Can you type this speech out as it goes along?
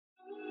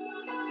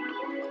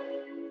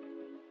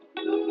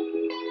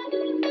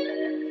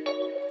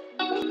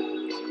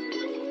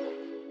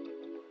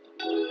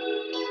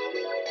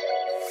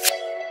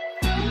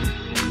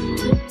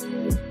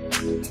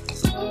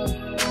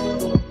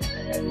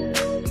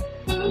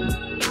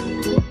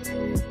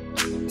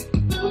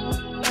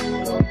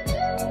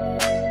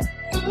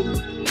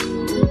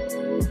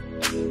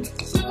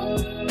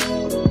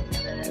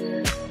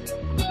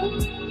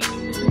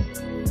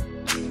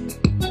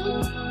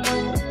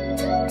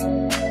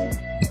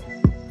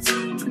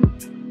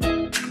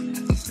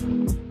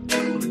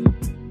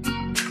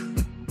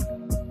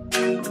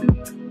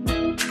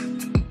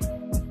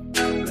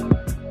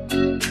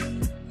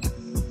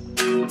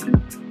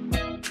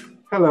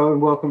Hello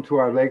and welcome to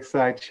our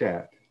Lakeside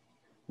Chat.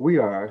 We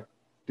are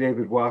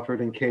David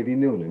Wofford and Katie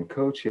Noonan,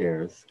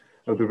 co-chairs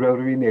of the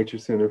Rotary Nature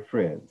Center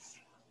Friends.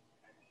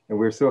 And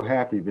we're so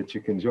happy that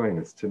you can join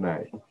us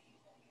tonight.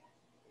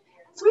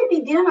 As we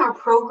begin our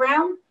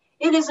program,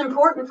 it is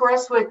important for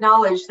us to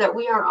acknowledge that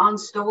we are on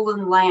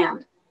stolen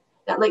land,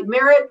 that Lake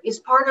Merritt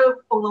is part of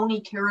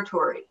Ohlone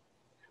territory.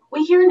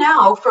 We hear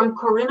now from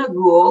Corinna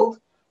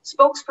Gould,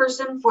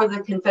 spokesperson for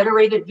the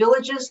Confederated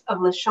Villages of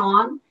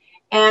Lashon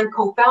and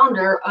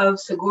co-founder of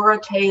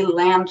Segurate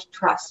Land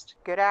Trust.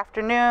 Good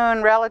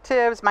afternoon,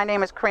 relatives. My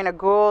name is Corinna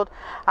Gould.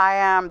 I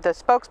am the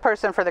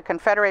spokesperson for the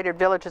Confederated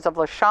Villages of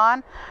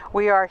Lashon.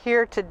 We are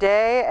here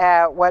today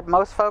at what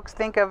most folks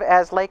think of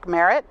as Lake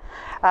Merritt.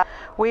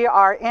 We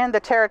are in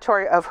the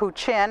territory of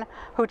Huichin.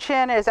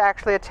 Huichin is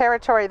actually a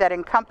territory that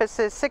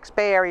encompasses 6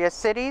 Bay Area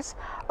cities: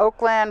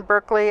 Oakland,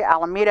 Berkeley,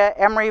 Alameda,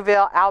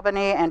 Emeryville,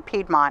 Albany, and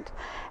Piedmont.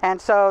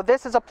 And so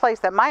this is a place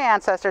that my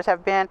ancestors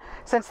have been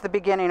since the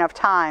beginning of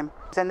time.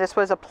 And this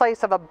was a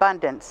place of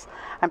abundance.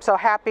 I'm so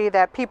happy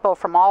that people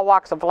from all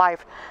walks of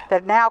life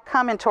that now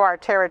come into our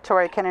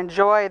territory can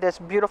enjoy this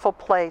beautiful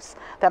place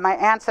that my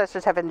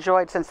ancestors have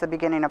enjoyed since the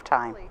beginning of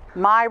time.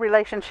 My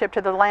relationship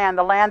to the land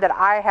that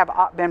I have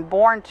been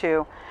born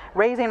to,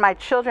 raising my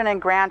children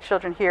and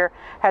grandchildren here,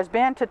 has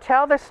been to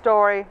tell the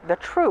story, the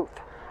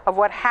truth of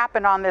what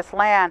happened on this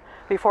land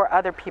before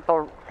other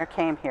people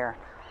came here.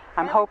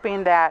 I'm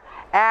hoping that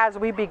as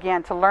we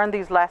begin to learn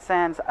these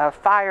lessons of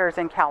fires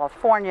in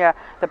California,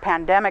 the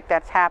pandemic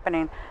that's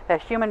happening,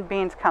 that human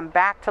beings come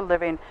back to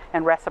living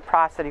in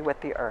reciprocity with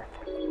the earth.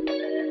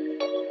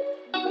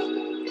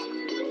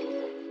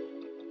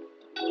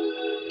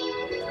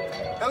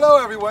 Hello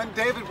everyone,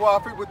 David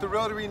Wofford with the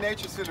Rotary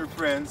Nature Center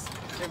Friends,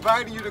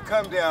 inviting you to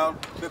come down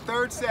the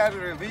 3rd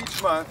Saturday of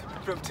each month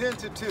from 10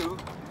 to 2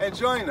 and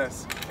join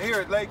us here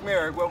at Lake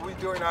Merritt where we're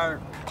doing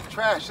our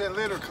trash and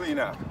litter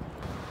cleanup.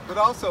 But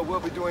also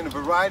we'll be doing a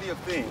variety of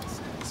things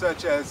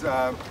such as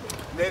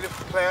native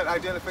plant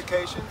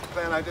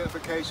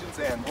identifications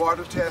and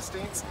water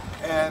testings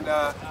and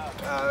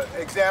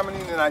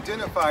examining and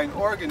identifying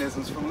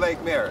organisms from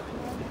Lake Merritt.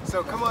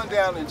 So come on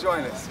down and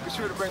join us. Be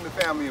sure to bring the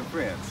family and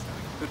friends.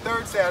 The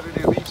 3rd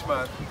Saturday of each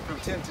month from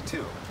 10 to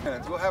 2.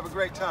 And we'll have a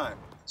great time.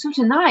 So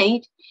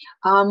tonight,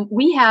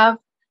 we have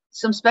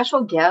some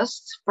special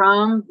guests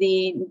from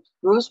the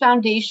Rose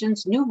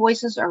Foundation's New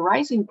Voices Are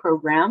Rising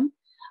program.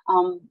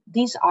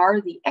 These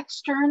are the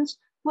externs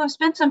who have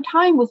spent some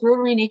time with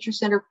Rotary Nature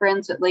Center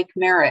Friends at Lake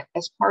Merritt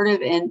as part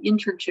of an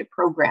internship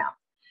program.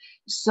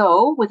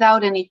 So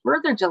without any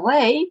further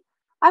delay,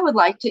 I would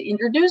like to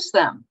introduce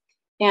them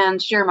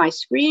and share my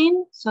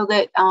screen so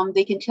that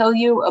they can tell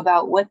you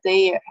about what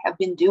they have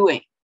been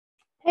doing.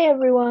 Hey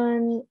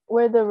everyone,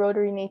 we're the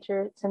Rotary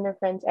Nature Center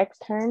Friends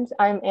externs.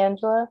 I'm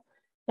Angela,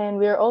 and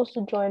we are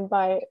also joined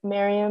by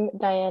Miriam,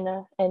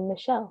 Diana, and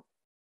Michelle.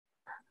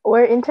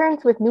 We're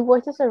interns with New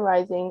Voices Are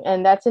Rising,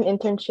 and that's an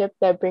internship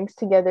that brings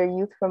together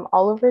youth from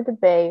all over the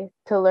Bay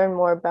to learn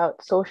more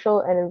about social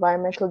and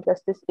environmental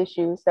justice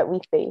issues that we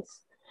face.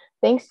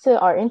 Thanks to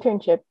our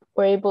internship,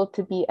 we're able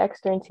to be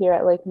externs here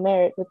at Lake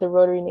Merritt with the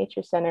Rotary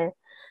Nature Center,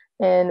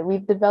 and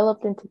we've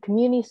developed into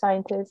community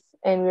scientists,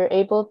 and we're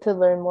able to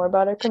learn more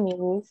about our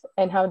communities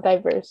and how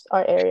diverse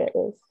our area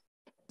is.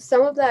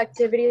 Some of the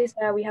activities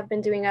that we have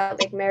been doing at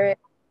Lake Merritt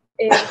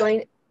is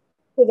going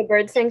to the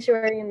bird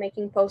sanctuary and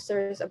making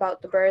posters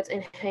about the birds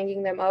and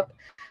hanging them up.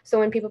 So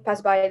when people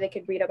pass by, they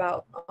could read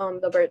about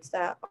the birds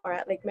that are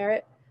at Lake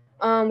Merritt.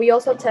 We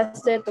also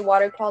tested the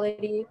water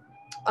quality,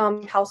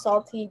 how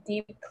salty,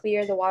 deep,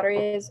 clear the water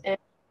is, and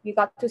we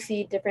got to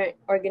see different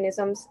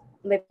organisms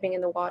living in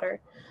the water.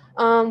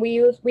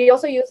 We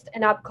also used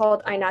an app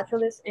called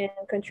iNaturalist and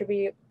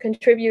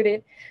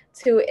contributed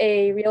to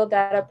a real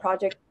data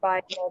project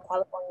by the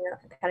California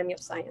Academy of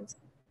Science.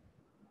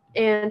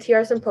 And here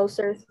are some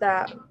posters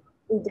that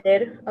we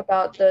did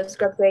about the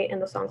scrubgrape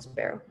and the song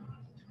sparrow.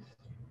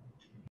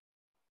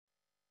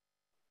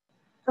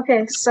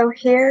 Okay, so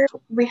here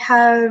we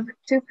have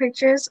 2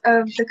 pictures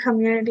of the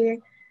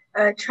community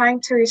trying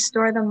to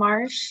restore the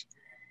marsh.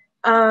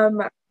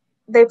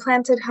 They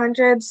planted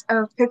hundreds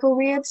of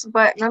pickleweeds,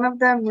 but none of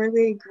them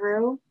really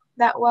grew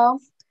that well.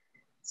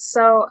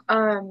 So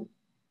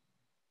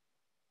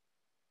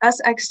us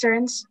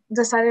externs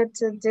decided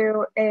to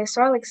do a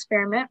soil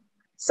experiment.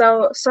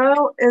 So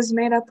soil is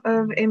made up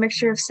of a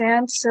mixture of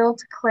sand,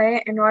 silt,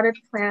 clay, and rotted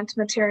plant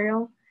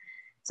material.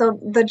 So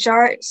the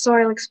jar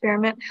soil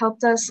experiment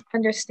helped us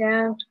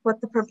understand what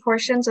the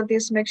proportions of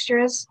these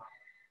mixtures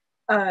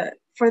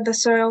for the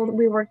soil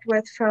we worked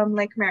with from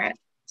Lake Merritt.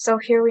 So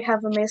here we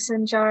have a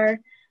mason jar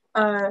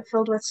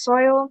filled with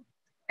soil,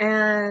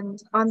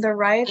 and on the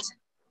right,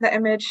 the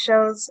image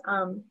shows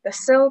the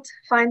silt,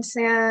 fine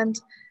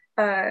sand,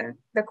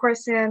 the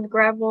coarse sand,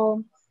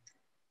 gravel,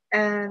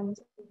 and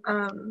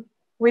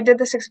we did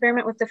this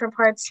experiment with different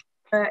parts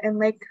in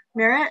Lake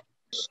Merritt.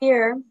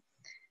 Here,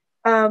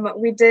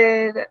 we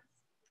did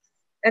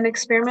an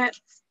experiment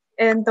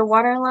in the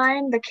water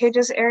line, the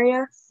cages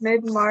area,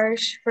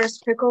 mid-marsh,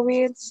 first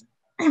pickleweeds,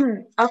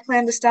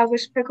 upland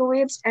established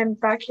pickleweeds in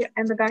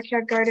the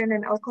backyard garden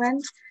in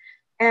Oakland.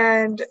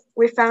 And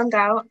we found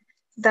out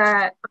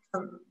that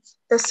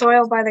the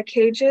soil by the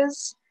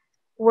cages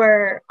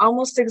were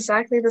almost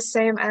exactly the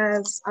same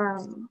as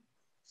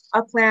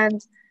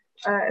upland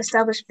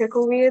established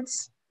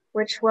pickleweeds,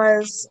 which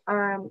was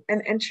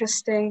an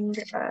interesting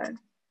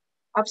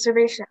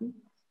observation.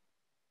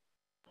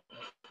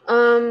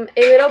 A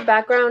little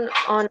background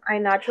on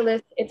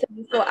iNaturalist. It's a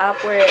useful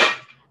app where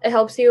it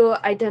helps you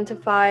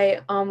identify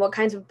what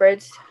kinds of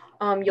birds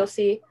you'll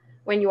see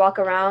when you walk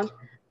around.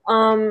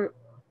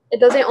 It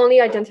doesn't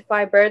only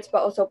identify birds,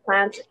 but also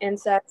plants,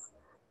 insects.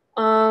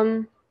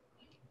 And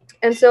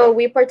so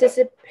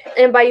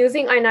and by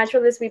using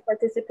iNaturalist, we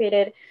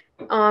participated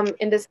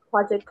in this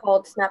project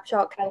called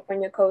Snapshot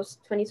California Coast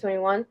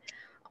 2021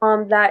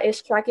 that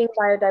is tracking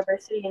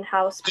biodiversity and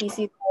how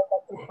species are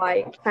affected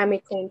by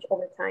climate change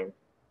over time.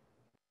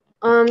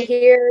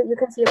 Here you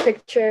can see a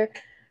picture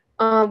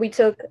we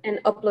took and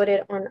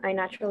uploaded on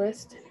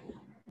iNaturalist.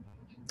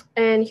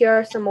 And here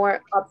are some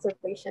more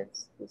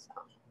observations we saw.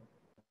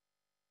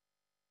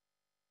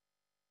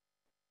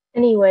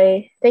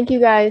 Anyway, thank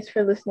you guys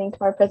for listening to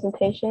our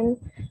presentation.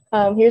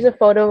 Here's a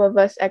photo of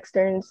us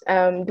externs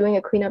doing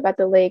a cleanup at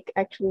the lake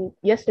actually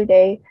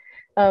yesterday,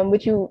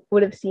 which you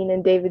would have seen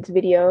in David's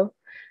video.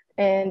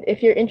 And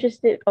if you're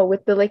interested,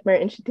 with the Lake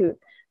Merritt Institute,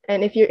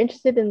 and if you're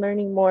interested in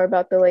learning more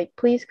about the lake,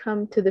 please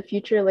come to the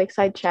future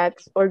Lakeside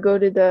Chats or go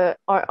to the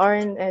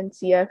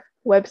RNNCF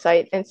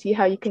website and see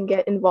how you can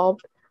get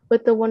involved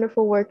with the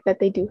wonderful work that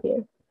they do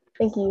here.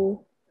 Thank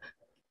you.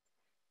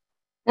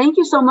 Thank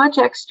you so much,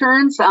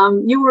 externs.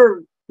 You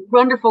were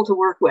wonderful to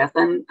work with,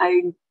 and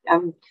I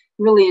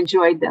really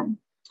enjoyed them.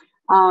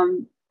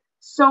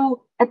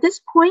 So at this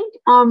point,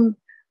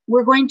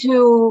 we're going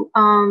to,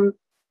 at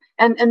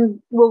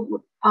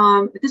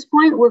this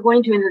point, we're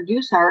going to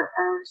introduce our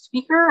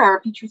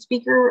featured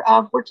speaker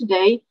for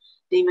today,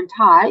 Damon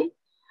Tighe,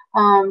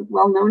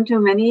 well known to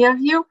many of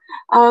you.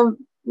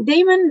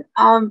 Damon,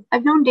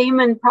 I've known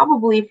Damon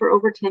probably for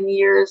over 10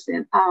 years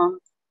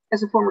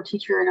as a former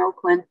teacher in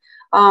Oakland.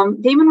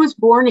 Damon was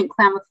born in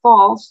Klamath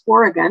Falls,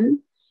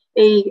 Oregon,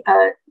 a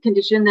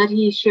condition that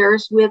he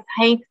shares with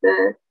Hank,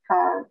 the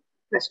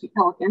rescue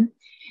pelican.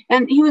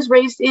 And he was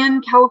raised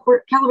in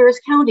Calaveras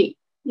County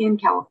in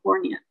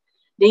California.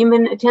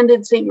 Damon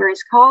attended St.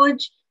 Mary's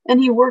College, and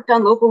he worked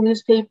on local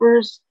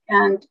newspapers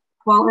and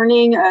while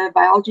earning a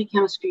biology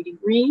chemistry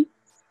degree.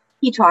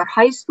 He taught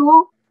high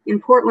school in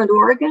Portland,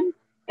 Oregon,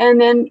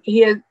 and then he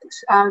had,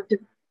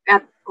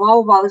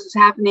 while this is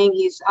happening,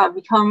 he's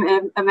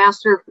become a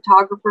master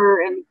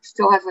photographer and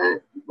still has a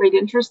great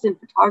interest in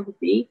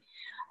photography.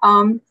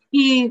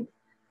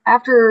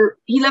 After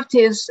he left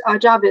his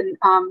job in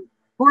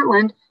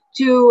Portland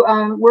to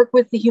work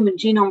with the Human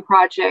Genome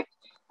Project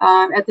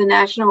at the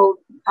National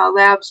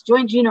Labs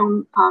Joint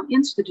Genome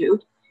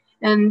Institute,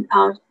 and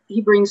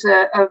he brings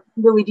a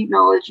really deep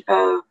knowledge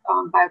of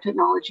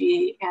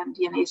biotechnology and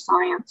DNA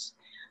science.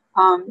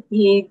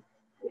 He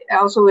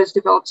also has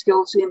developed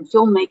skills in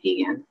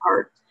filmmaking and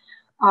art.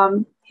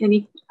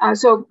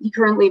 So he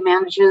currently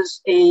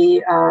manages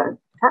a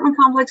apartment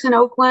complex in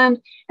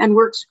Oakland and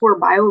works for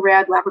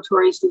BioRad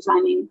Laboratories,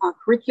 designing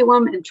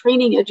curriculum and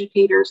training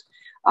educators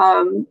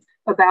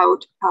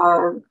about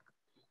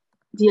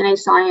DNA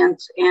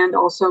science and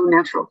also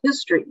natural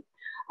history.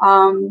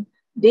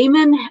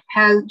 Damon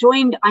has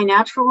joined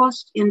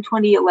iNaturalist in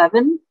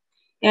 2011,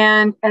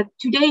 and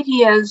to date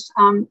he has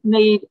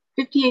made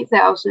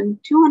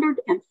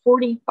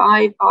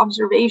 58,245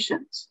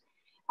 observations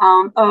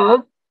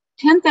of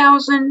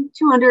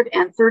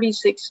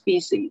 10,236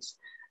 species.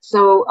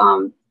 So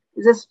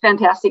this is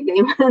fantastic,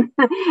 Damon.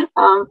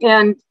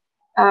 And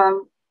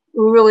we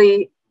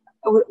really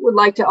would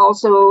like to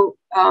also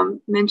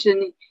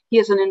mention he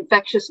has an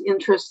infectious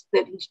interest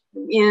that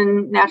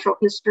in natural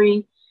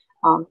history,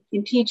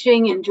 in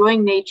teaching,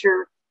 enjoying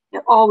nature,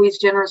 and always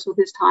generous with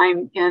his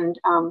time. And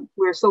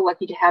we're so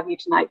lucky to have you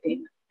tonight,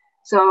 Damon.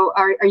 So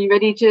are you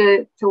ready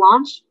to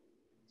launch?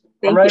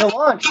 I'm ready to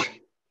launch.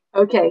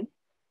 Okay.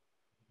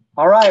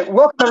 All right,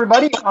 welcome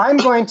everybody. I'm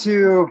going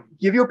to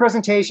give you a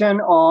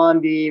presentation on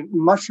the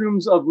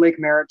mushrooms of Lake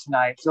Merritt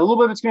tonight. So a little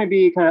bit of it's going to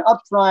be kind of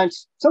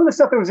upfront. Some of the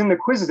stuff that was in the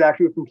quizzes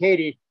actually from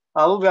Katie,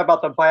 a little bit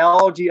about the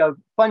biology of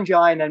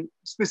fungi, and then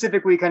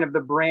specifically kind of the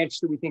branch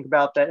that we think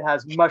about that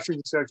has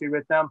mushrooms associated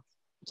with them.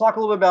 We'll talk a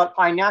little bit about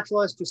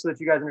iNaturalist, just so that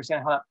you guys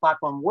understand how that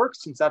platform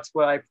works, since that's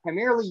what I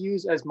primarily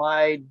use as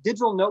my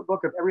digital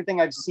notebook of everything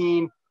I've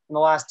seen in the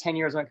last 10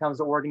 years when it comes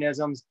to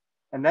organisms.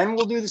 And then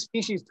we'll do the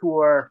species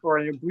tour, or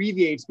an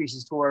abbreviated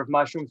species tour of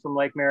mushrooms from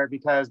Lake Merritt,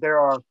 because there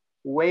are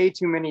way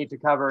too many to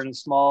cover in a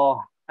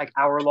small, like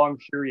hour-long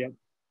period.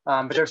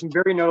 But there's some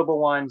very notable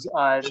ones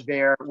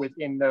there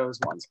within those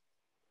ones.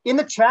 In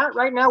the chat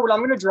right now, what I'm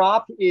going to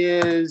drop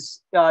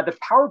is the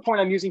PowerPoint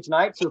I'm using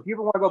tonight. So if you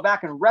ever want to go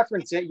back and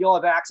reference it, you'll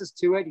have access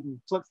to it. You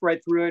can flip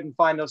right through it and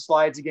find those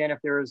slides again. If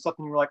there is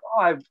something you're like, oh,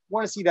 I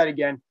want to see that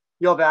again,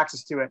 you'll have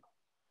access to it.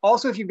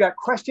 Also, if you've got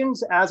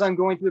questions as I'm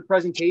going through the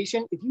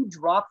presentation, if you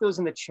drop those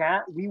in the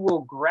chat, we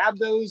will grab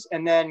those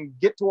and then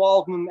get to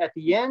all of them at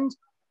the end.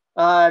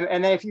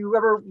 And then if you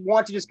ever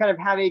want to just kind of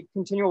have a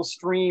continual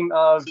stream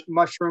of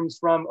mushrooms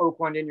from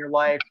Oakland in your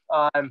life,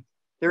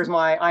 there's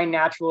my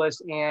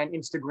iNaturalist and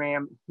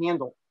Instagram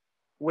handle.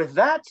 With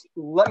that,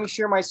 let me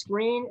share my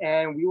screen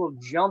and we will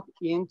jump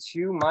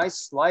into my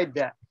slide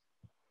deck.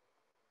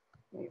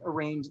 Let me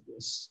arrange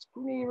this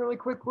screen really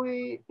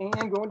quickly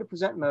and go into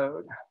present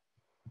mode.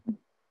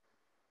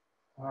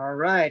 All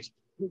right.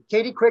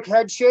 Katie, quick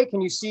head shake.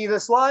 Can you see the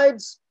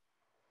slides?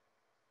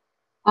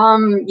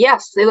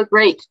 Yes, they look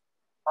great.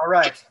 All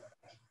right.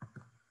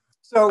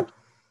 So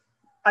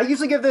I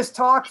usually give this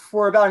talk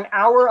for about an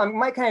hour. I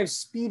might kind of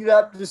speed it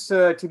up just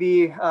to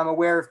be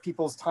aware of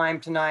people's time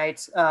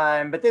tonight.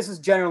 But this is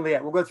generally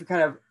it. We'll go through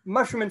kind of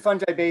mushroom and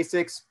fungi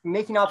basics,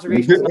 making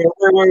observations.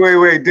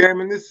 Wait,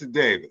 Damon, this is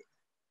David.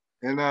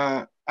 And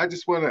I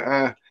just want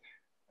to,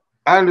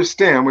 I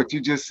understand what you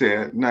just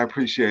said, and I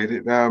appreciate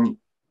it. I'm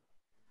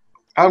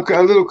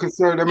a little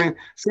concerned. I mean,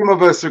 some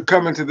of us are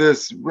coming to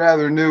this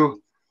rather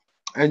new,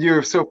 and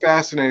you're so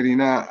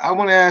fascinating. I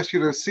want to ask you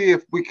to see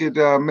if we could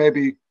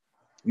maybe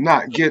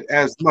not get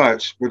as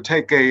much, but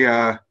take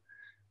a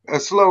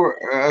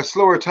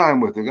slower time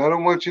with it. I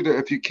don't want you to,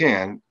 if you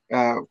can,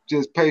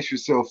 just pace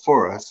yourself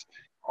for us.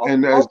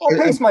 I'll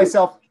pace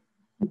myself.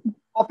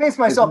 I'll pace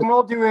myself. And what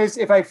I'll do is,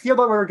 if I feel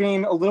that we're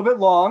getting a little bit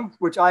long,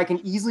 which I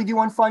can easily do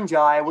on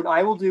fungi, what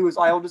I will do is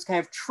I will just kind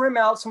of trim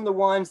out some of the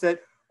ones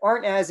that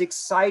aren't as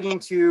exciting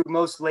to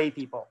most lay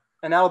people.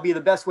 And that'll be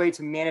the best way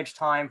to manage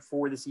time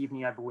for this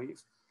evening, I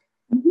believe.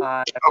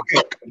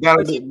 Okay,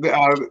 that'll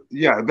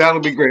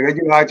be great.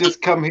 You know, I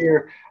just come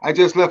here. I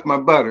just left my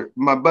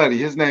buddy.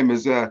 His name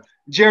is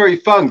Jerry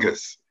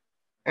Fungus,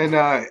 and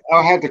I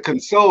had to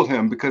console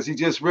him because he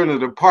just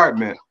rented an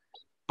apartment,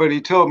 but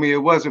he told me it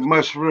wasn't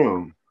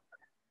mushroom.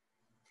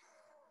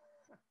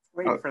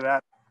 Waiting for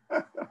that.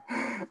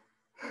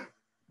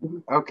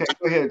 Okay,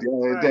 go ahead,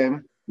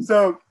 Damon.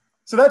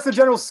 So that's the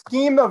general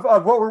scheme of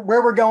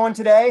where we're going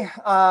today.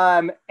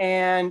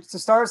 And to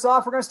start us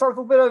off, we're going to start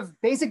with a little bit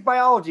of basic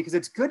biology because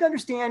it's good to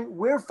understand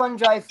where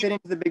fungi fit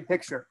into the big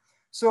picture.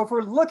 So if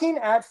we're looking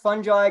at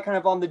fungi kind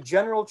of on the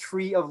general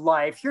tree of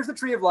life, here's the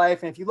tree of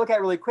life. And if you look at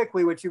it really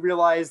quickly, what you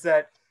realize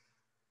that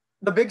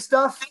the big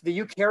stuff, the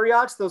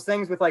eukaryotes, those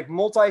things with like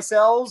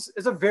multi-cells,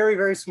 is a very,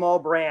 very small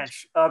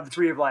branch of the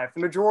tree of life.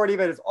 The majority of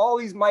it is all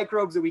these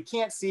microbes that we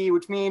can't see,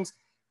 which means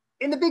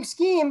in the big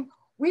scheme,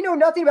 we know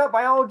nothing about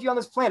biology on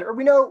this planet, or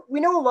we know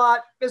a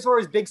lot as far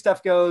as big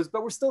stuff goes,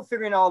 but we're still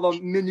figuring out all the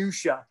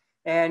minutia.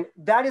 And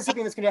that is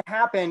something that's going to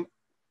happen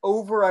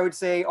over, I would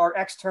say, our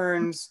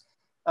externs'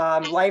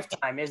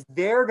 lifetime. Is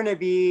they're going to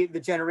be the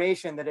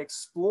generation that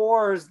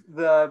explores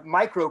the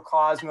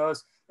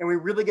microcosmos, and we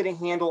really get a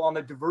handle on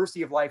the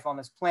diversity of life on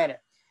this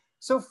planet.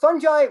 So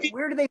fungi,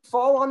 where do they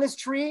fall on this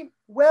tree?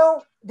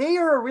 Well, they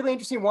are a really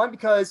interesting one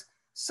because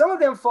some of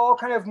them fall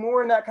kind of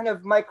more in that kind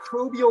of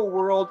microbial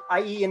world,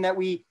 i.e. in that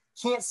we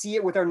can't see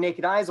it with our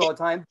naked eyes all the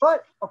time,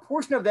 but a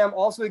portion of them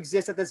also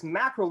exist at this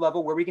macro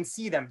level where we can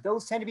see them.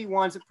 Those tend to be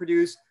ones that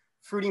produce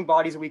fruiting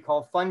bodies that we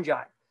call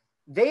fungi.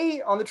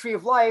 They, on the tree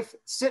of life,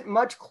 sit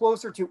much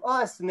closer to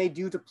us than they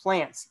do to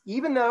plants,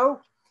 even though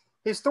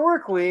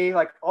historically,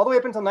 like all the way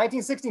up until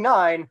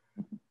 1969,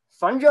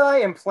 fungi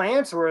and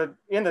plants were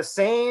in the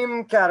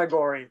same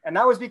category. And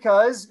that was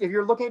because if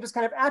you're looking at just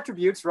kind of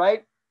attributes,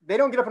 right, they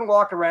don't get up and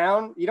walk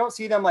around. You don't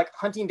see them like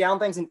hunting down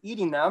things and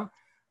eating them.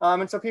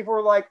 And so people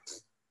were like,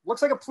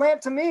 looks like a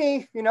plant to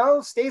me, you know,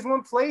 stays in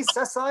one place,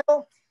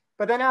 sessile.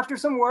 But then after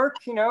some work,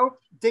 you know,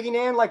 digging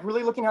in, like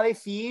really looking how they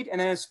feed,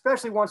 and then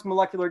especially once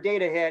molecular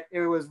data hit,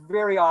 it was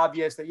very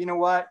obvious that, you know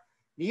what,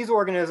 these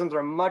organisms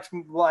are much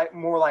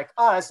more like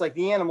us, like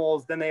the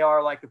animals, than they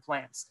are like the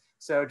plants.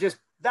 So just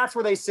that's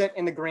where they sit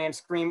in the grand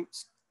scheme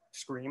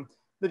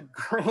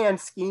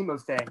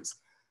of things.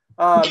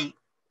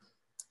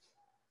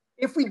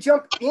 If we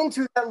jump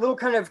into that little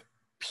kind of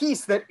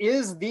piece that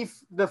is the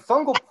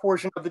fungal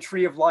portion of the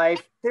tree of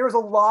life, there's a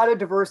lot of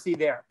diversity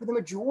there, but the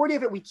majority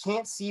of it we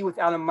can't see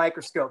without a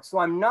microscope. So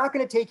I'm not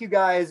going to take you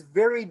guys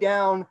very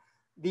down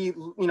the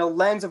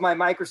lens of my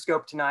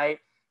microscope tonight.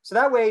 So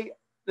that way,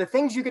 the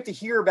things you get to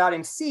hear about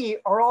and see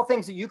are all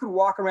things that you could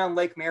walk around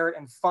Lake Merritt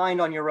and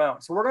find on your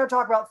own. So we're going to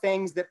talk about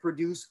things that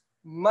produce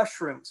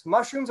mushrooms.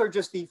 Mushrooms are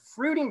just the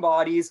fruiting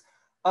bodies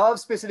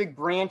of specific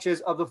branches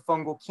of the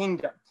fungal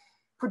kingdom.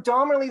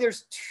 Predominantly,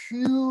 there's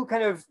two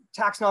kind of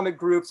taxonomic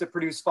groups that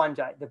produce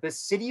fungi, the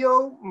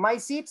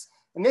basidiomycetes,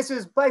 and this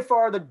is by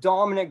far the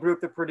dominant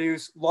group that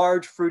produce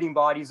large fruiting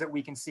bodies that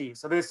we can see.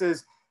 So this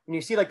is, when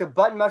you see like the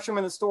button mushroom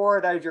in the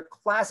store, that is your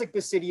classic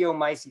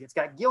basidiomycete. It's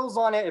got gills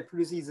on it. It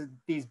produces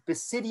these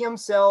basidium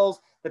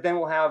cells that then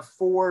will have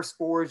 4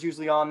 spores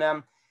usually on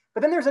them.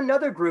 But then there's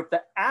another group,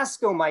 the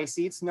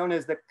ascomycetes, known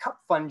as the cup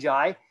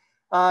fungi.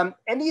 And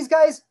these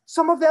guys,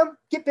 some of them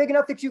get big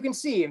enough that you can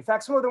see. In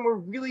fact, some of them we're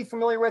really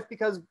familiar with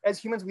because as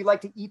humans, we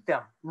like to eat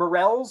them.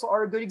 Morels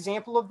are a good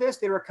example of this.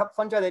 They're a cup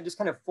fungi that just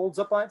kind of folds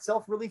up on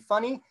itself really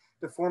funny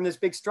to form this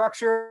big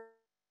structure.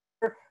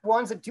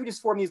 ones that do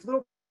just form these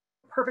little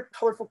perfect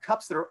colorful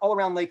cups that are all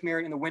around Lake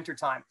Merritt in the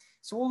wintertime.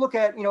 So we'll look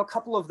at, a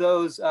couple of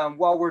those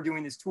while we're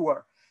doing this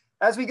tour.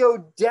 As we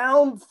go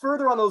down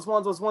further on those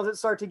ones that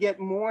start to get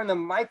more in the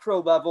micro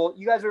level,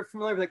 you guys are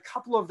familiar with a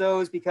couple of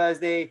those because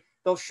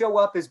they'll show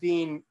up as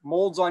being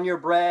molds on your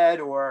bread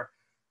or,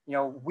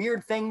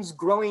 weird things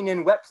growing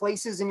in wet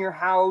places in your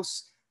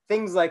house,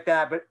 things like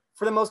that. But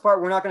for the most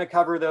part, we're not going to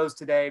cover those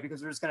today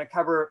because we're just going to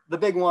cover the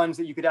big ones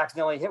that you could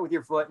accidentally hit with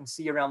your foot and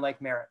see around Lake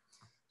Merritt.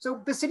 So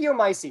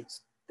Basidiomycetes.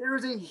 There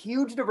is a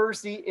huge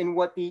diversity in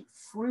what the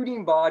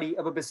fruiting body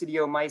of a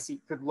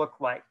Basidiomycete could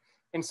look like.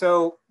 And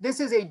so this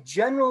is a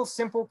general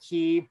simple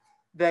key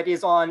that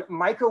is on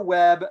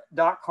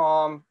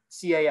mycoweb.com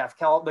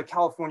CAF, the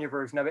California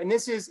version of it. And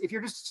this is, if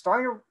you're just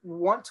starting to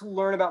want to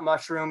learn about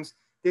mushrooms,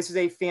 this is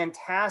a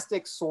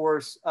fantastic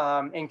source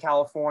in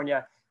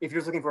California if you're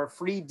just looking for a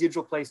free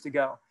digital place to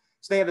go.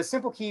 So they have a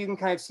simple key. You can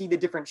kind of see the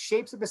different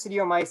shapes of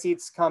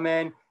Basidiomycetes come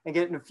in and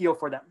get a feel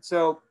for them.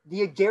 So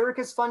the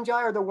agaricus fungi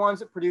are the ones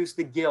that produce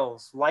the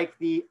gills, like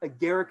the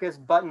agaricus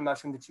button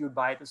mushroom that you would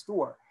buy at the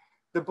store.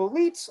 The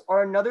boletes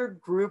are another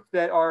group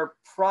that are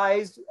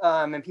prized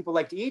and people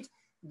like to eat.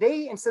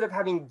 They, instead of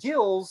having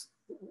gills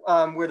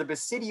where the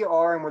basidia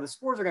are and where the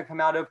spores are going to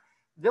come out of,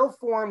 they'll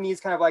form these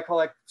kind of, I call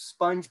like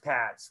sponge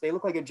pads. They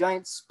look like a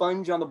giant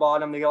sponge on the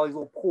bottom. They got all these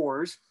little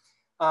pores.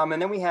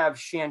 And then we have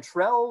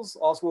chanterelles,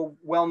 also a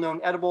well-known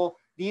edible.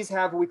 These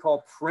have what we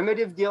call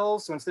primitive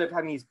gills. So instead of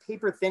having these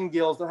paper thin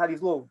gills, they'll have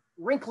these little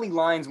wrinkly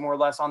lines more or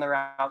less on their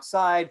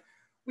outside.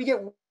 We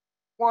get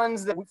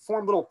ones that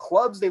form little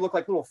clubs. They look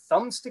like little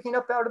thumbs sticking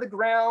up out of the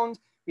ground.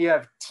 We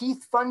have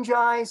teeth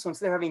fungi. So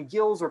instead of having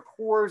gills or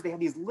pores, they have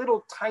these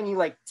little tiny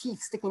like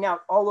teeth sticking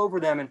out all over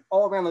them, and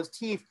all around those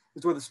teeth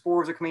is where the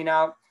spores are coming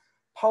out.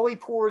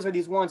 Polypores are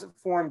these ones that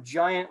form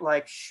giant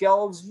like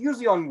shelves,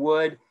 usually on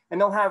wood, and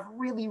they'll have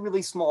really,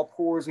 really small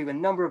pores. We have a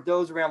number of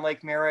those around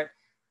Lake Merritt.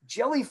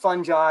 Jelly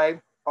fungi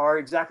are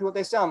exactly what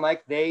they sound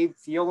like. They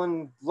feel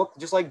and look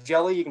just like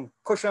jelly. You can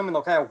push them and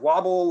they'll kind of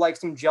wobble like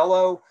some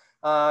Jello.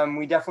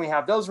 We definitely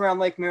have those around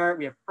Lake Merritt.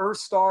 We have earth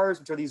stars,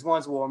 which are these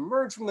ones that will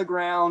emerge from the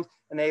ground,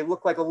 and they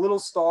look like a little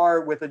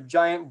star with a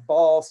giant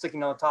ball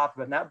sticking on the top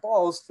of it. And that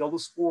ball is filled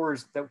with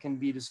spores that can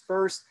be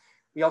dispersed.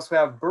 We also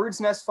have bird's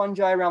nest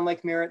fungi around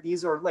Lake Merritt.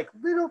 These are like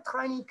little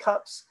tiny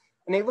cups,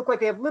 and they look like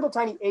they have little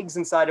tiny eggs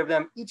inside of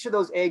them. Each of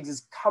those eggs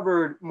is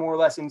covered more or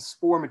less in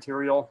spore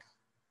material.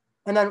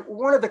 And then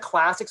one of the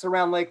classics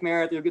around Lake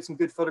Merritt, you'll get some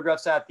good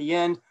photographs at the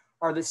end,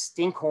 are the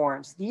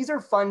stinkhorns. These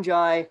are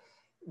fungi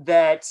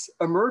that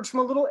emerge from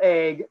a little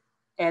egg,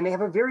 and they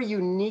have a very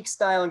unique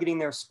style in getting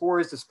their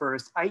spores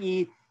dispersed,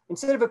 i.e.,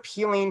 instead of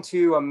appealing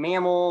to a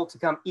mammal to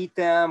come eat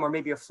them, or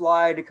maybe a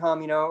fly to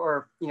come,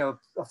 or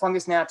a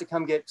fungus gnat to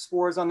come get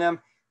spores on them,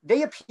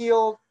 they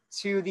appeal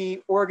to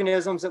the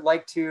organisms that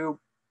like to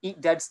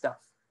eat dead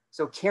stuff.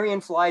 So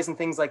carrion flies and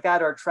things like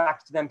that are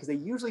attracted to them because they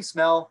usually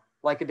smell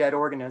like a dead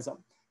organism.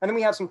 And then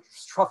we have some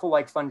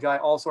truffle-like fungi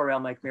also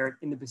around Lake Merritt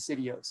in the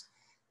Basidios.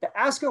 The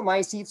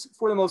ascomycetes,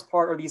 for the most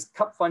part, are these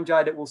cup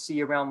fungi that we'll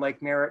see around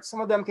Lake Merritt.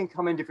 Some of them can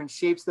come in different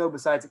shapes, though,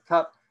 besides a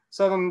cup.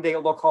 Some of them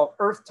they'll call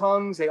earth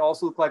tongues. They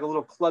also look like a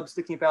little club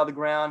sticking up out of the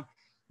ground.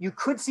 You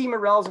could see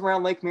morels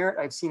around Lake Merritt.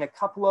 I've seen a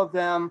couple of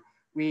them.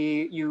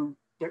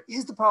 There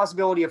is the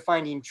possibility of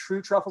finding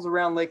true truffles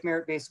around Lake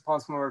Merritt based upon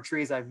some of our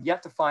trees. I've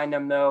yet to find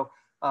them, though.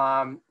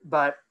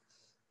 But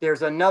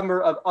there's a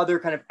number of other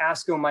kind of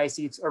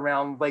ascomycetes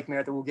around Lake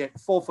Merritt that we'll get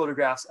full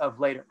photographs of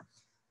later.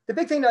 The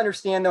big thing to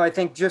understand, though, I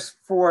think just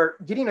for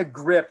getting a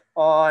grip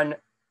on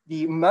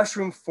the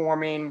mushroom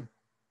forming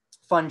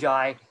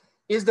fungi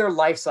is their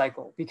life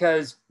cycle.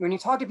 Because when you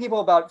talk to people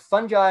about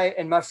fungi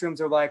and mushrooms,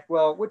 they're like,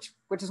 well, which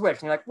is which?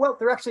 And you're like, well,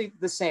 they're actually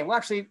the same. Well,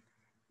 actually,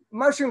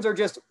 mushrooms are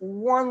just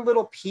one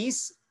little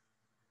piece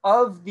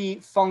of the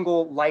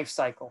fungal life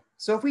cycle.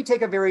 So if we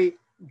take a very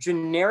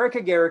generic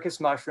agaricus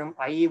mushroom,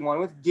 i.e. one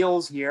with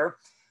gills here,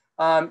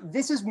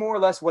 this is more or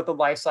less what the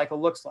life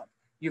cycle looks like.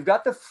 You've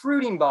got the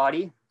fruiting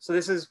body. So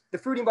this is the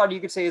fruiting body,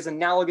 you could say, is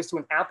analogous to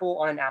an apple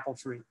on an apple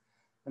tree.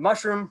 The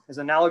mushroom is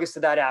analogous to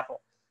that apple.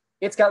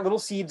 It's got little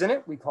seeds in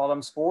it. We call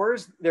them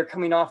spores. They're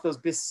coming off those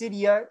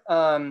basidia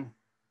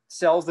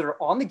cells that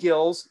are on the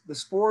gills. The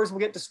spores will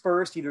get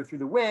dispersed either through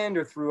the wind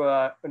or through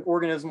an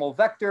organismal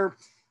vector.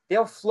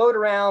 They'll float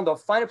around. They'll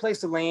find a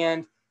place to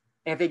land.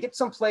 And if they get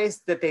someplace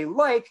that they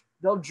like,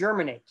 they'll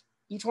germinate.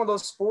 Each one of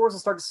those spores will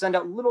start to send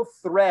out little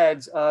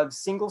threads of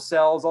single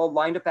cells all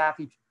lined up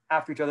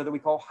after each other that we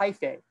call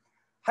hyphae.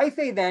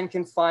 Hyphae then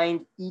can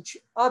find each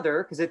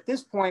other, because at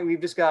this point, we've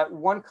just got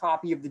one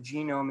copy of the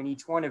genome in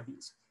each one of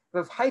these. But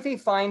if hyphae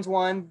finds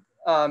one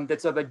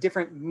that's of a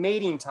different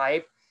mating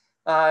type,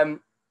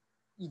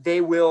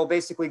 they will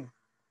basically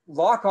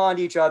lock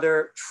onto each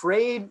other,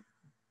 trade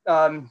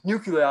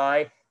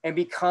nuclei, and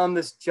become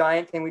this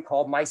giant thing we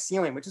call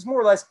mycelium, which is more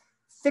or less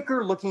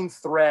thicker looking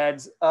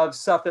threads of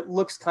stuff that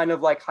looks kind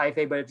of like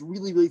hyphae, but it's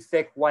really, really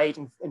thick, white,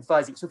 and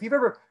fuzzy. So if you've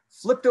ever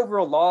flipped over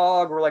a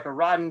log or like a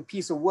rotten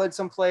piece of wood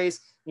someplace,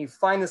 and you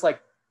find this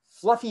like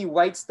fluffy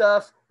white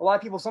stuff. A lot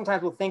of people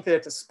sometimes will think that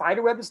it's a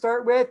spider web to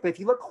start with, but if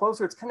you look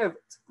closer, it's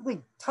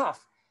really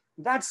tough.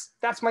 That's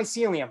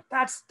mycelium.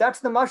 That's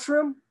the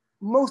mushroom,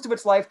 most of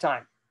its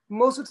lifetime.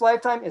 Most of its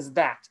lifetime is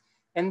that.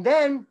 And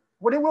then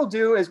what it will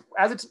do is,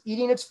 as it's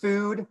eating its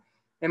food,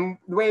 and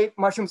the way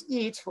mushrooms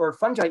eat, or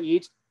fungi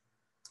eat,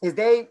 is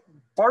they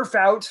barf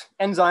out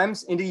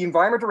enzymes into the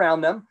environment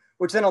around them,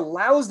 which then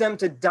allows them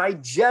to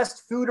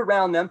digest food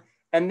around them,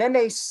 and then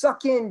they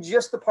suck in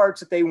just the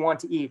parts that they want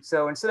to eat.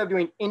 So instead of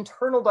doing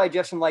internal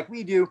digestion like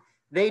we do,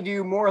 they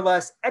do more or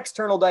less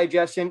external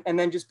digestion and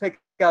then just pick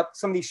up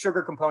some of these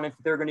sugar components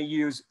that they're going to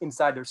use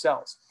inside their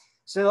cells.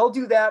 So they'll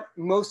do that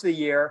most of the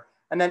year.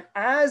 And then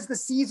as the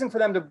season for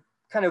them to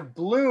kind of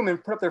bloom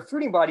and put up their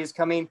fruiting body is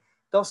coming,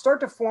 they'll start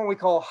to form what we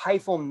call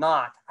hyphal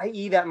knot,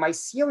 i.e. that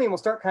mycelium will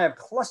start kind of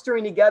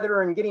clustering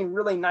together and getting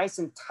really nice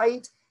and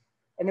tight.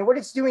 And then what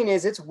it's doing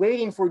is it's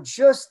waiting for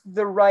just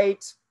the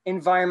right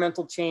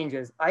environmental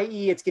changes,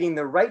 i.e. it's getting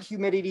the right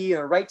humidity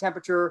and the right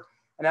temperature,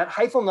 and that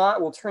hyphal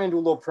knot will turn into a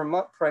little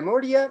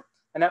primordia,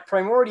 and that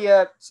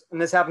primordia,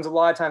 and this happens a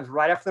lot of times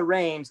right after the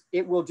rains,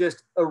 it will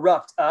just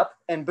erupt up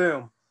and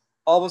boom.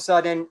 All of a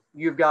sudden,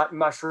 you've got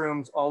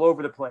mushrooms all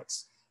over the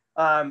place.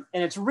 And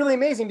it's really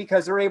amazing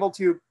because they're able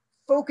to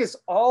focus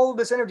all of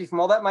this energy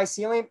from all that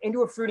mycelium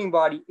into a fruiting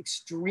body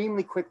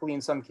extremely quickly in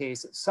some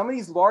cases. Some of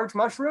these large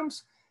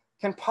mushrooms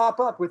can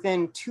pop up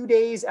within 2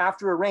 days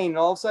after a rain, and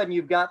all of a sudden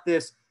you've got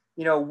this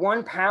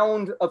 1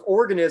 pound of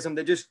organism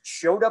that just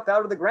showed up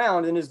out of the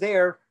ground and is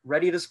there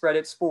ready to spread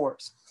its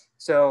spores.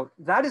 So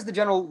that is the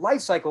general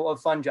life cycle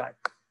of fungi.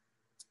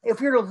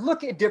 If we were to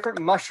look at different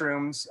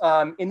mushrooms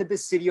in the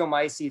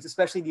basidiomycetes,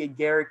 especially the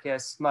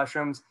agaricus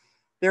mushrooms,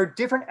 there are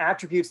different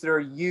attributes that are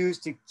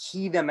used to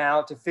key them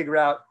out to figure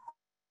out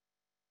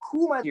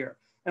who might be here.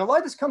 And a lot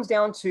of this comes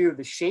down to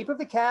the shape of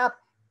the cap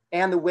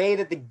and the way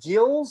that the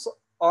gills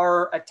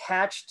are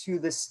attached to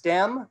the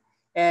stem.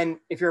 And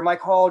if you're a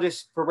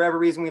mycologist, for whatever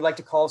reason, we like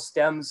to call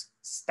stems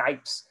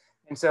stipes.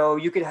 And so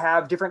you could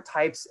have different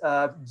types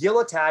of gill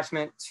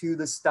attachment to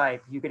the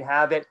stipe. You could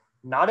have it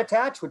not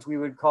attached, which we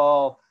would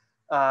call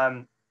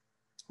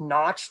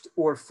notched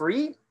or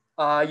free.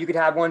 You could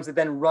have ones that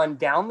then run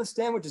down the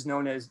stem, which is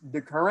known as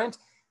decurrent.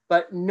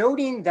 But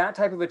noting that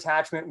type of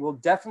attachment will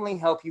definitely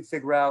help you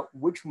figure out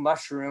which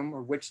mushroom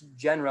or which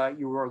genera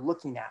you are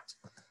looking at.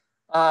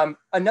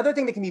 Another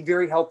thing that can be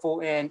very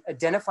helpful in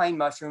identifying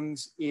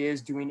mushrooms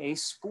is doing a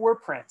spore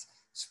print.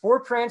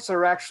 Spore prints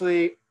are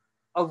actually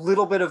a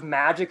little bit of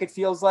magic, it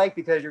feels like,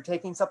 because you're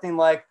taking something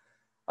like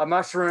a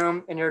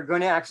mushroom and you're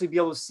going to actually be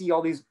able to see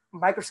all these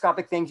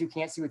microscopic things you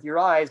can't see with your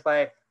eyes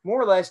by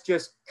more or less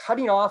just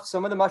cutting off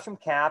some of the mushroom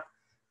cap,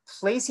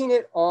 placing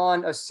it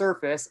on a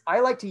surface.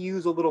 I like to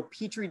use a little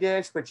petri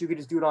dish, but you could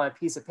just do it on a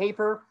piece of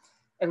paper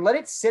and let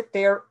it sit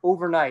there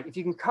overnight. If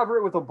you can cover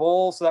it with a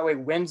bowl so that way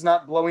wind's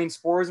not blowing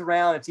spores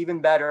around, it's even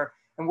better.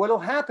 And what'll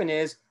happen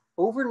is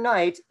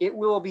overnight, it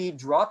will be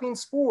dropping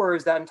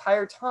spores that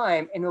entire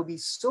time, and there'll be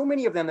so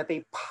many of them that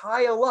they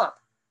pile up.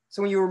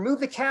 So when you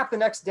remove the cap the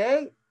next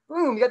day,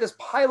 boom, you got this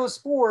pile of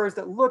spores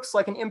that looks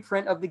like an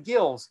imprint of the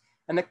gills.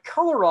 And the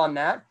color on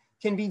that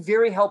can be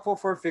very helpful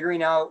for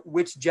figuring out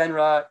which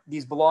genera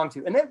these belong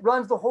to. And it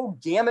runs the whole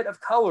gamut of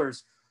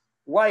colors,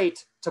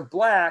 white to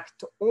black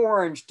to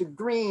orange to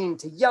green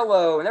to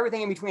yellow and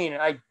everything in between.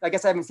 And I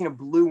guess I haven't seen a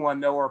blue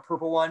one though, or a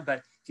purple one, but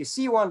if you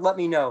see one, let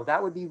me know.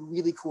 That would be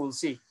really cool to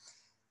see.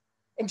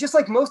 And just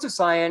like most of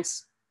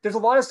science, there's a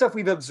lot of stuff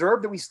we've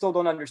observed that we still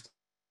don't understand.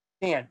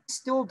 We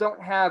still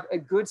don't have a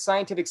good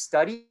scientific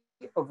study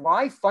of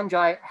why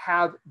fungi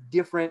have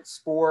different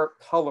spore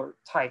color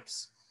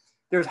types.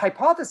 There's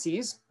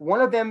hypotheses,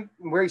 one of them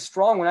very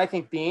strong one I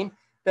think being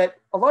that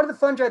a lot of the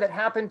fungi that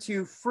happen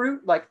to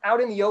fruit like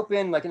out in the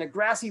open, like in a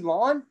grassy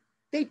lawn,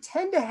 they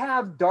tend to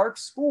have dark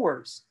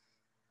spores.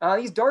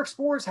 These dark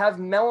spores have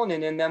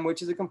melanin in them,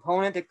 which is a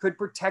component that could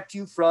protect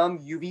you from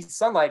UV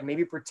sunlight,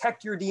 maybe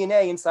protect your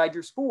DNA inside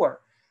your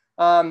spore.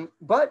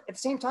 But at the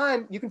same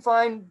time, you can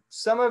find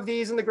some of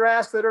these in the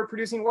grass that are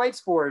producing white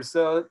spores,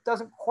 so it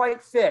doesn't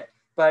quite fit.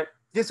 But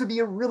this would be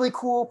a really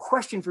cool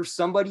question for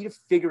somebody to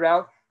figure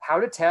out how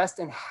to test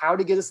and how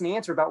to get us an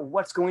answer about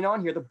what's going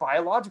on here at the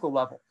biological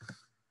level.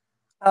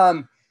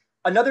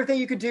 Another thing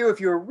you could do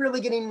if you're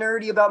really getting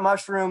nerdy about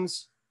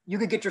mushrooms, you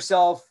could get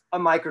yourself a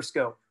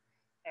microscope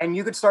and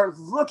you could start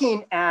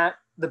looking at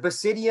the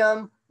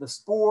basidium, the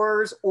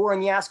spores, or in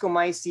the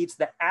ascomycetes,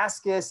 the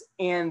ascus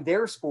and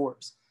their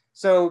spores.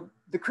 So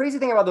the crazy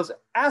thing about those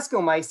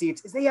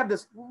ascomycetes is they have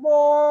this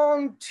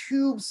long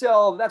tube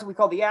cell. That's what we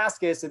call the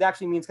ascus. It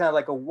actually means kind of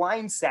like a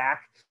wine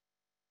sac.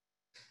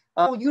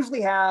 We'll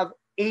usually have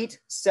 8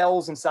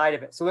 cells inside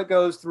of it. So it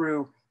goes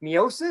through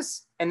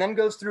meiosis and then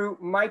goes through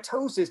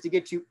mitosis to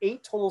get you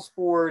 8 total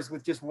spores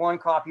with just 1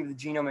 copy of the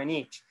genome in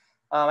each.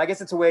 I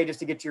guess it's a way just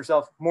to get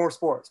yourself more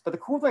spores. But the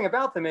cool thing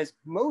about them is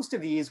most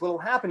of these, what will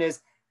happen is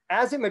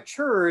as it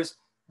matures,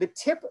 the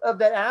tip of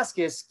that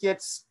ascus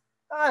gets,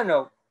 I don't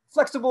know,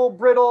 flexible,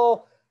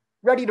 brittle,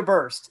 ready to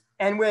burst.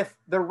 And with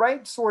the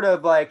right sort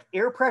of like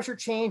air pressure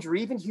change or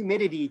even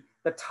humidity,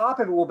 the top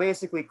of it will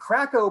basically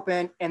crack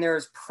open and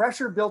there's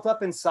pressure built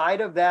up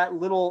inside of that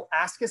little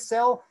ascus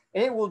cell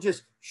and it will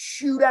just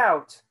shoot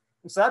out.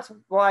 And so that's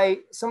why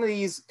some of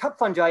these cup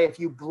fungi, if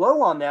you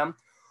blow on them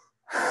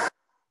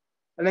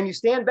and then you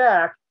stand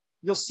back,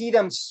 you'll see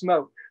them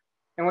smoke.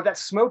 And what that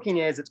smoking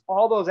is, it's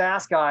all those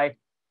asci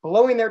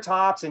blowing their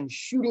tops and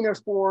shooting their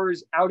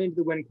spores out into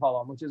the wind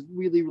column, which is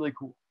really, really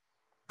cool.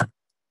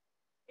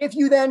 If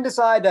you then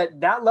decide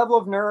that that level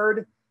of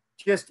nerd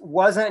just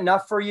wasn't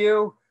enough for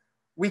you,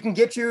 we can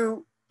get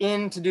you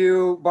in to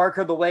do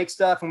barcode the lake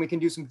stuff, and we can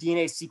do some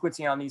DNA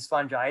sequencing on these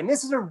fungi. And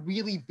this is a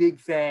really big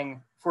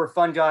thing for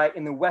fungi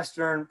in the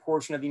western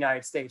portion of the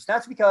United States.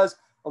 That's because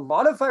a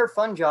lot of our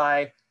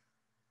fungi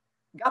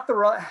have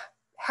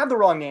the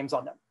wrong names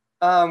on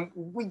them.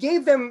 We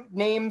gave them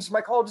names,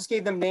 mycologists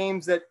gave them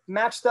names that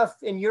match stuff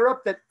in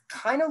Europe that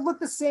kind of look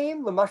the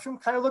same. The mushroom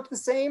kind of looked the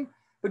same.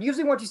 But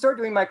usually once you start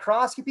doing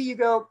microscopy, you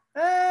go,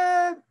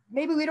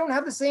 maybe we don't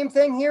have the same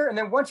thing here. And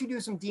then once you do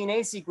some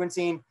DNA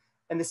sequencing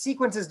and the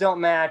sequences don't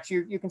match,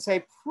 you can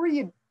say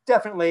pretty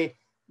definitely,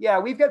 yeah,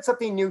 we've got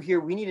something new here.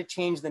 We need to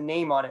change the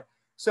name on it.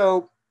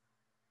 So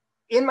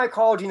in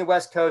mycology in the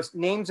West Coast,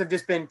 names have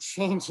just been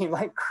changing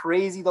like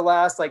crazy the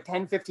last like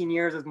 10, 15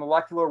 years as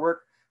molecular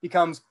work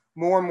becomes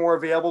more and more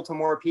available to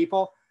more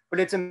people. But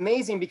it's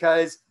amazing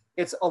because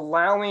it's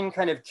allowing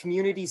kind of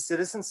community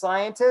citizen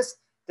scientists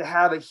to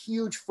have a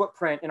huge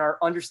footprint in our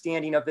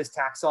understanding of this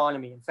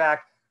taxonomy. In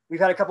fact,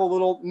 we've had a couple of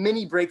little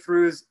mini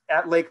breakthroughs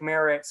at Lake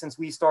Merritt since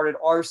we started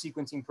our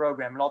sequencing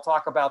program, and I'll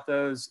talk about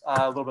those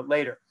a little bit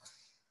later.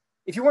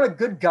 If you want a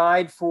good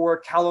guide for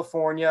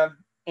California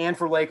and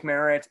for Lake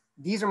Merritt,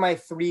 these are my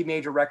 3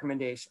 major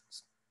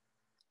recommendations.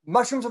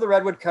 Mushrooms of the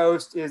Redwood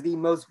Coast is the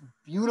most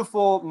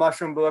beautiful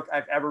mushroom book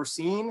I've ever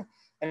seen,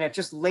 and it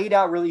just laid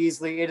out really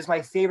easily. It is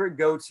my favorite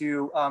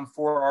go-to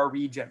for our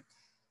region.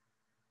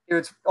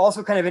 It's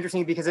also kind of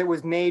interesting because it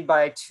was made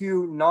by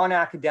 2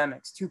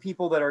 non-academics, 2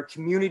 people that are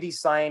community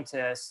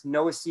scientists,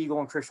 Noah Siegel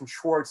and Christian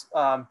Schwartz,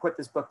 put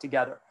this book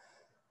together.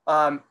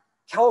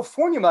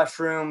 California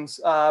Mushrooms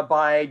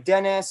by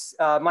Dennis,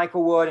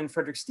 Michael Wood, and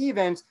Frederick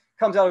Stevens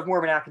comes out of more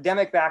of an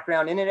academic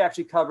background, and it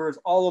actually covers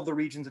all of the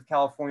regions of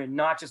California,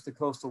 not just the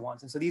coastal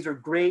ones. And so these are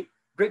great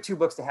 2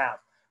 books to have.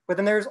 But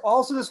then there's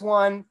also this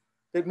one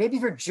that maybe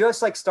if you're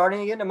just like starting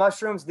to get into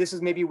mushrooms, this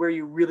is maybe where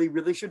you really,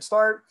 really should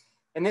start.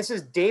 And this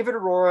is David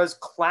Aurora's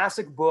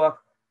classic book,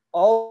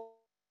 All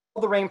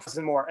the Rainforests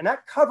and More. And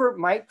that cover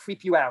might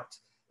creep you out.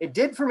 It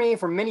did for me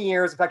for many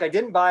years. In fact, I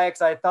didn't buy it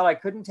because I thought I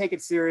couldn't take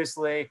it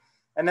seriously.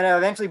 And then I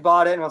eventually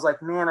bought it and I was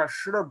like, man, I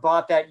should have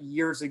bought that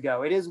years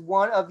ago. It is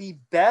one of the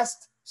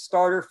best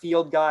starter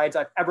field guides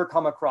I've ever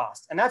come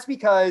across. And that's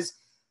because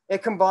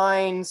it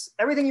combines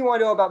everything you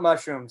want to know about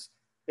mushrooms.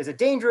 Is it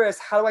dangerous?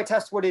 How do I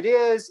test what it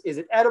is? Is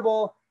it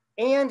edible?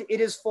 And it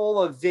is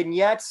full of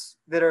vignettes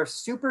that are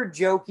super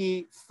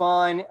jokey,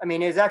 fun. I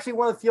mean, it's actually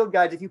one of the field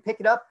guides. If you pick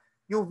it up,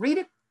 you'll read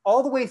it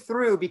all the way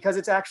through because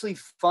it's actually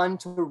fun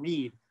to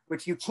read,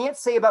 which you can't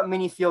say about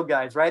many field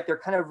guides, right? They're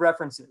kind of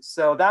references.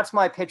 So that's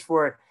my pitch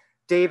for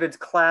David's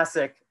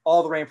classic,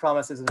 All the Rain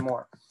Promises and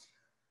More.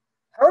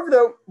 However,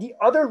 though, the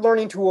other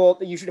learning tool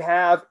that you should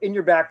have in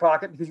your back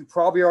pocket, because you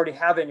probably already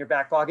have it in your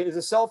back pocket, is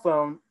a cell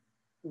phone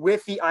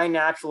with the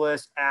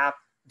iNaturalist app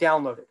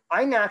downloaded.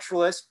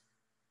 iNaturalist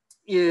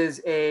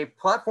is a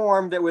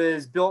platform that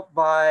was built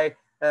by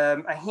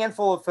a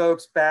handful of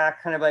folks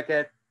back kind of like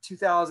a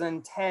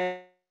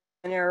 2010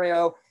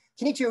 scenario.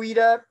 Kenichi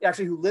Ueda,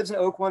 actually, who lives in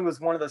Oakland, was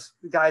one of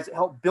the guys that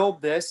helped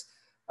build this.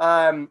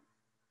 And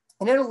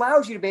it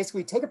allows you to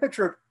basically take a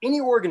picture of any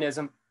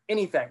organism,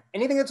 anything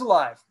that's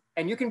alive.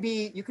 And you can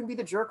be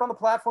the jerk on the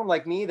platform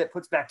like me that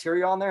puts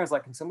bacteria on there and is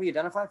like, can somebody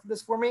identify for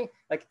this for me?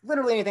 Like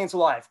literally anything that's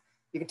alive.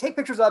 You can take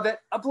pictures of it,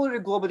 upload it to a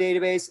global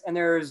database, and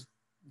there's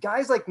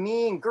guys like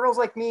me and girls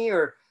like me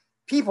or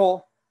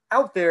people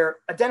out there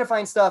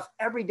identifying stuff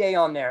every day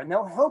on there. And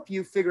they'll help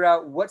you figure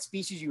out what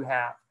species you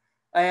have.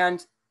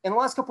 And in the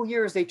last couple of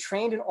years, they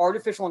trained an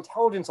artificial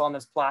intelligence on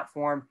this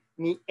platform.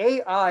 And the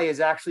AI is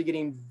actually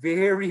getting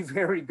very,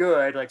 very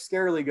good, like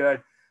scarily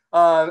good,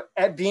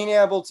 at being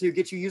able to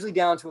get you usually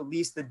down to at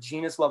least the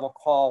genus level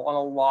call on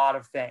a lot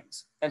of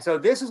things. And so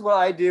this is what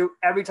I do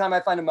every time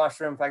I find a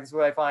mushroom. In fact, this is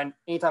what I find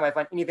anytime I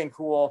find anything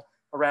cool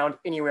around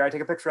anywhere. I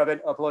take a picture of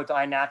it, upload it to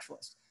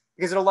iNaturalist,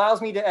 because it allows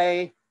me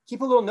to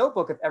keep a little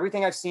notebook of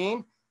everything I've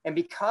seen. And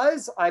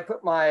because I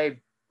put my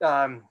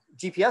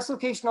GPS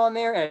location on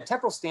there and a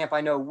temporal stamp,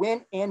 I know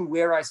when and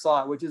where I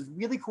saw it, which is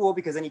really cool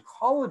because an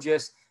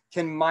ecologist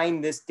can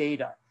mine this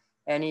data.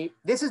 And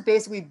this is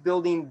basically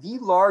building the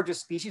largest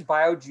species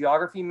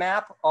biogeography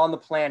map on the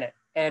planet.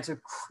 And it's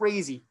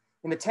crazy.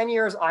 In the 10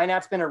 years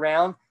iNat's been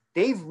around,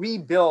 they've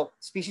rebuilt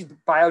species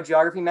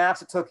biogeography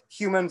maps. It took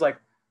humans like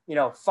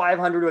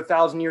 500 to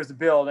 1,000 years to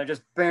build, and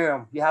just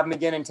boom, you have them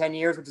again in 10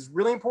 years, which is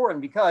really important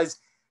because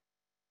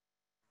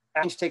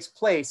as change takes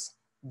place,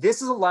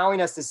 this is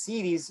allowing us to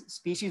see these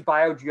species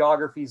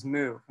biogeographies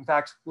move. In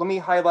fact, let me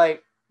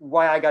highlight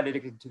why I got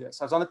addicted to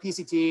this. I was on the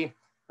PCT.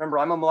 Remember,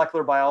 I'm a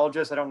molecular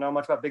biologist. I don't know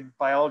much about big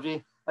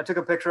biology. I took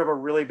a picture of a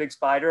really big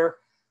spider.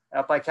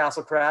 out by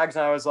Castle Crags.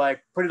 And I was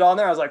like, put it on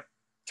there. I was like,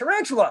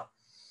 tarantula.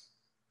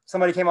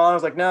 Somebody came on. I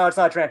was like, no, it's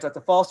not a tarantula. It's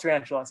a false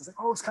tarantula. I was like,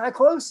 oh, it's kind of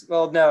close.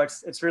 Well, no,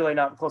 it's really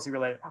not closely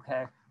related.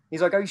 Okay.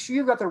 He's like, are you sure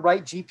you've got the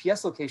right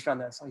GPS location on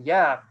this? Like,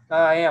 yeah,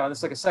 I am. This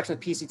is like a section of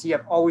PCT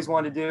I've always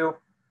wanted to do.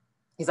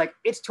 He's like,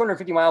 it's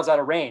 250 miles out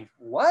of range.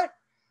 What?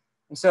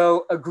 And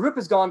so a group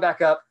has gone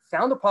back up,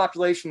 found a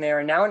population there,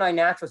 and now in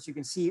iNaturalist, you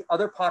can see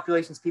other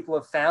populations people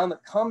have found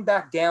that come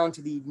back down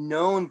to the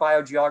known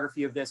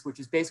biogeography of this, which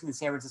is basically the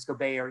San Francisco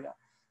Bay Area.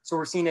 So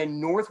we're seeing a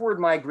northward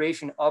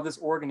migration of this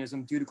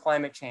organism due to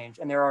climate change.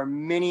 And there are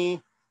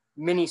many,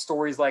 many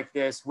stories like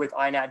this with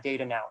iNat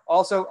data now.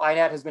 Also,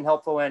 iNat has been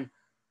helpful in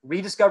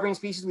rediscovering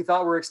species we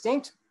thought were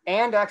extinct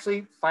and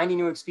actually finding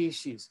new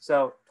species.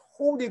 So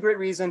totally a great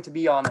reason to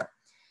be on there.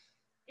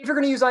 If you're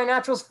going to use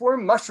iNaturalist for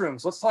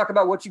mushrooms, let's talk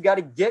about what you got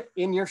to get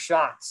in your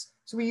shots.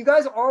 So you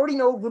guys already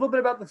know a little bit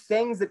about the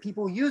things that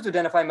people use to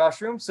identify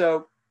mushrooms.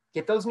 So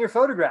get those in your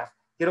photograph.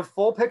 Get a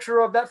full picture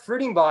of that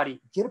fruiting body.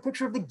 Get a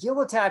picture of the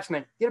gill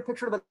attachment. Get a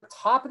picture of the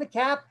top of the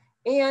cap,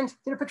 and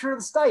get a picture of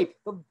the stipe,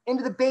 the end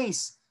of the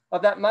base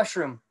of that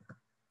mushroom.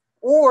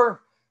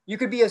 Or you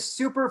could be a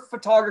super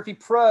photography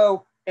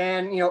pro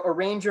and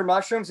arrange your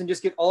mushrooms and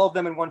just get all of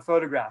them in one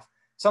photograph.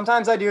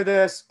 Sometimes I do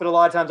this, but a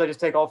lot of times I just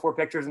take all 4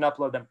 pictures and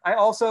upload them. I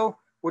also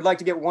would like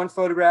to get one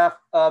photograph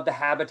of the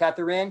habitat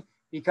they're in,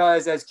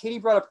 because as Katie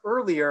brought up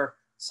earlier,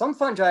 some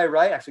fungi,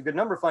 right, actually a good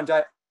number of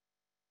fungi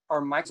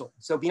are mycorrhizal.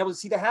 So being able to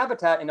see the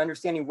habitat and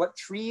understanding what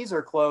trees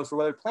are close or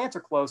whether plants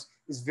are close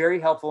is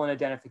very helpful in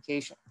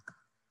identification.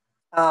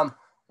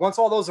 Once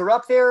all those are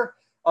up there,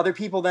 other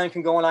people then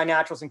can go on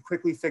iNaturalist and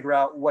quickly figure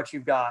out what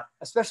you've got.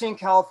 Especially in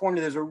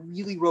California, there's a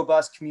really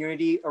robust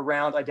community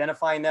around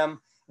identifying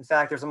them. In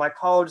fact, there's a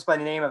mycologist by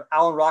the name of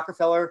Alan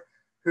Rockefeller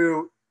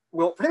who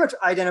will pretty much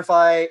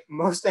identify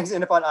most things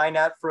in up on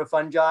iNat for a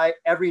fungi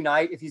every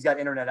night if he's got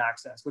internet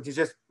access, which is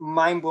just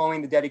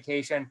mind-blowing, the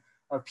dedication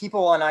of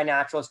people on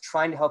iNaturalist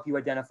trying to help you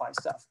identify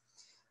stuff.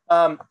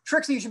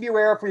 Tricks that you should be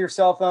aware of for your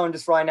cell phone,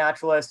 just for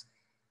iNaturalist.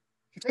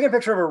 If you're taking a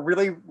picture of a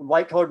really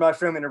light-colored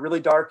mushroom in a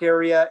really dark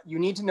area, you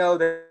need to know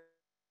that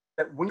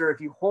if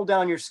you hold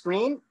down your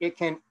screen, it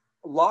can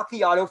lock the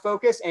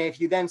autofocus, and if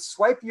you then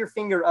swipe your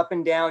finger up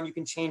and down, you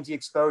can change the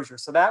exposure.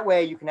 So that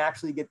way you can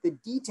actually get the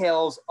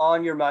details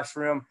on your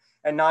mushroom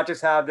and not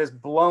just have this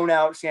blown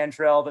out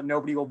chanterelle that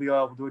nobody will be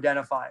able to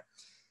identify.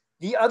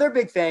 The other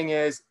big thing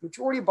is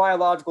majority of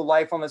biological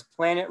life on this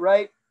planet,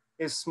 right,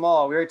 is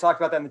small. We already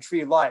talked about that in the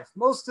tree of life.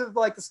 Most of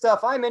like the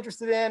stuff I'm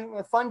interested in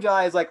with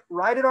fungi is like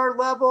right at our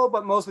level,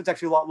 but most of it's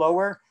actually a lot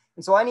lower.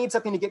 And so I need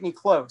something to get me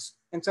close.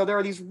 And so there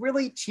are these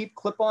really cheap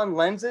clip-on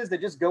lenses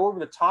that just go over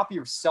the top of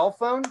your cell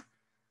phone.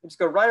 You just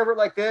go right over it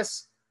like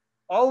this.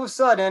 All of a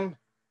sudden,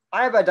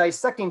 I have a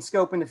dissecting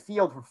scope in the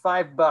field for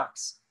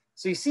 $5.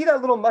 So you see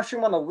that little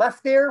mushroom on the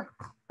left there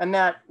and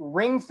that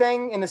ring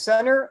thing in the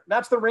center?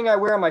 That's the ring I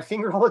wear on my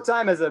finger all the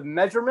time as a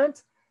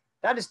measurement.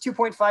 That is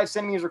 2.5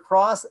 centimeters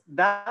across.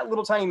 That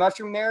little tiny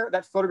mushroom there,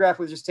 that photograph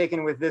was just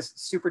taken with this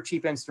super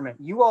cheap instrument.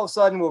 You all of a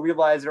sudden will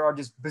realize there are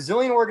just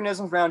bazillion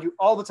organisms around you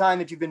all the time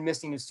that you've been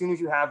missing as soon as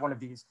you have one of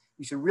these.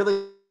 You should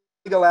really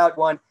go out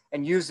one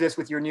and use this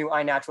with your new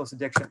iNaturalist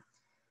addiction.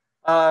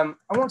 I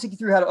won't take you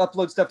through how to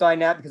upload stuff to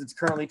iNat because it's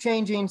currently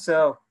changing.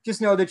 So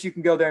just know that you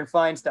can go there and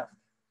find stuff.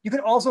 You can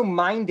also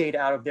mine data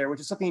out of there, which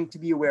is something to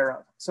be aware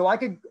of. So I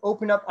could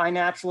open up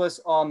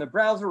iNaturalist on the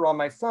browser or on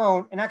my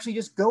phone and actually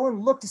just go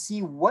and look to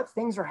see what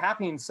things are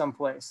happening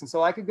someplace. And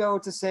so I could go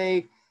to,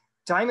 say,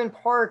 Diamond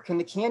Park and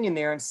the canyon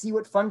there and see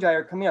what fungi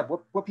are coming up,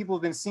 what people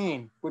have been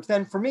seeing, which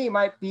then for me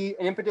might be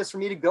an impetus for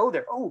me to go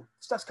there. Oh,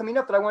 stuff's coming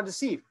up that I wanted to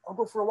see. I'll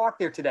go for a walk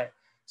there today.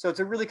 So it's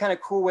a really kind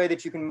of cool way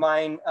that you can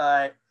mine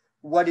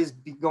what is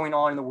going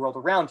on in the world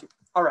around you.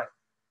 All right.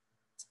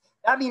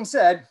 That being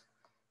said,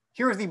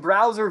 here's the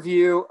browser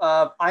view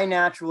of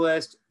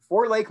iNaturalist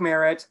for Lake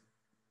Merritt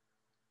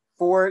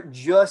for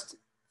just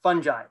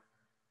fungi.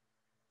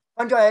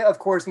 Fungi, of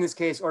course, in this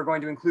case, are going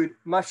to include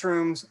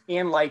mushrooms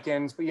and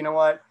lichens, but you know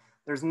what?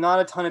 There's not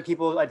a ton of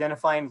people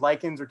identifying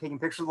lichens or taking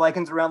pictures of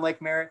lichens around Lake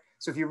Merritt.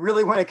 So if you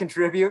really want to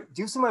contribute,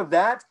 do some of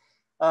that.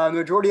 The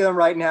majority of them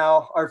right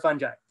now are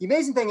fungi. The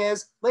amazing thing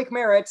is Lake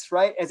Merritt,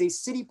 right, as a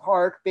city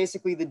park,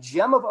 basically the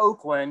gem of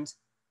Oakland,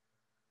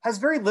 has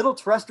very little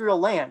terrestrial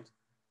land,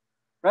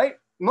 right?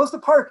 Most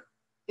of the park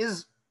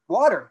is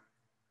water,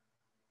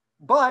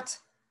 but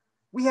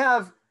we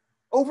have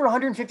over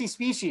 150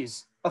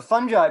 species of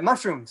fungi,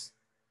 mushrooms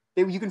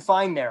that you can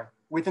find there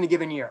within a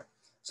given year.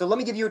 So let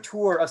me give you a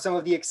tour of some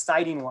of the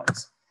exciting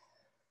ones.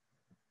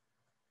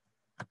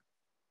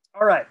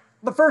 All right.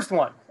 The first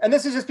one, and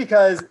this is just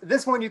because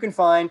this one you can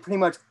find pretty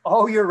much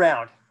all year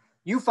round.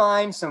 You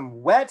find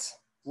some wet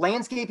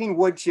landscaping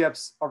wood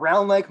chips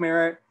around Lake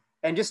Merritt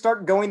and just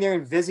start going there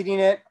and visiting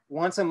it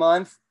once a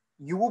month.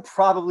 You will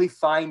probably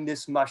find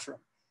this mushroom.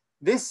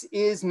 This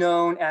is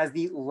known as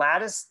the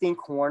lattice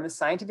stinkhorn. The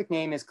scientific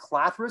name is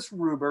Clathrus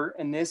ruber,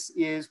 and this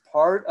is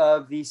part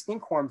of the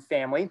stinkhorn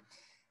family.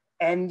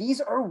 And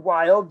these are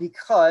wild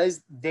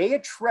because they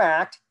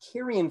attract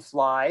carrion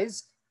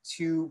flies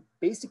to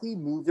basically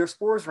move their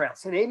spores around.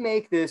 So they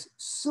make this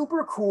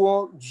super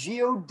cool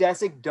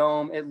geodesic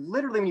dome. It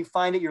literally, when you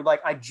find it, you're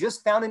like, I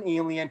just found an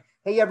alien.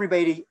 Hey,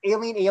 everybody,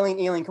 alien, alien,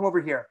 alien, come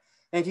over here.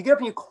 And if you get up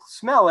and you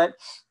smell it,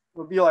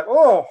 you'll be like,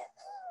 oh,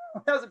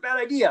 that was a bad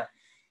idea.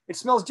 It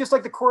smells just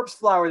like the corpse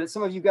flower that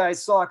some of you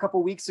guys saw a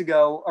couple weeks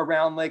ago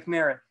around Lake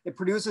Merritt. It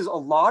produces a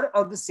lot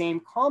of the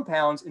same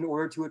compounds in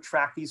order to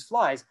attract these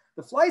flies.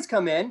 The flies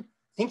come in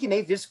thinking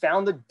they've just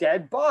found a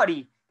dead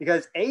body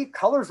because A,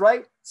 color's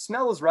right,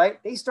 smell is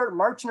right. They start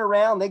marching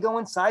around, they go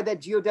inside that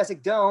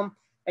geodesic dome,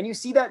 and you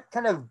see that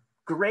kind of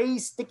gray,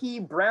 sticky,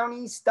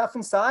 browny stuff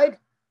inside.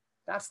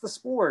 That's the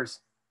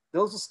spores.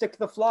 Those will stick to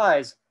the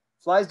flies.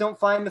 Flies don't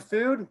find the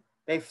food,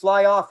 they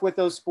fly off with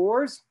those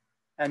spores,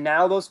 and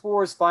now those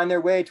spores find their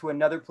way to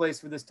another place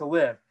for this to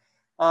live.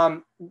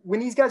 When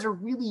these guys are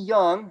really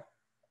young,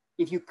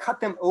 if you cut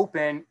them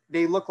open,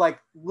 they look like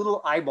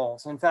little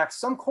eyeballs. In fact,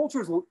 some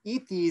cultures will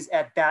eat these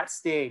at that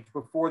stage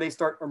before they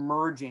start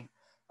emerging.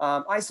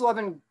 I still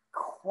haven't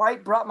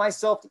quite brought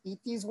myself to eat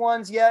these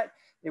ones yet.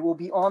 It will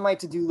be on my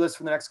to-do list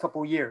for the next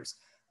couple of years.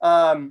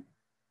 But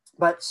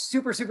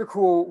super, super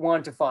cool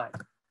one to find.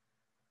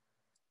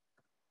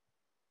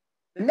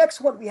 The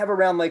next one we have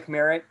around Lake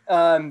Merritt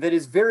that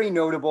is very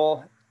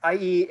notable,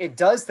 i.e. it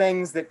does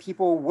things that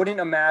people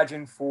wouldn't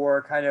imagine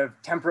for kind of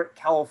temperate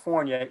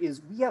California,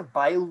 is we have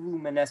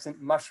bioluminescent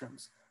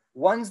mushrooms,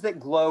 ones that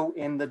glow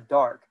in the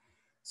dark.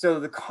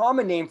 So the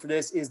common name for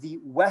this is the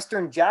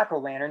Western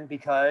jack-o'-lantern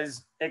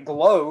because it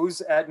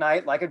glows at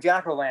night like a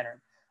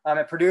jack-o'-lantern.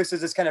 It produces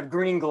this kind of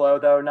green glow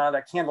though, not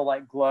a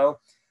candlelight glow.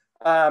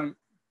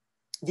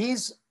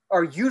 These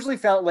are usually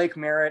found at Lake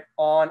Merritt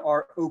on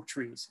our oak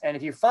trees. And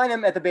if you find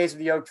them at the base of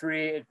the oak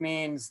tree, it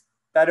means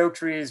that oak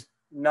tree is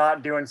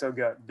not doing so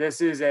good. This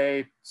is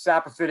a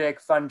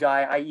saprophytic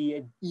fungi, i.e.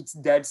 it eats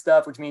dead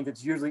stuff, which means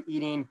it's usually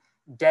eating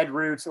dead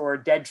roots or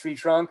a dead tree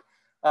trunk.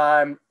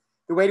 The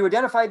way to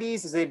identify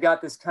these is they've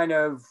got this kind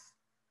of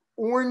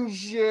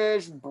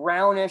orangish,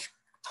 brownish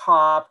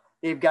top.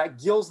 They've got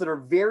gills that are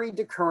very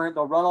decurrent.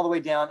 They'll run all the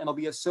way down and they'll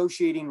be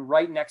associating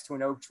right next to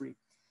an oak tree.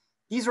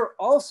 These are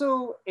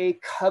also a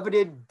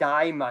coveted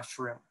dye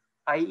mushroom,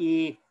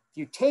 i.e. if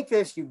you take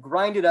this, you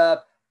grind it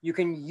up, you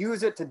can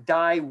use it to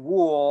dye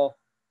wool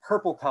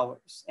purple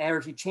colors. And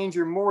if you change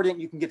your mordant,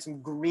 you can get some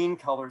green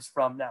colors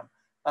from them.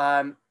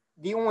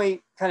 The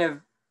only kind of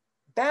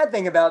bad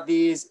thing about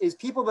these is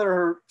people that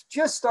are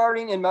just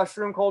starting in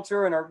mushroom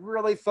culture and are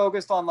really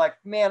focused on like,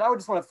 man, I would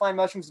just want to find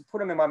mushrooms and put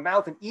them in my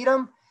mouth and eat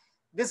them.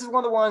 This is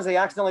one of the ones they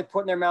accidentally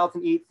put in their mouth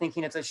and eat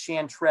thinking it's a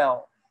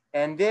chanterelle.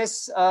 And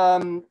this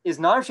is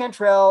not a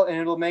chanterelle, and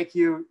it'll make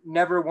you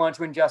never want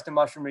to ingest a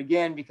mushroom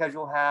again because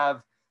you'll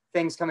have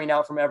things coming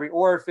out from every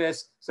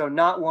orifice. So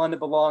not one that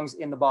belongs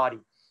in the body.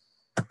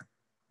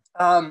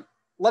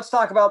 Let's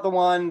talk about the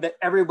one that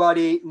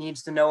everybody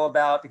needs to know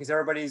about because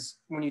everybody's,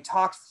 when you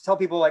tell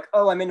people like,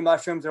 oh, I'm into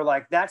mushrooms, they're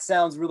like, that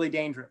sounds really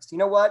dangerous. You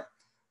know what?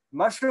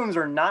 Mushrooms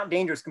are not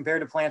dangerous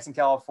compared to plants in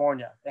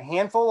California. The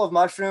handful of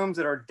mushrooms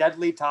that are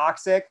deadly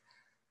toxic,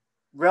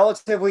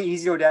 relatively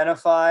easy to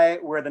identify,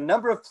 where the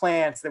number of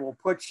plants that will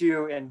put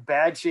you in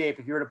bad shape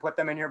if you were to put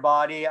them in your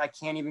body, I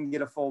can't even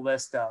get a full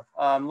list of,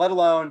 let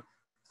alone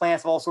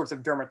plants of all sorts of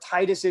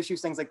dermatitis issues,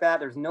 things like that.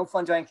 There's no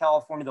fungi in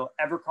California that'll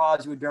ever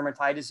cause you a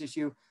dermatitis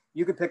issue.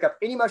 You could pick up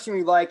any mushroom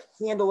you like,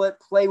 handle it,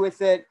 play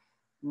with it,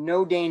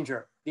 no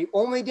danger. The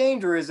only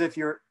danger is if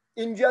you're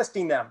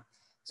ingesting them.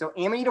 So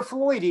Amanita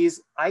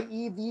phalloides,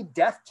 i.e. the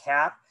death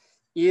cap,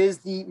 is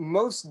the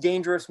most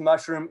dangerous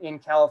mushroom in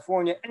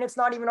California, and it's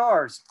not even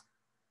ours.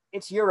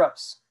 It's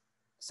Europe's.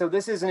 So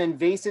this is an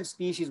invasive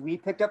species we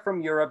picked up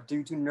from Europe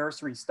due to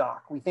nursery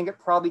stock. We think it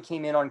probably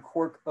came in on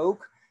cork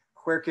oak,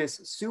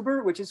 Quercus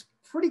suber, which is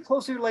pretty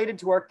closely related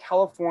to our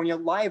California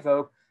live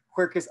oak,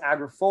 Quercus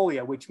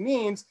agrifolia, which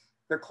means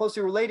they're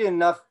closely related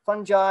enough.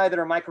 Fungi that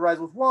are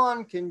mycorrhizal with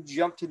one can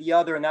jump to the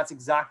other, and that's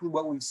exactly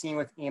what we've seen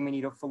with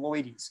Amanita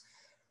phalloides.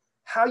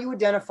 How you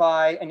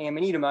identify an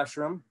Amanita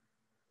mushroom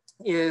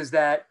is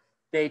that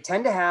they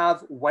tend to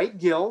have white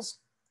gills,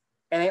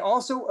 and they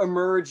also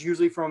emerge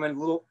usually from a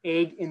little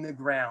egg in the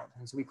ground.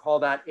 And so we call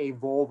that a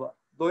volva.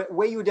 The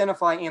way you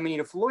identify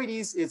Amanita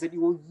phalloides is that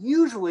you will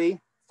usually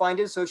find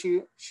it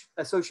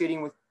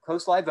associating with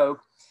coast live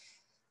oak.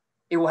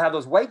 It will have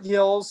those white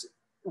gills.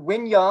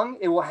 When young,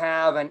 it will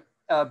have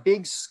a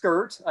big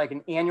skirt, like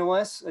an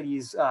annulus,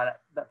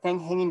 that thing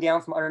hanging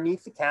down from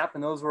underneath the cap.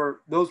 And those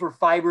were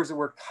fibers that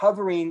were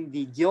covering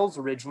the gills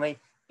originally.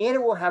 And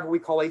it will have what we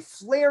call a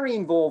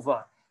flaring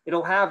vulva.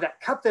 It'll have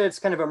that cup that it's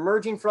kind of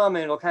emerging from,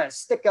 and it'll kind of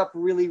stick up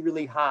really,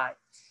 really high.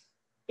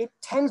 It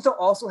tends to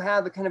also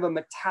have a kind of a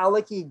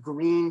metallic-y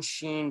green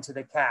sheen to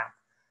the cap.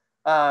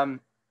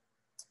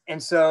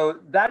 And so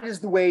that is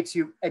the way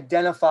to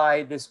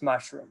identify this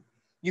mushroom.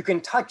 You can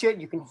touch it,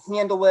 you can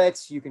handle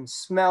it, you can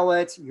smell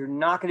it. You're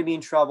not going to be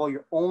in trouble.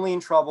 You're only in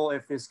trouble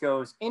if this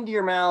goes into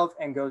your mouth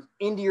and goes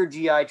into your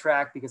GI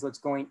tract, because what's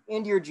going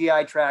into your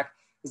GI tract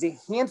is a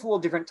handful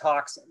of different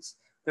toxins.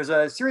 There's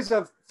a series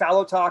of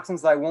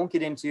phallotoxins that I won't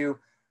get into.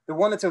 The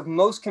one that's of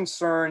most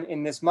concern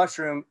in this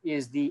mushroom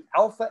is the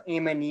alpha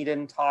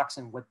amanitin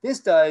toxin. What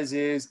this does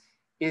is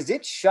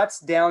it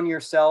shuts down your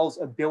cell's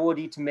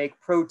ability to make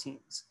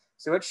proteins.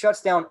 So it shuts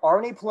down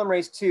RNA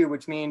polymerase 2,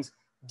 which means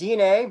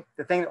DNA,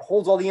 the thing that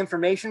holds all the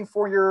information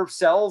for your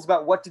cells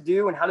about what to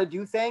do and how to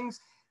do things.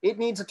 It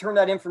needs to turn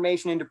that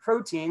information into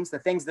proteins, the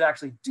things that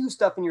actually do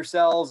stuff in your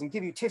cells and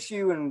give you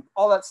tissue and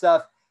all that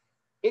stuff.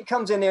 It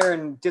comes in there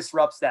and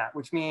disrupts that,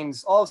 which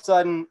means all of a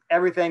sudden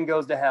everything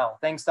goes to hell.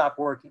 Things stop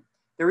working.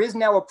 There is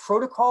now a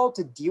protocol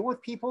to deal with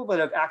people that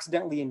have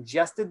accidentally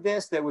ingested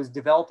this that was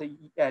developed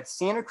at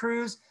Santa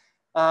Cruz,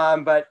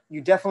 but you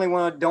definitely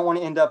don't want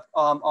to end up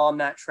on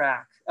that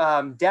track.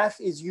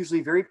 Death is usually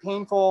very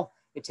painful.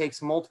 It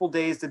takes multiple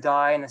days to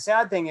die. And the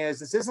sad thing is,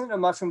 this isn't a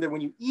mushroom that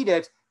when you eat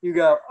it, you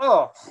go,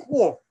 oh,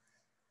 whoa,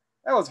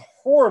 that was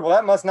horrible.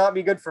 That must not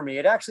be good for me.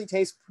 It actually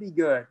tastes pretty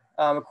good,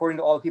 according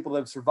to all the people that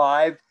have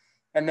survived.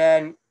 And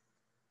then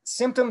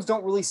symptoms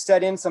don't really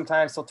set in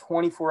sometimes till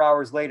 24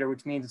 hours later,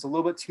 which means it's a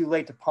little bit too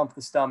late to pump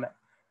the stomach.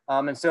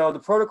 And so the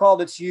protocol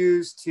that's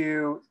used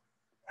to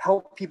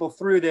help people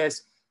through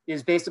this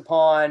is based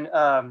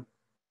upon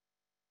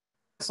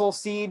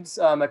seeds,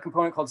 a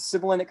component called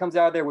sibilin that comes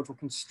out of there, which will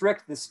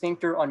constrict the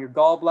sphincter on your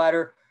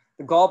gallbladder.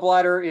 The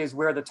gallbladder is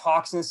where the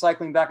toxin is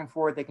cycling back and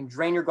forth. They can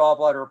drain your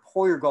gallbladder or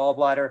pull your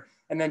gallbladder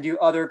and then do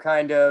other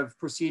kind of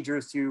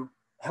procedures to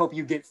help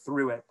you get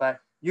through it. But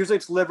usually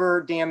it's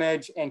liver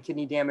damage and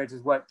kidney damage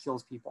is what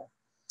kills people.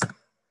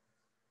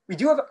 We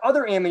do have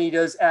other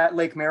amanitas at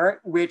Lake Merritt,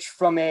 which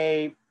from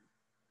a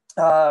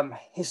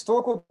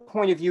historical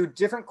point of view,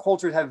 different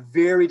cultures have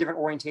very different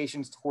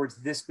orientations towards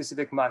this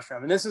specific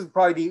mushroom. And this is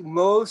probably the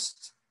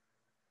most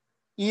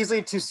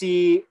easily to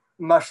see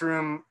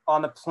mushroom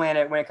on the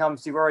planet when it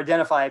comes to, or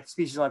identify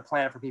species on the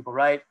planet for people,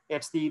 right?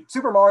 It's the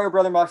Super Mario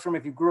Brother mushroom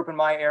if you grew up in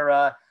my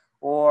era,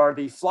 or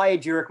the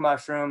flyageric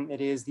mushroom.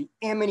 It is the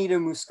Amanita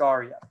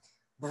muscaria.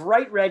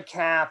 Bright red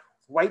cap,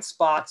 white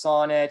spots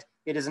on it.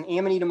 It is an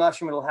Amanita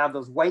mushroom. It'll have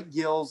those white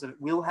gills. It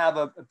will have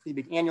a pretty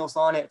big annulus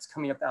on it. It's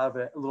coming up out of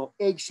a little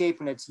egg shape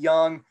when it's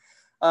young.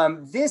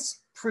 This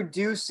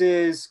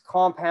produces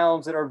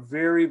compounds that are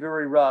very,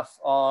 very rough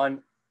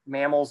on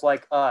mammals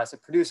like us.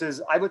 It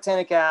produces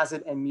ibotenic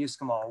acid and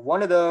muscimol.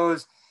 One of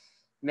those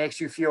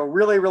makes you feel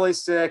really, really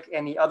sick.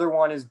 And the other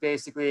one is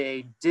basically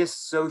a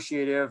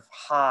dissociative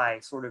high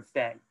sort of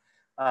thing.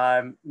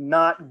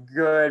 Not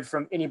good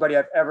from anybody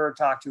I've ever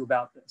talked to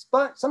about this.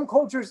 But some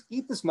cultures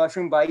eat this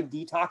mushroom by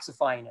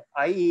detoxifying it,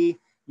 i.e.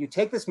 you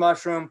take this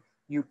mushroom,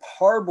 you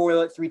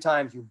parboil it 3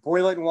 times. You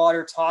boil it in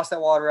water, toss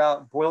that water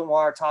out, boil it in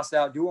water, toss it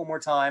out, do it one more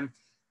time,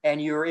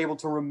 and you're able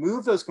to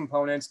remove those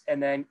components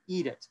and then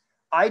eat it.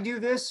 I do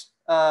this.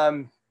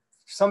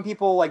 Some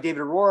people like David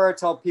Aurora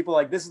tell people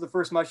like this is the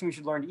first mushroom you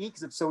should learn to eat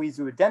because it's so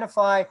easy to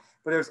identify,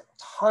 but there's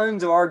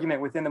tons of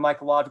argument within the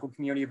mycological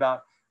community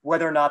about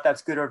whether or not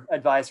that's good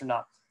advice or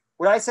not.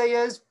 What I say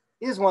is,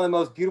 it is one of the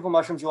most beautiful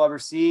mushrooms you'll ever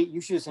see.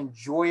 You should just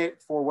enjoy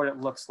it for what it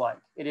looks like.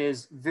 It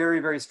is very,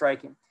 very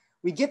striking.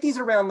 We get these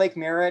around Lake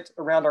Merritt,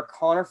 around our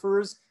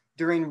conifers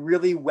during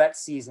really wet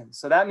seasons.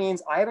 So that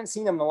means I haven't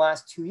seen them in the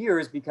last 2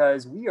 years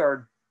because we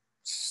are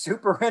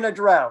super in a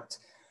drought.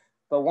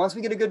 But once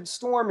we get a good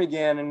storm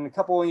again and a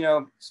couple,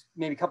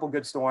 maybe a couple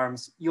good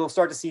storms, you'll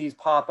start to see these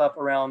pop up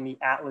around the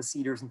Atlas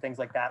cedars and things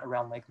like that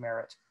around Lake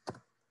Merritt.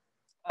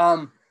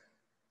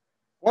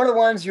 One of the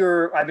ones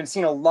I've been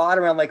seeing a lot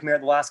around Lake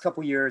Merritt the last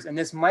couple of years, and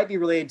this might be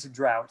related to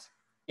drought,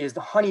 is the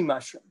honey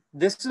mushroom.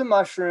 This is a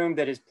mushroom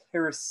that is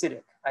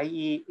parasitic,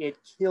 i.e. it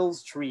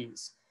kills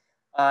trees.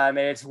 And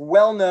it's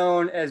well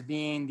known as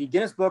being the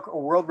Guinness Book of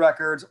World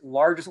Records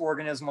largest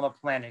organism on the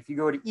planet. If you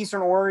go to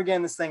Eastern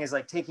Oregon, this thing is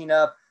like taking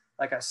up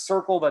like a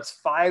circle that's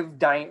 5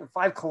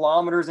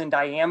 kilometers in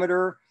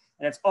diameter,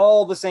 and it's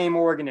all the same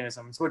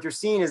organism. So what you're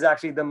seeing is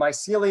actually the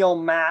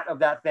mycelial mat of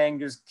that thing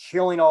just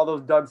killing all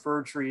those Doug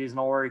fir trees in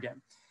Oregon.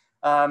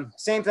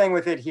 Same thing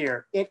with it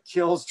here. It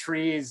kills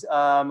trees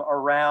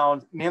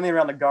mainly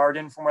around the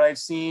garden from what I've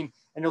seen.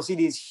 And you'll see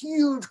these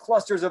huge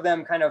clusters of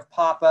them kind of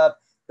pop up.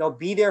 They'll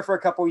be there for a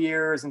couple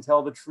years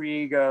until the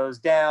tree goes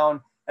down.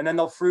 And then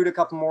they'll fruit a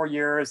couple more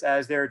years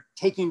as they're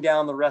taking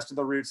down the rest of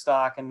the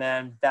rootstock. And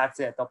then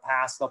that's it. They'll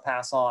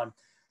pass on.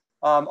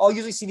 I'll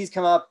usually see these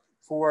come up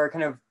for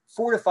kind of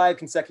 4 to 5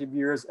 consecutive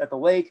years at the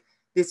lake.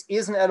 This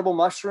is an edible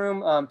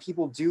mushroom.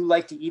 People do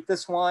like to eat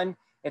this one.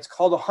 It's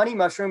called a honey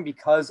mushroom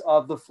because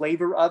of the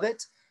flavor of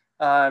it.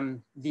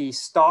 The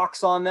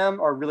stalks on them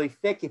are really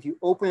thick. If you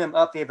open them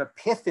up, they have a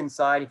pith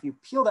inside. If you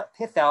peel that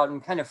pith out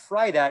and kind of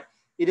fry that,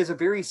 it is a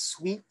very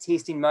sweet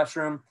tasting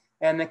mushroom.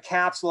 And the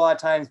caps, a lot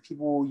of times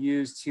people will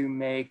use to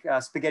make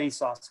spaghetti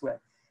sauce with.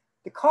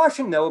 The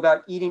caution though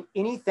about eating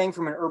anything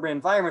from an urban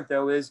environment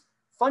though is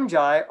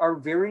fungi are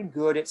very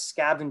good at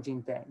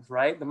scavenging things,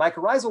 right? The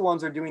mycorrhizal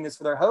ones are doing this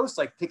for their hosts,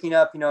 like picking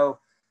up,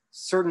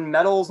 certain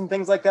metals and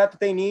things like that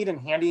they need and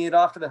handing it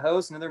off to the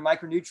host and other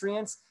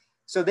micronutrients.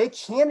 So they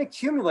can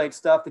accumulate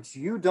stuff that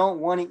you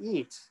don't want to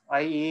eat,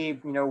 i.e.,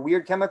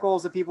 weird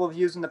chemicals that people have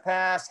used in the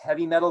past,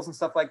 heavy metals and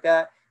stuff like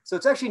that. So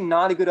it's actually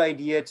not a good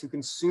idea to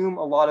consume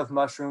a lot of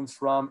mushrooms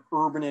from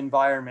urban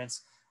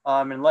environments.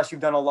 unless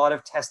you've done a lot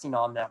of testing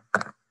on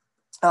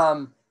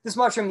them. This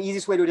mushroom, the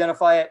easiest way to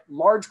identify it,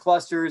 large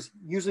clusters,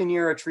 usually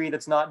near a tree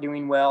that's not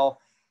doing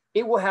well.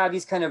 It will have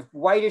these kind of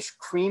whitish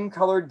cream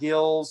colored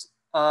gills,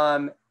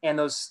 and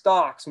those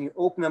stalks, when you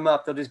open them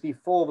up, they'll just be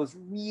full of this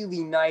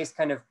really nice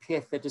kind of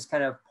pith that just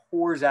kind of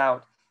pours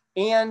out.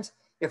 And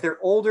if they're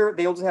older,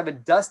 they'll just have a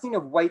dusting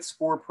of white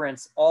spore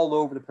prints all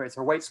over the place,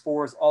 or white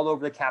spores all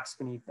over the caps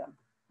beneath them.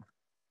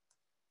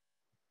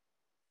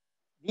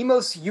 The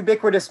most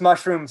ubiquitous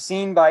mushroom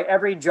seen by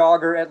every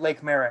jogger at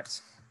Lake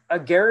Merritt,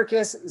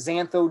 Agaricus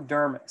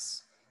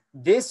xanthodermis.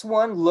 This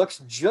one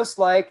looks just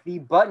like the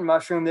button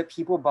mushroom that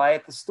people buy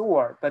at the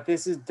store, but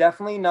this is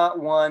definitely not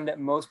one that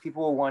most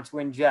people will want to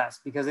ingest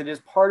because it is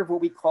part of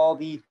what we call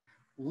the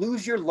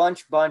lose your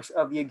lunch bunch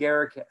of the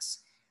Agaricus.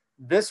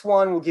 This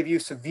one will give you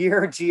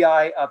severe GI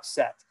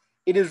upset.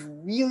 It is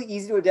really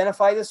easy to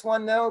identify this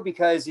one though,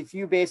 because if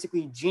you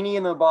basically genie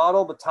in the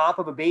bottle, the top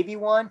of a baby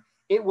one,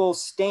 it will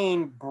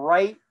stain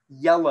bright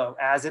yellow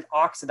as it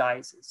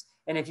oxidizes.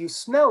 And if you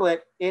smell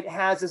it, it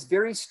has this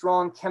very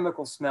strong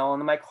chemical smell. In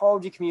the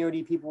mycology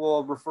community, people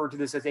will refer to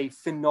this as a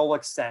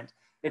phenolic scent.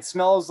 It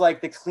smells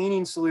like the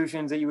cleaning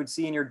solutions that you would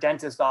see in your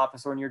dentist's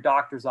office or in your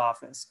doctor's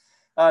office.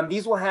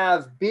 These will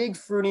have big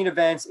fruiting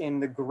events in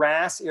the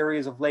grass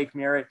areas of Lake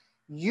Merritt,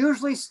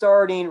 usually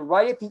starting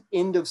right at the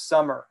end of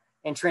summer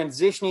and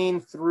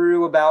transitioning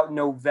through about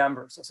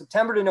November. So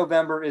September to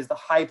November is the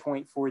high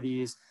point for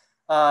these.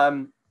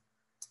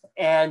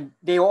 And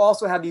they will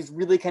also have these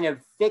really kind of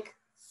thick,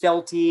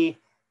 felty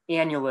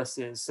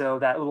annuluses. So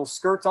that little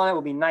skirts on it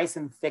will be nice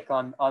and thick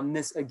on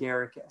this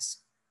Agaricus.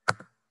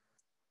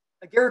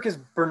 Agaricus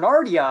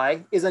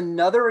bernardii is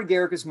another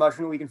Agaricus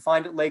mushroom we can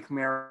find at Lake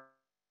Merritt.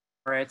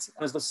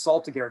 It's the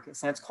salt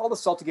Agaricus. And it's called the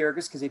salt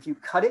Agaricus because if you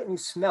cut it and you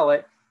smell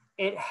it,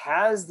 it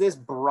has this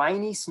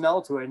briny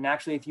smell to it. And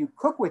actually, if you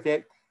cook with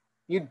it,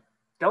 you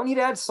don't need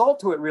to add salt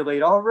to it really.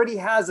 It already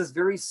has this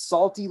very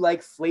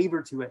salty-like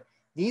flavor to it.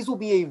 These will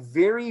be a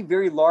very,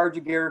 very large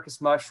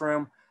Agaricus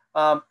mushroom.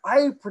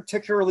 I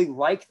particularly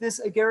like this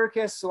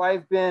Agaricus, so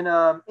I've been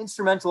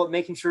instrumental at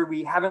making sure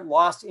we haven't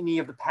lost any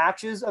of the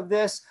patches of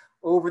this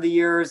over the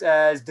years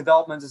as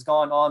development has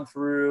gone on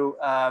through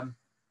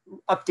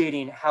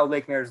updating how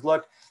Lake Merritt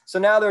looked. So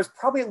now there's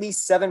probably at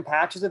least 7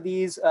 patches of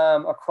these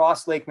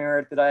across Lake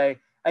Merritt that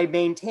I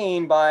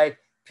maintain by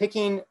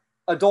picking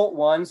adult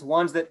ones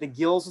that the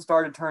gills have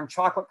started to turn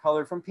chocolate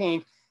color from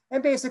pink,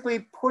 and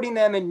basically putting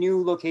them in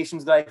new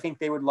locations that I think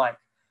they would like.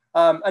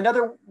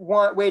 Another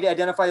way to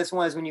identify this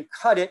one is when you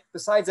cut it,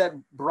 besides that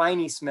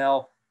briny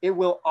smell, it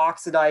will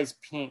oxidize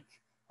pink.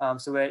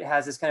 So it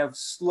has this kind of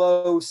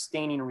slow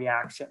staining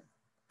reaction.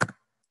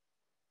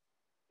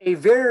 A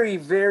very,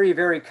 very,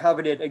 very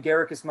coveted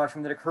Agaricus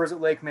mushroom that occurs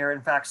at Lake Merritt.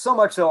 In fact, so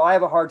much so I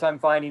have a hard time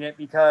finding it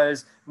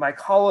because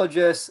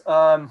mycologists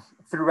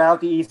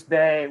throughout the East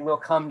Bay will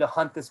come to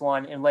hunt this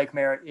one in Lake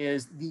Merritt,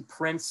 is the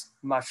prince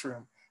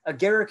mushroom,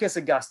 Agaricus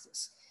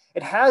augustus.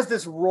 It has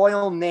this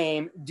royal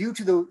name due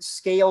to the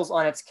scales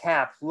on its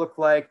cap look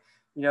like,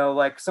 you know,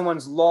 like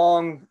someone's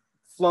long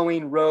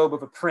flowing robe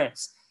of a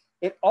prince.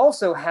 It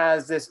also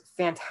has this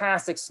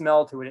fantastic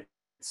smell to it. It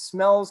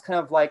smells kind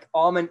of like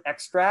almond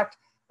extract,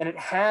 and it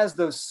has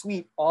those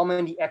sweet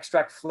almondy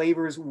extract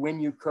flavors when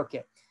you cook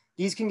it.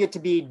 These can get to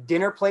be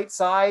dinner plate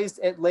sized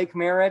at Lake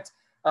Merritt.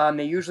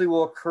 They usually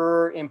will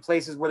occur in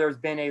places where there's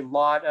been a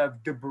lot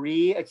of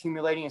debris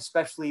accumulating,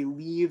 especially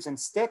leaves and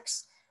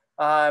sticks.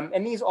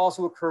 And these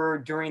also occur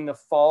during the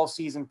fall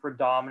season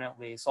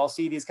predominantly. So I'll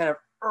see these kind of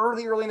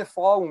early in the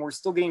fall when we're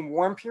still getting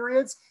warm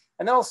periods.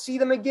 And then I'll see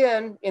them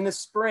again in the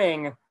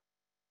spring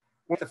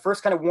with the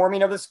first kind of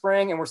warming of the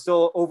spring and we're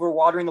still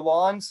overwatering the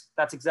lawns.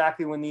 That's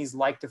exactly when these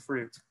like to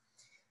fruit.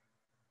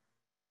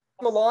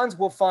 On the lawns,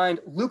 we'll find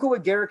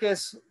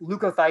Leucoagaricus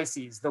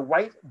leucothyces, the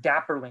white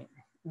dapperling.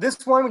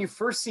 This one, when you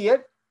first see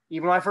it,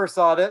 even when I first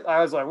saw it,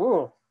 I was like,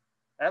 whoa,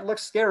 that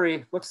looks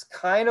scary. Looks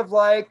kind of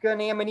like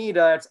an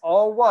amanita. It's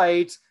all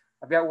white.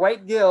 I've got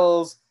white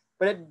gills,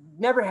 but it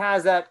never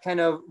has that kind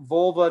of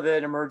vulva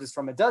that emerges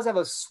from it. It does have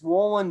a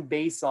swollen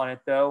base on it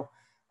though.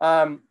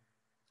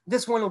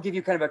 This one will give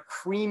you kind of a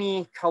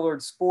creamy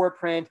colored spore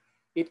print.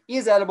 It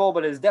is edible,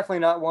 but it is definitely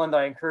not one that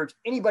I encourage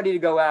anybody to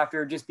go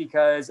after just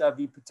because of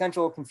the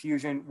potential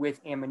confusion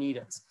with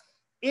amanitas.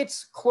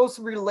 It's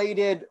closely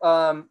related,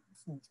 cousin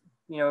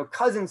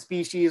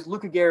species,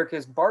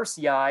 Leucoagaricus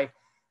barsii,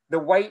 the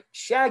white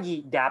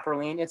shaggy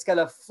dapperling. It's got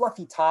a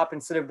fluffy top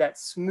instead of that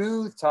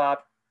smooth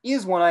top,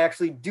 is one I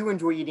actually do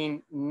enjoy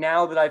eating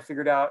now that I've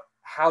figured out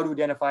how to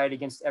identify it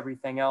against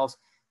everything else.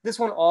 This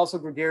one also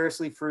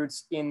gregariously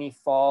fruits in the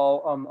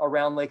fall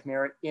around Lake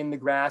Merritt in the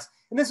grass.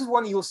 And this is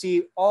one that you'll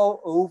see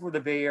all over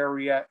the Bay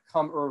Area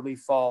come early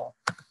fall.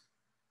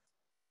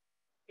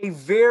 A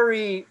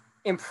very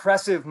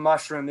impressive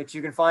mushroom that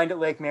you can find at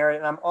Lake Merritt.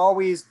 And I'm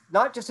always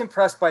not just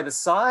impressed by the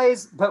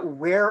size, but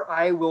where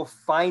I will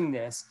find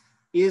this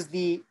is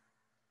the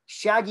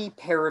shaggy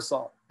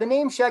parasol. The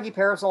name shaggy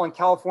parasol in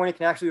California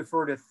can actually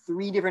refer to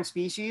 3 different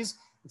species.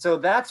 And so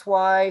that's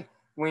why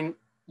when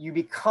you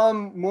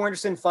become more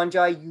interested in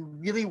fungi, you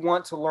really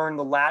want to learn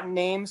the Latin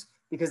names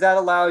because that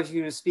allows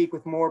you to speak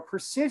with more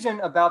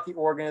precision about the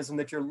organism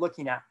that you're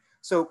looking at.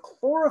 So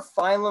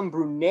Chlorophyllum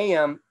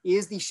bruneum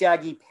is the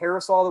shaggy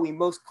parasol that we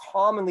most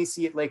commonly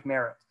see at Lake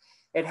Merritt.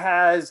 It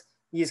has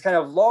these kind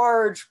of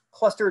large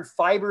clustered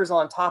fibers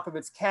on top of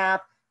its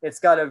cap. It's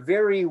got a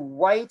very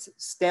white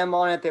stem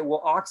on it that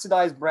will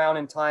oxidize brown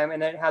in time. And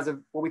then it has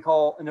what we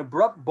call an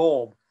abrupt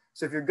bulb.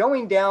 So if you're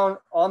going down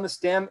on the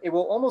stem, it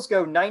will almost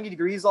go 90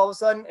 degrees all of a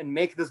sudden and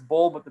make this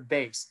bulb at the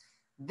base.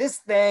 This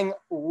thing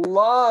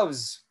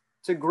loves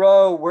to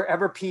grow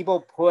wherever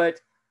people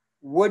put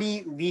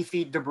woody,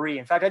 leafy debris.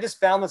 In fact, I just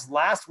found this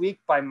last week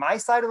by my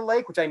side of the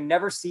lake, which I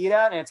never see it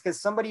at. And it's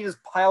because somebody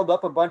just piled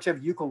up a bunch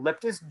of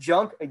eucalyptus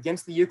junk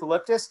against the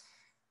eucalyptus.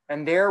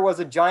 And there was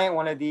a giant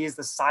one of these,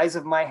 the size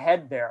of my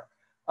head there.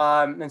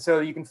 And so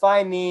you can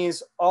find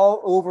these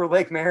all over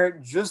Lake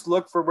Merritt. Just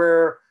look for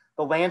where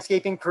the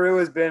landscaping crew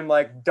has been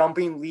like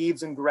dumping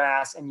leaves and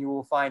grass, and you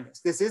will find this.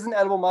 This is an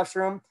edible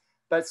mushroom,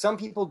 but some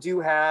people do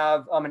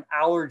have an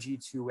allergy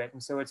to it.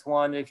 And so it's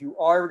one that if you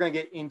are going to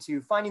get into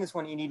finding this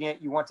one and eating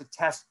it, you want to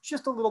test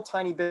just a little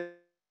tiny bit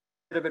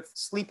of it,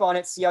 sleep on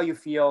it, see how you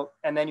feel,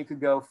 and then you could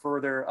go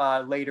further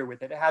later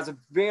with it. It has a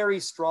very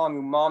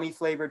strong umami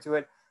flavor to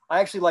it. I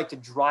actually like to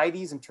dry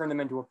these and turn them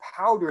into a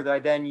powder that I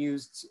then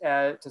use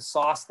to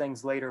sauce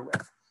things later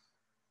with.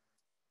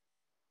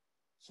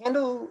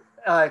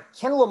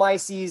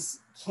 Candlomyces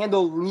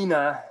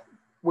candolina,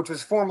 which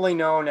was formerly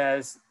known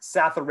as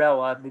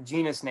Satharella, the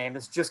genus name.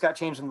 This just got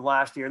changed in the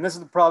last year. And this is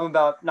the problem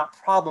about, not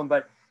problem,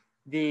 but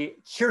the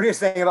curious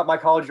thing about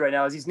mycology right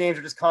now is these names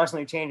are just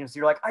constantly changing. So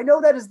you're like, I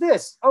know that is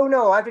this. Oh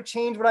no, I have to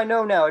change what I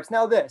know now. It's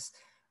now this.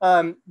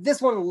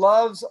 This one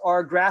loves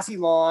our grassy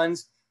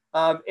lawns.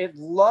 It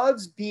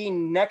loves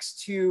being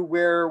next to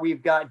where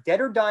we've got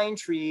dead or dying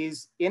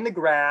trees in the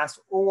grass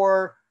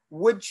or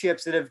wood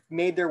chips that have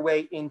made their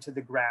way into the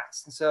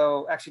grass. And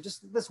so actually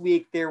just this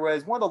week, there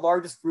was one of the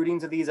largest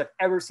fruitings of these I've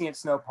ever seen at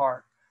Snow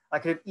Park. I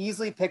could have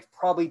easily picked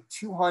probably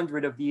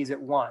 200 of these at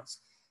once.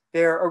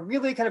 They're a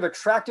really kind of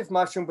attractive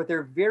mushroom, but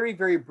they're very,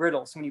 very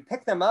brittle. So when you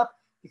pick them up,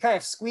 you kind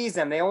of squeeze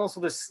them. They almost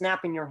will just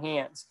snap in your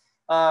hands.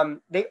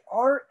 They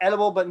are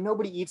edible, but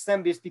nobody eats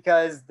them just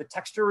because the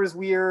texture is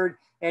weird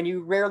and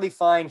you rarely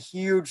find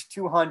huge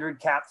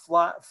 200 cap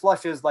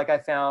flushes like I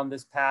found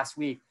this past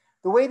week.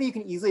 The way that you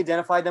can easily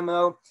identify them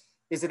though,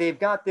 is that they've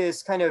got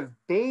this kind of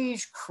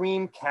beige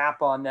cream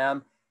cap on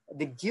them.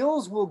 The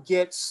gills will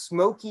get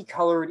smoky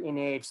colored in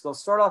age. So they'll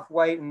start off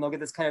white and they'll get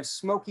this kind of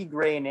smoky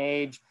gray in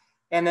age.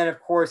 And then of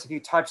course, if you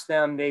touch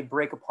them, they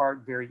break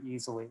apart very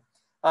easily.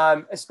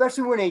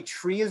 Especially when a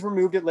tree is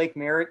removed at Lake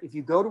Merritt. If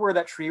you go to where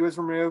that tree was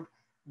removed,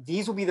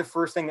 these will be the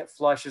first thing that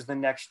flushes the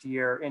next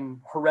year in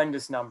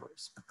horrendous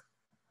numbers.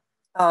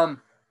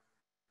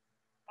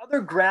 Other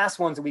grass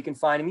ones that we can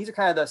find, and these are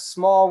kind of the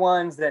small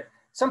ones that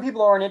some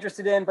people aren't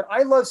interested in, but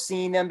I love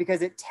seeing them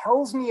because it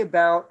tells me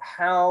about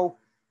how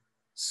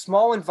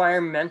small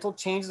environmental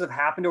changes have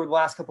happened over the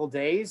last couple of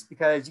days,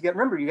 because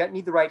remember, you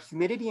need the right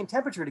humidity and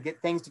temperature to get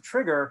things to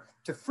trigger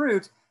to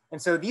fruit. And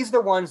so these are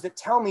the ones that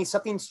tell me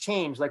something's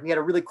changed. Like we had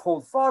a really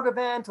cold fog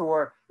event,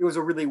 or it was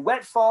a really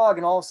wet fog,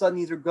 and all of a sudden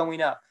these are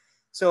going up.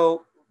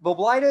 So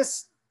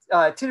Boblitis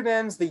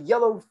titubens, the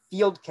yellow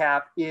field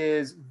cap,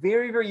 is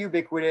very, very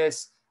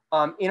ubiquitous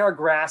in our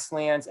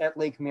grasslands at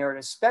Lake Merritt,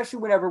 especially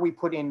whenever we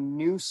put in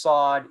new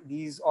sod.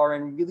 These are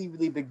in really,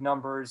 really big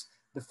numbers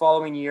the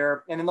following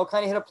year, and then they'll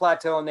kind of hit a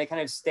plateau and they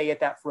kind of stay at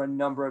that for a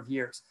number of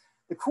years.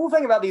 The cool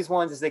thing about these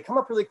ones is they come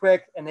up really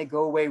quick and they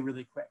go away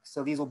really quick.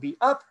 So these will be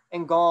up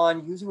and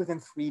gone usually within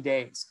 3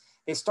 days.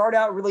 They start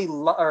out really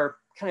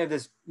kind of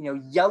this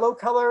yellow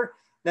color,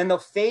 then they'll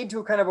fade to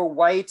a kind of a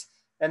white,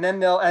 and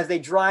then as they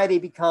dry, they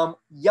become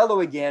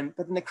yellow again.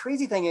 But then the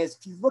crazy thing is,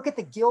 if you look at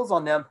the gills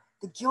on them,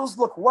 the gills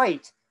look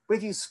white. But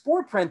if you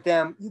spore print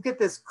them, you get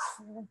this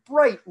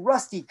bright,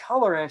 rusty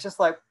color. And it's just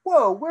like,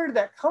 whoa, where did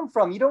that come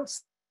from? You don't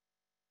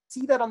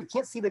see that you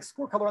can't see the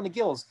spore color on the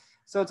gills.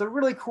 So it's a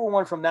really cool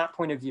one from that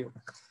point of view.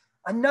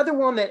 Another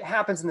one that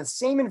happens in the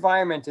same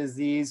environment as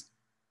these,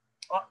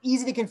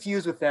 easy to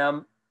confuse with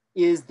them,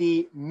 is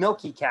the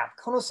milky cap,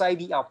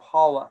 Conocybe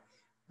alpala.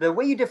 The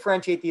way you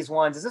differentiate these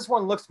ones is this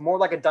one looks more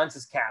like a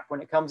dunce's cap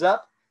when it comes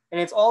up, and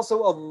it's also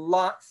a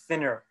lot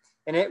thinner,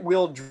 and it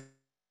will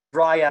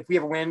dry out. If we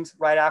have a wind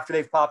right after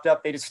they've popped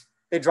up,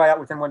 they dry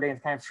out within 1 day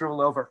and kind of shrivel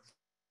over.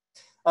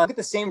 Get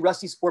the same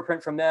rusty spore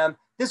print from them.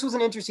 This was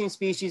an interesting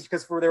species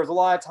because there was a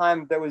lot of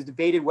time that was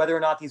debated whether or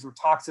not these were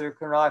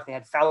toxic or not, if they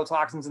had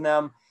phallotoxins in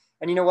them.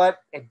 And you know what?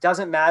 It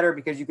doesn't matter,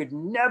 because you could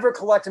never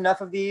collect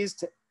enough of these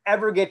to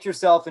ever get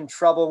yourself in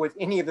trouble with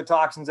any of the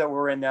toxins that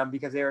were in them,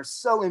 because they are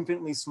so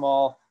infinitely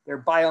small. Their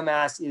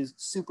biomass is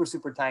super,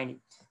 super tiny.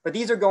 But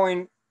these are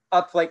going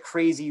up like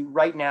crazy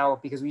right now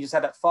because we just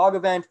had that fog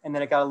event and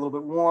then it got a little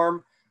bit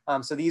warm.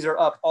 So these are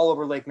up all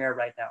over Lake Merritt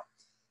right now.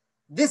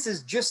 This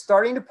is just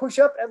starting to push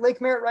up at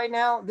Lake Merritt right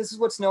now. This is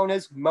what's known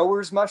as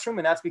mower's mushroom,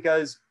 and that's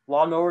because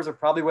lawnmowers are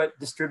probably what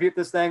distribute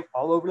this thing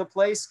all over the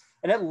place.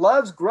 And it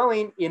loves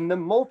growing in the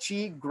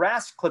mulchy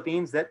grass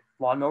clippings that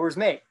lawnmowers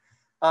make.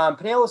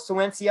 Pinella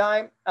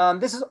sowensii.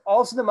 This is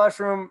also the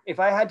mushroom, if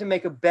I had to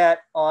make a bet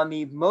on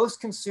the most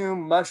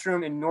consumed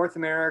mushroom in North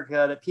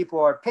America that people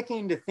are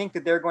picking to think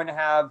that they're going to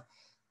have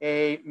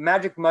a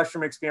magic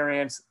mushroom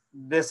experience,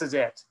 this is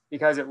it.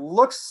 Because it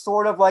looks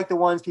sort of like the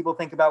ones people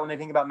think about when they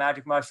think about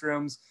magic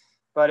mushrooms,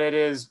 but it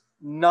is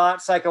not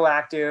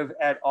psychoactive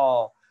at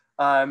all.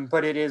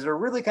 But it is a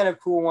really kind of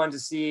cool one to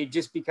see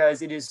just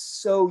because it is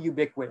so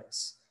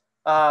ubiquitous.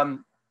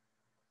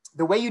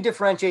 The way you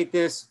differentiate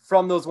this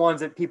from those ones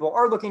that people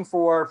are looking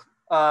for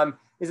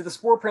is that the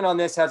spore print on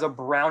this has a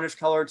brownish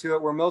color to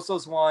it, where most of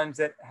those ones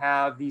that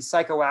have the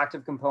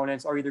psychoactive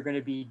components are either going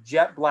to be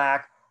jet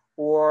black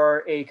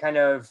or a kind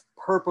of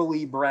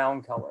purpley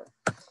brown color.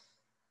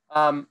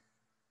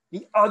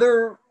 The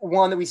other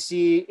one that we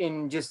see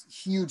in just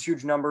huge,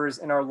 huge numbers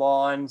in our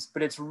lawns,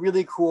 but it's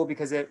really cool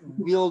because it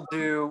will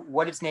do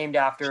what it's named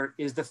after,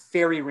 is the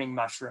fairy ring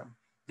mushroom.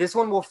 This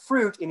one will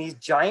fruit in these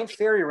giant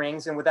fairy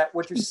rings. And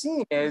what you're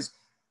seeing is,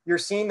 you're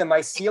seeing the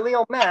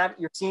mycelial mat,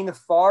 you're seeing the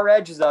far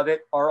edges of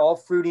it are all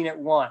fruiting at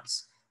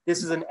once.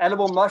 This is an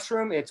edible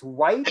mushroom. It's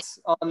white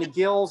on the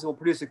gills. It will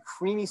produce a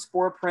creamy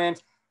spore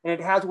print. And it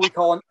has what we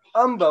call an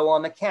umbo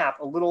on the cap,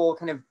 a little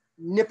kind of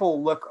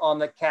nipple look on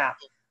the cap.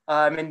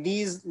 And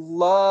these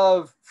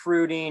love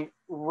fruiting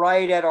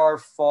right at our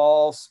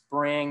fall,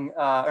 spring,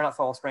 or not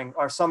fall, spring,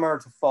 our summer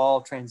to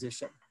fall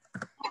transition.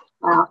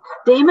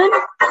 Damon?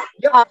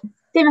 Yep.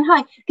 Damon,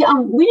 hi.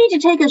 We need to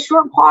take a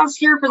short pause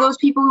here for those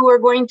people who are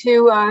going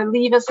to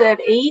leave us at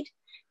 8,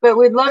 but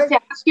we'd love to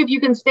ask you if you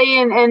can stay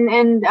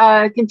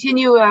and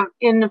continue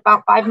in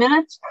about 5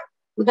 minutes.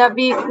 Would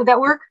that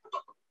work?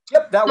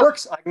 Yep, that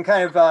works. I can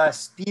kind of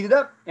speed it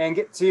up and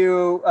get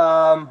to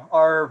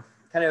our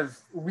kind of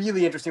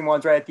really interesting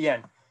ones right at the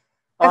end.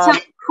 That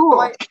sounds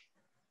cool.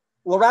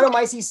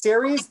 Laratomyces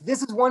ceres,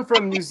 this is one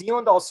from New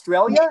Zealand,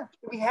 Australia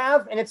that we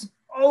have, and it's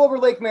all over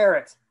Lake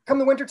Merritt. Come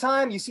the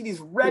wintertime, you see these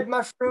red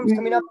mushrooms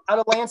coming up out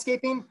of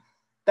landscaping.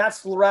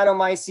 That's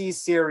Laratomyces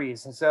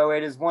ceres. And so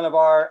it is one of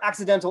our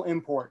accidental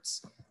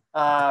imports.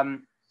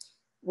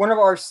 One of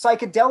our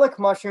psychedelic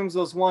mushrooms,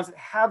 those ones that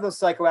have those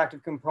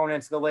psychoactive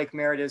components of the Lake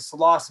Merritt, is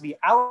Psilocybe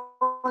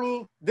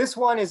alani. This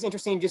one is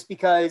interesting just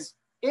because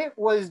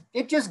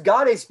it just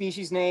got a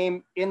species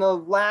name in the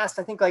last,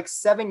 I think, like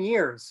 7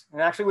 years,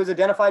 and actually was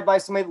identified by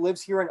somebody that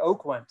lives here in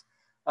Oakland.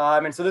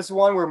 And so this is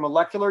one where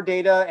molecular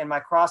data and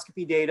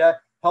microscopy data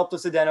helped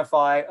us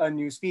identify a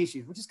new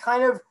species, which is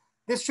kind of,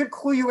 this should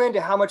clue you into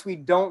how much we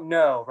don't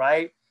know,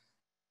 right?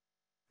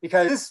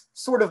 Because this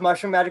sort of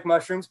mushroom, magic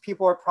mushrooms,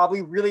 people are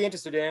probably really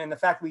interested in, and the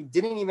fact we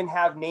didn't even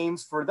have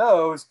names for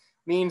those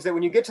means that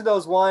when you get to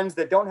those ones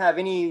that don't have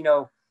any,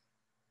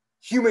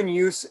 human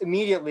use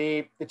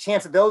immediately, the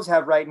chance that those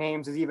have right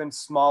names is even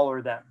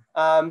smaller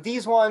then.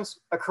 These ones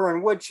occur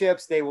in wood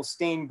chips. They will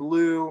stain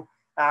blue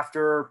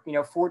after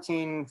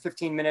 14,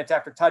 15 minutes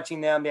after touching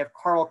them. They have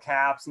caramel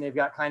caps, and they've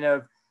got kind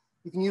of,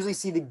 you can usually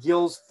see the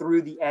gills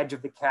through the edge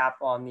of the cap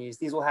on these.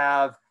 These will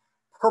have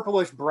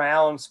purplish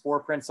brown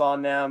spore prints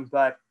on them,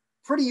 but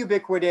pretty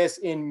ubiquitous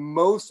in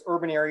most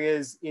urban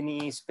areas in the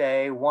East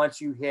Bay once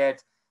you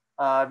hit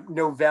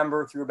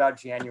November through about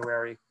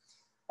January.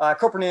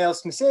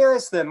 Copernicus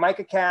misalis, the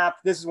mica cap.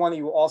 This is one that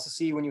you will also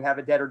see when you have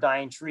a dead or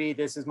dying tree.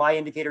 This is my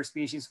indicator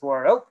species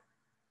for,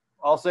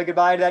 I'll say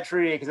goodbye to that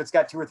tree because it's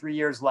got 2 or 3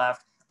 years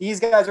left. These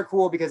guys are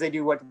cool because they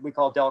do what we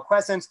call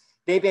deliquescence.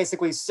 They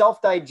basically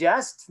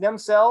self-digest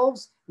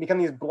themselves, become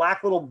these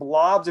black little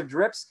blobs of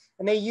drips,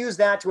 and they use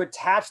that to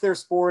attach their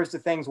spores to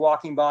things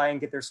walking by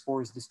and get their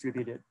spores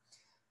distributed.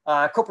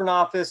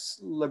 Copernicus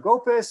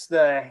lagopus,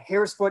 the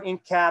hare's foot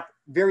ink cap,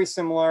 very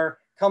similar,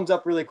 comes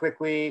up really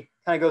quickly,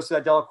 kind of goes to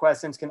that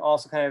deliquescence, can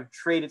also kind of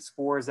trade its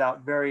spores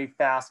out very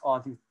fast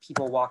onto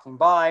people walking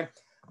by.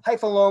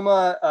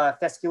 Hypholoma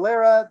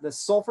fesculera, the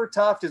sulfur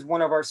tuft, is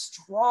one of our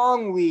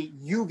strongly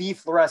UV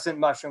fluorescent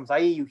mushrooms,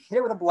 i.e. you hit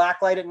it with a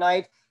black light at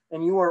night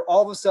and you are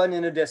all of a sudden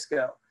in a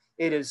disco.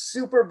 It is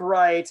super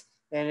bright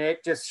and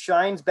it just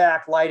shines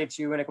back light at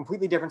you in a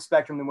completely different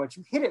spectrum than what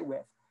you hit it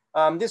with.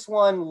 This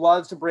one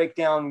loves to break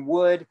down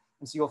wood,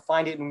 and so you'll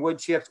find it in wood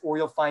chips or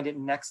you'll find it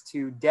next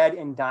to dead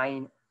and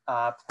dying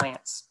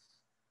plants.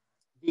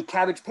 The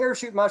cabbage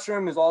parachute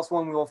mushroom is also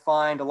one we will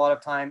find a lot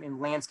of time in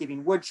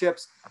landscaping wood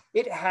chips.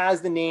 It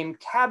has the name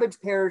cabbage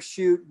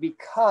parachute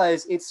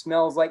because it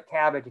smells like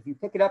cabbage. If you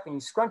pick it up and you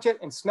scrunch it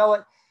and smell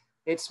it,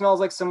 it smells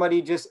like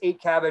somebody just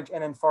ate cabbage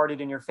and then farted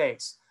in your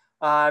face.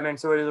 And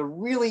so it is a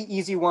really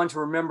easy one to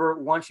remember.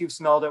 Once you've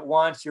smelled it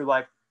once, you're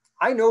like,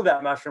 I know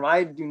that mushroom.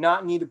 I do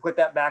not need to put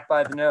that back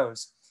by the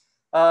nose.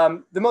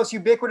 The most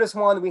ubiquitous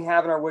one that we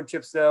have in our wood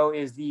chips, though,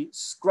 is the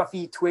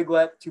scruffy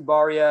twiglet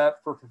Tubaria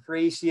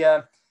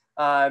furcaceae.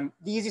 The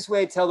easiest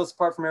way to tell this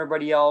apart from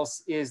everybody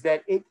else is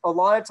that it, a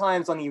lot of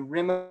times on the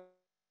rim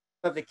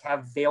of the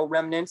cap, veil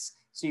remnants.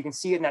 So you can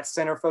see it in that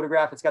center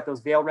photograph. It's got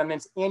those veil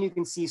remnants, and you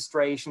can see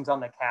striations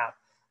on the cap.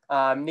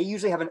 They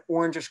usually have an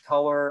orangish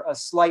color, a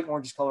slight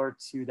orangish color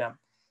to them.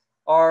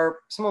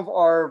 some of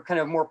our kind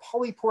of more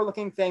polypore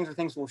looking things are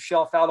things we'll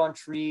shelf out on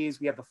trees.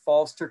 We have the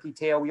false turkey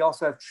tail. We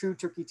also have true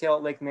turkey tail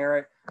at Lake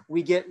Merritt.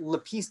 We get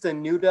Lepista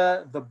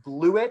nuda, the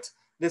bluet.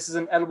 This is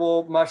an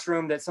edible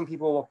mushroom that some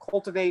people will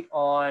cultivate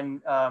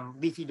on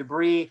leafy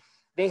debris.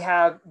 They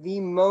have the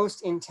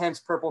most intense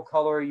purple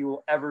color you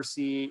will ever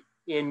see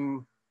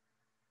in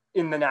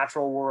the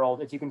natural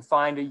world if you can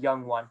find a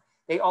young one.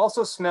 They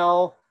also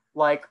smell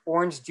like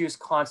orange juice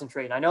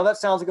concentrate. I know that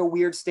sounds like a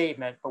weird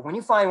statement, but when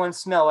you find one,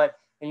 smell it,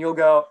 and you'll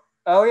go,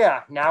 oh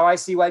yeah, now I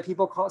see why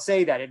people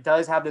say that. It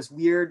does have this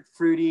weird,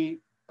 fruity,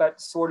 but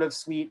sort of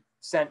sweet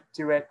scent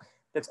to it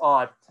that's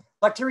odd.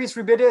 Lactarius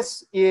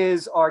rubidis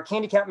is our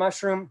candy cat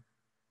mushroom.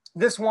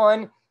 This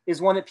one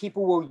is one that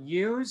people will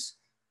use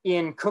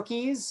in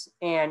cookies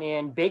and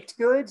in baked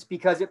goods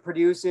because it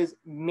produces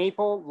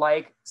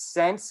maple-like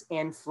scents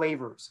and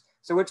flavors.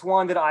 So it's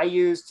one that I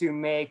use to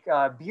make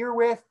beer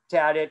with, to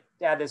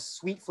add this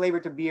sweet flavor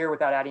to beer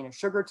without adding a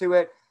sugar to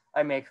it.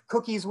 I make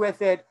cookies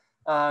with it,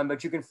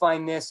 but you can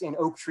find this in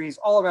oak trees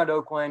all around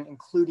Oakland,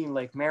 including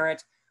Lake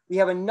Merritt. We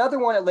have another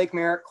one at Lake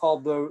Merritt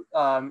called the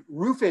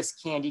Rufus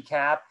candy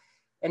cap.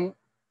 And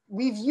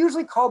we've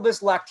usually called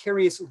this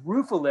Lactarius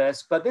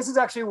rufilis, but this is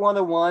actually one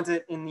of the ones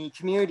that in the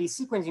community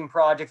sequencing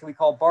project that we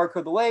call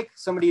Barcode the Lake,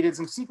 somebody did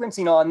some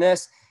sequencing on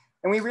this.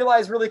 And we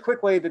realized really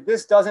quickly that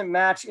this doesn't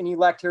match any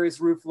Lactarius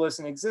rufilis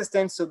in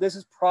existence. So this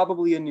is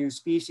probably a new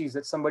species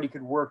that somebody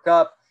could work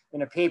up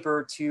in a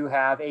paper to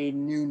have a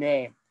new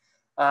name.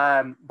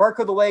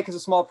 Barcode the Lake is a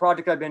small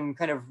project I've been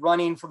kind of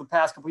running for the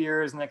past couple of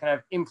years, and that kind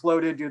of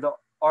imploded due to the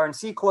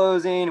RNC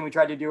closing, and we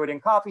tried to do it in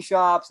coffee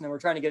shops, and then we're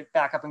trying to get it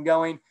back up and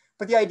going.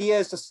 But the idea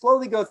is to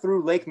slowly go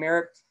through Lake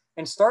Merritt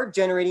and start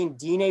generating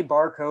DNA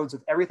barcodes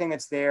of everything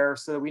that's there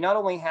so that we not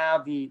only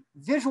have the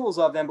visuals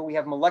of them, but we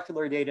have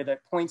molecular data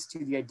that points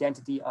to the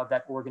identity of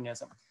that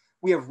organism.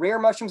 We have rare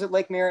mushrooms at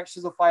Lake Merritt,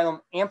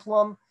 Schizophyllum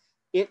amplum.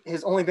 It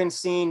has only been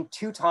seen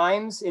three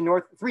times in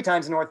North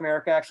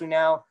America actually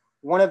now,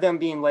 one of them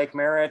being Lake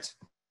Merritt.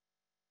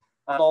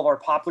 All of our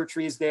poplar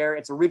trees there.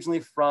 It's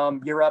originally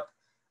from Europe.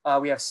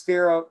 We have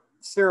Spherobolus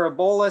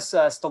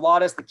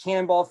stellatus, the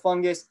cannonball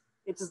fungus.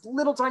 It's this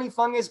little tiny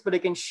fungus, but it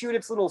can shoot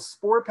its little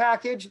spore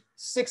package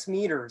 6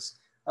 meters.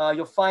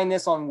 You'll find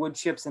this on wood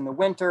chips in the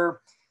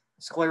winter.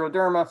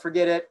 Scleroderma,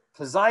 forget it.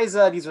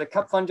 Pizziza, these are the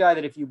cup fungi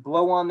that if you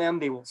blow on them,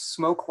 they will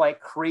smoke like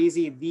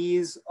crazy.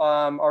 These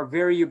are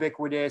very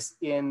ubiquitous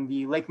in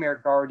the Lake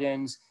Merritt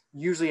gardens,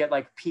 usually at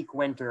like peak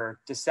winter,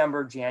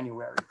 December,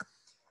 January.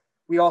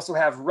 We also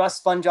have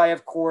rust fungi,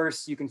 of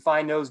course. You can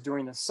find those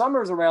during the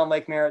summers around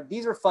Lake Merritt.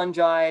 These are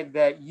fungi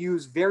that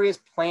use various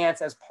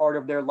plants as part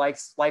of their life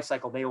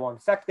cycle. They will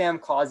infect them,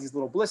 cause these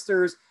little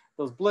blisters.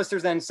 Those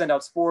blisters then send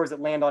out spores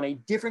that land on a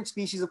different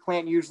species of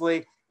plant,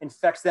 usually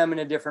infects them in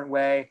a different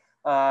way.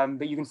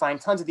 But you can find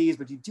tons of these,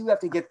 but you do have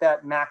to get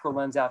that macro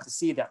lens out to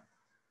see them.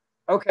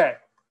 Okay,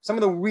 some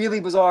of the really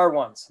bizarre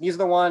ones. These are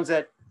the ones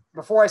that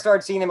before I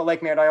started seeing them at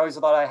Lake Merritt, I always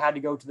thought I had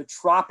to go to the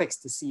tropics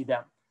to see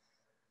them.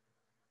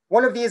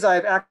 One of these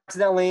I've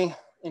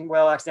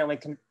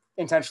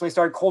intentionally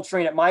started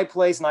culturing at my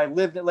place, and I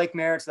lived at Lake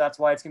Merritt, so that's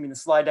why it's gonna be in the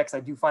slide deck, because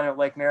I do find it at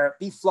Lake Merritt,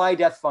 the fly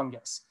death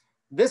fungus.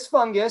 This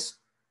fungus,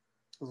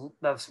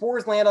 the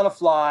spores land on a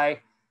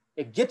fly,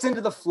 it gets into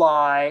the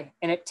fly,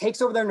 and it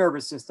takes over their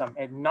nervous system.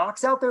 It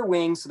knocks out their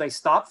wings so they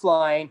stop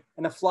flying,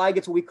 and the fly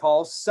gets what we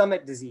call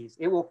summit disease.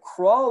 It will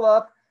crawl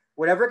up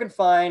whatever it can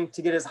find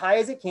to get as high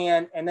as it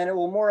can, and then it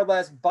will more or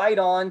less bite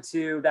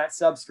onto that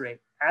substrate.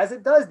 As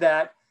it does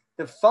that,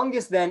 the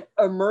fungus then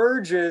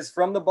emerges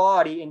from the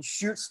body and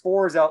shoots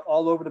spores out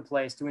all over the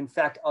place to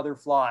infect other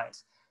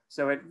flies.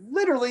 So it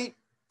literally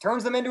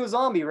turns them into a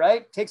zombie,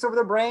 right? Takes over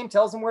their brain,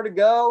 tells them where to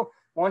go.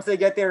 Once they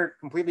get there, it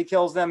completely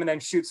kills them and then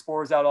shoots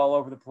spores out all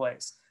over the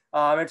place.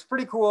 It's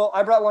pretty cool.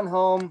 I brought one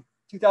home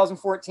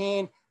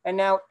 2014, and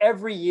now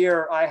every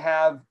year I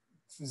have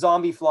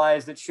zombie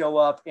flies that show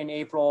up in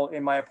April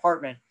in my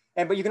apartment.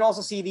 But you can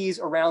also see these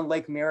around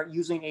Lake Merritt.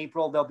 Usually in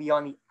April, they'll be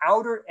on the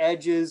outer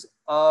edges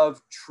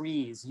of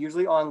trees,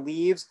 usually on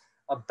leaves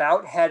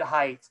about head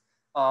height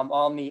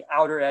on the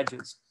outer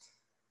edges.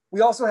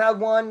 We also have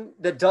one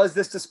that does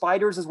this to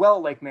spiders as well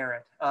at Lake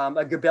Merritt,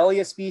 a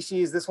Gabelia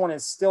species. This one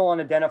is still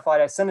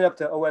unidentified. I sent it up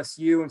to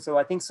OSU, and so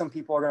I think some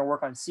people are going to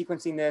work on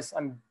sequencing this.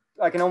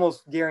 I can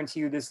almost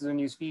guarantee you this is a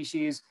new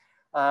species.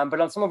 But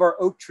on some of our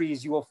oak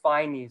trees, you will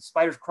find these.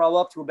 Spiders crawl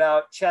up to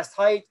about chest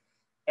height,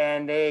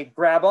 and they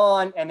grab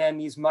on, and then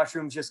these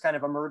mushrooms just kind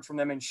of emerge from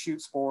them and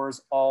shoot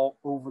spores all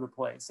over the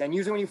place. And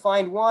usually when you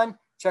find one,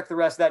 check the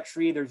rest of that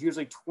tree. There's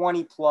usually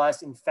 20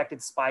 plus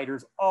infected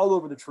spiders all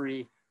over the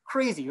tree.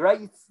 Crazy,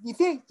 right? You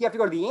think you have to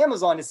go to the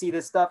Amazon to see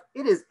this stuff.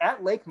 It is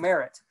at Lake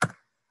Merritt.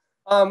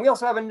 We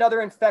also have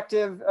another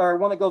infective, or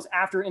one that goes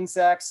after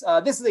insects.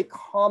 This is a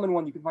common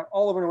one you can find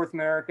all over North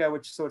America,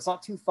 so it's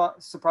not too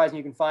surprising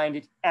you can find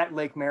it at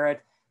Lake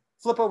Merritt.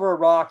 Flip over a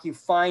rock, you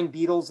find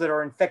beetles that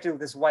are infected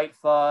with this white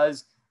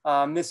fuzz.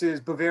 This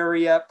is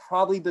Bavaria,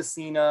 probably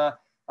Bacina.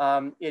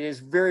 It is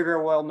very,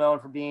 very well known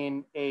for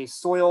being a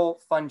soil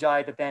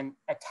fungi that then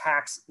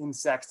attacks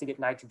insects to get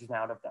nitrogen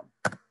out of them.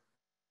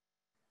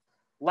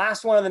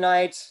 last one of the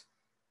night,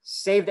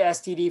 save the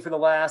STD for the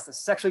last, the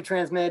sexually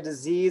transmitted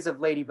disease of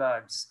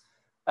ladybugs.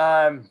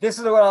 This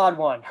is an odd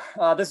one.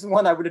 This is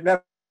one I would have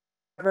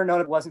never known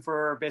if it wasn't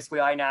for basically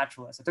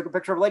iNaturalist. I took a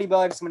picture of a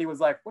ladybug. Somebody was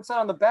like, what's that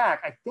on the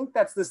back? I think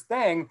that's this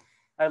thing.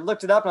 I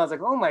looked it up and I was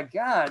like, oh my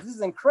God, this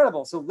is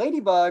incredible. So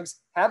ladybugs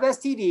have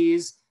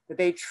STDs that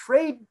they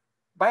trade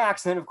by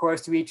accident, of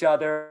course, to each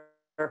other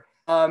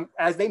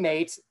as they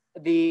mate.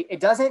 It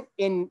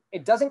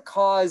doesn't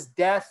cause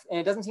death, and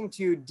it doesn't seem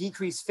to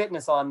decrease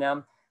fitness on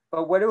them.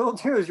 But what it will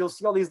do is you'll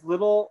see all these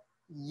little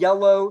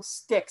yellow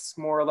sticks,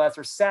 more or less,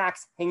 or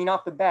sacs hanging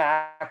off the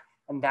back,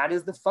 and that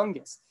is the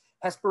fungus.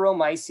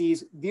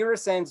 Hesperomyces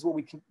virescens,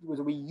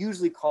 what we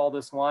usually call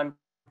this one.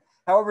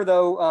 However,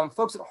 though,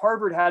 folks at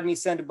Harvard had me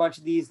send a bunch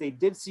of these. They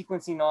did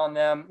sequencing on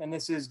them, and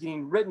this is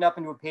getting written up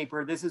into a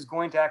paper. This is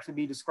going to actually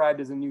be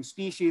described as a new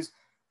species.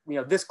 You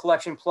know, this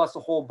collection plus a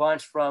whole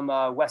bunch from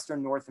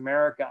Western North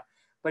America.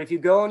 But if you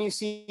go and you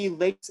see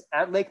lakes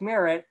at Lake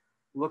Merritt,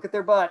 look at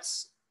their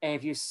butts. And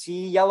if you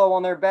see yellow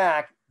on their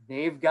back,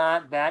 they've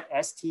got that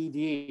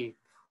STD.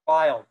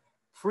 Wild.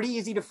 Pretty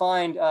easy to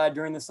find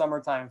during the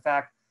summertime. In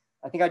fact,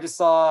 I think I just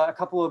saw a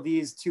couple of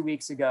these 2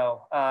 weeks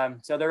ago.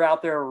 So they're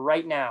out there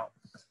right now.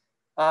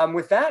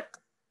 With that,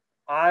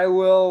 I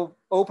will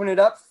open it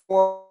up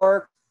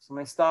for, so let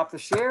me stop the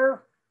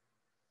share.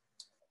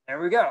 There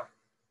we go.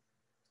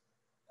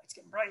 Let's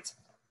get bright.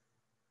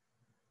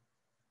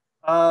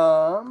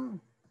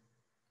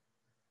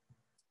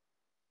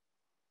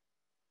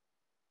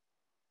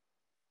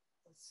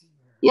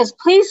 Yes,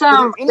 please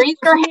raise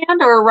your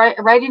hand or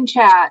write in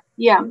chat.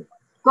 Yeah,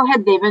 go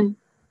ahead, David.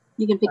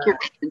 You can pick your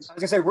questions. I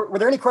was gonna say, were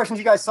there any questions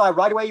you guys saw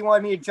right away you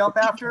wanted me to jump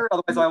after?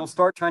 Otherwise, I will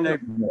start trying to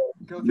go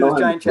through this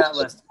giant chat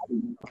list.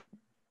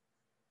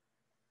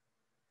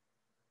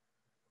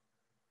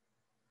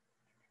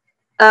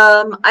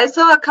 I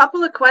saw a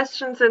couple of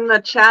questions in the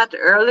chat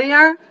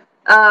earlier.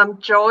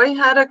 Joy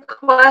had a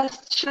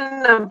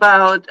question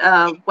about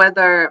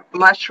whether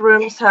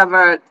mushrooms have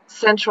a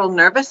central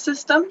nervous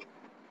system.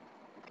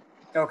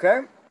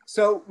 Okay,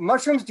 so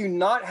mushrooms do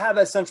not have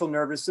a central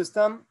nervous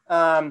system,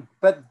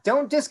 but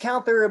don't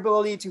discount their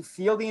ability to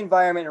feel the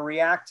environment and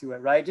react to it,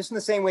 right? Just in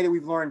the same way that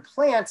we've learned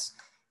plants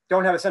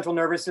don't have a central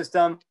nervous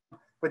system,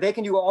 but they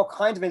can do all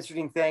kinds of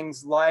interesting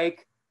things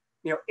like,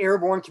 you know,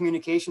 airborne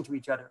communication to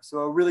each other. So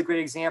a really great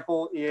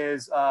example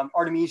is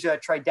Artemisia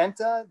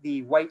tridenta,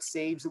 the white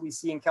sage that we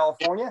see in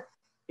California.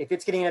 If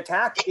it's getting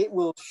attacked, it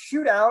will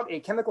shoot out a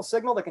chemical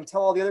signal that can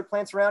tell all the other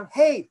plants around,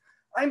 hey,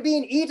 I'm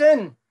being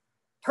eaten.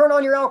 Turn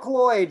on your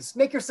alkaloids,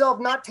 make yourself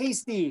not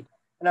tasty.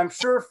 And I'm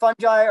sure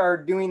fungi are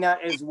doing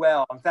that as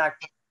well. In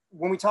fact,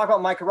 when we talk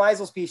about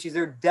mycorrhizal species,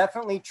 they're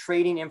definitely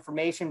trading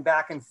information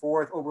back and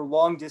forth over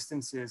long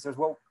distances. There's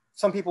what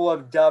some people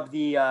have dubbed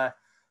the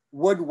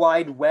wood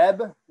wide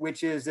web,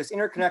 which is this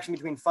interconnection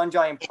between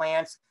fungi and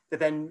plants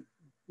that then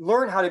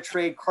learn how to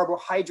trade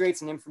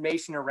carbohydrates and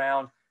information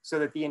around so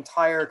that the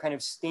entire kind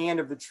of stand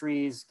of the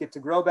trees get to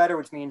grow better,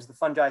 which means the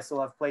fungi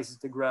still have places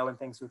to grow and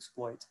things to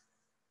exploit.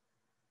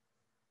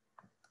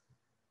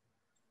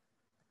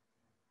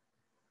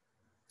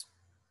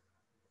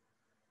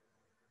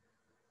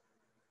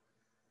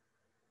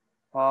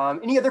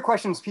 Any other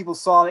questions people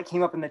saw that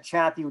came up in the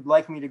chat that you would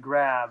like me to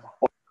grab?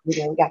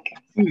 David,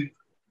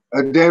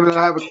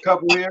 I have a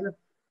couple here.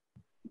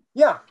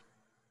 Yeah.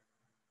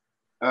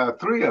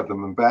 3 of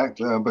them, in fact,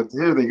 but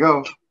here they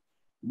go.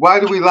 Why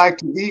do we like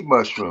to eat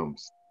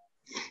mushrooms?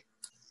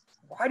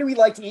 Why do we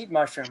like to eat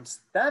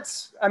mushrooms?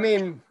 That's, I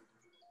mean,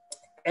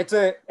 it's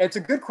a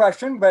good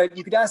question, but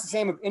you could ask the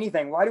same of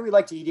anything. Why do we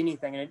like to eat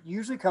anything? And it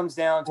usually comes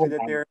down to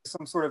that there's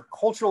some sort of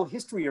cultural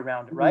history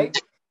around it, right?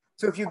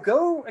 So if you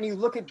go and you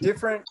look at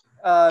different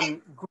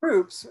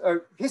groups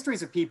or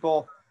histories of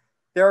people,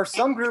 there are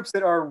some groups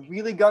that are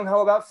really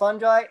gung-ho about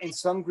fungi and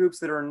some groups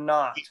that are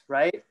not,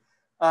 right?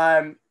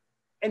 And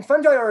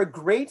fungi are a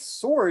great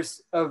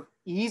source of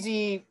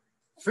easy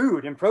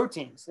food and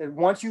proteins. And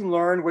once you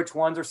learn which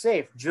ones are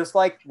safe, just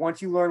like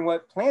once you learn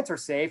what plants are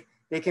safe,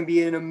 they can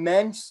be an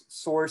immense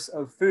source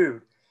of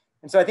food.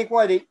 And so I think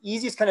one of the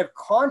easiest kind of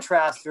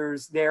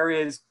contrasters there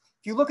is,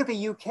 if you look at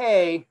the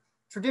UK,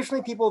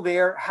 traditionally people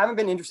there haven't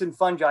been interested in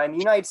fungi, and the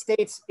United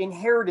States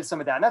inherited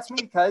some of that. And that's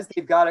because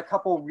they've got a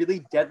couple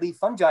really deadly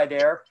fungi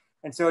there.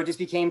 And so it just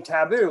became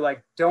taboo,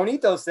 like, don't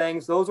eat those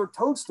things. Those are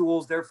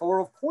toadstools, they're full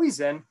of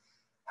poison.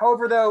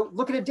 However, though,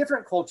 look at a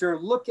different culture,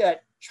 look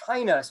at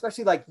China,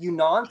 especially like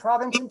Yunnan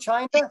province in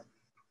China.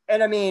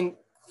 And I mean,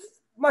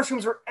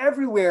 mushrooms are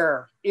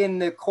everywhere in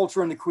the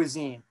culture and the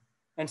cuisine.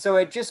 And so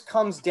it just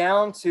comes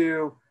down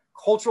to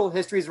cultural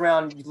histories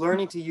around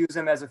learning to use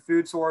them as a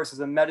food source, as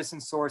a medicine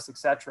source,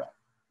 etc.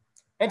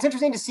 And it's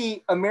interesting to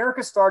see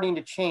America starting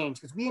to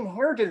change, because we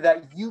inherited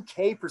that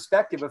UK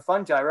perspective of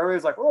fungi where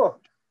everybody's like, oh,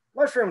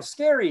 mushrooms,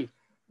 scary.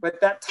 But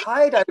that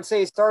tide, I would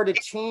say, started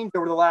to change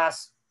over the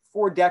last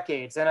 4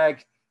 decades. And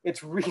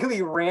it's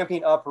really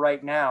ramping up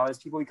right now as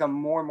people become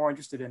more and more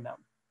interested in them.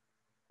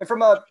 And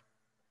from a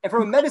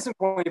medicine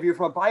point of view,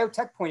 from a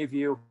biotech point of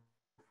view,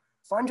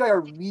 fungi are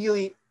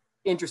really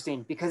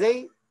interesting because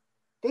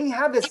they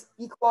have this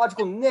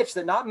ecological niche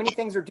that not many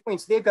things are doing.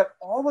 So they've got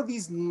all of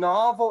these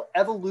novel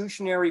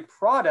evolutionary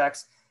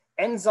products,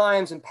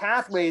 enzymes and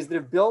pathways that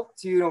have built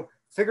to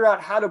figure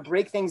out how to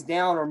break things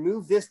down or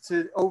move this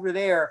to over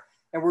there.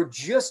 And we're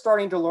just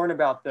starting to learn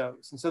about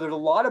those. And so there's a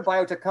lot of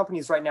biotech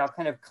companies right now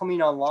kind of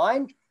coming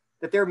online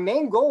that their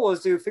main goal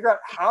is to figure out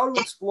how to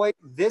exploit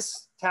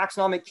this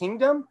taxonomic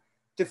kingdom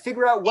to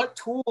figure out what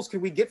tools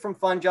could we get from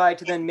fungi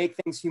to then make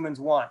things humans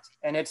want.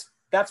 And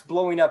that's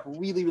blowing up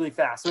really, really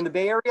fast. So in the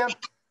Bay Area,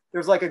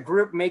 there's like a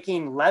group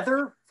making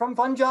leather from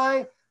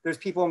fungi. There's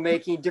people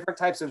making different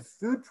types of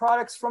food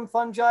products from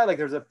fungi. Like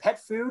there's a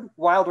pet food,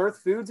 Wild Earth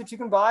Foods, that you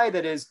can buy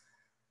that is,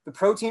 the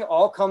protein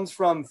all comes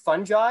from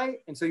fungi.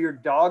 And so your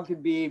dog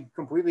could be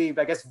completely,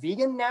 I guess,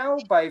 vegan now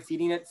by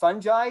feeding it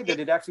fungi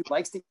that it actually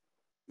likes to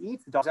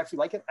eat. The dogs actually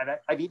like it.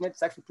 I've eaten it.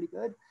 It's actually pretty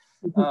good.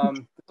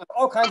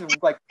 All kinds of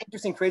like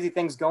interesting, crazy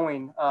things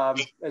going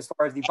as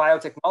far as the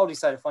biotechnology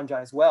side of fungi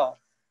as well.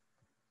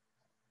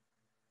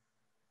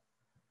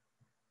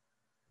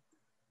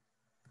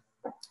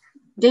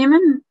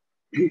 Damon,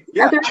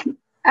 Yeah.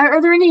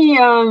 Are there any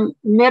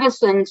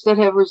medicines that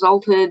have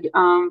resulted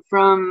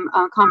from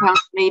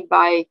compounds made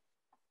by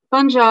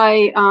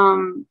fungi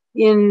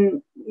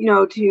in,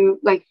 to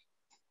like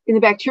in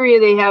the bacteria,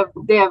 they have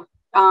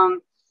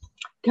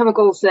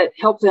chemicals that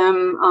help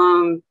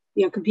them,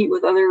 compete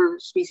with other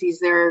species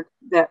there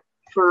that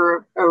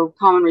for a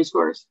common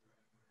resource?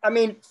 I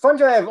mean,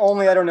 fungi have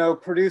only,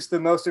 produced the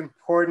most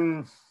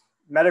important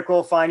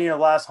medical finding of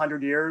the last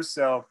 100 years.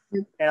 So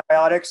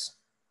antibiotics.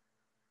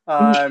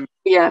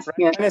 Yes.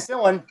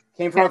 Penicillin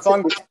came from a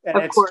fungus, and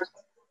of course.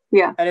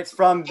 Yeah. And it's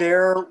from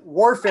their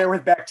warfare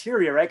with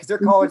bacteria, right? Because they're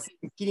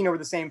competing over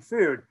the same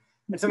food.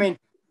 And so, I mean,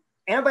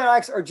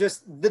 antibiotics are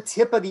just the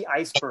tip of the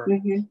iceberg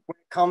when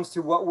it comes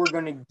to what we're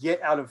going to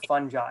get out of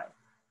fungi,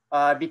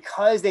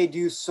 because they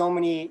do so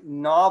many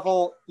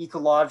novel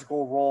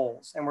ecological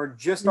roles. And we're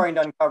just starting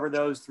to uncover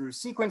those through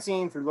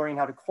sequencing, through learning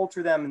how to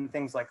culture them and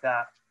things like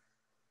that.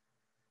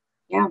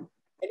 Yeah.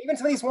 And even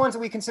some of these ones that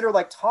we consider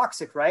like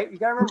toxic, right? You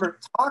got to remember,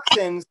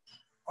 toxins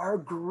are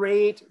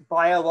great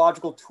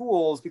biological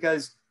tools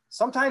because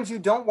sometimes you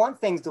don't want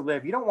things to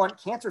live. You don't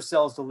want cancer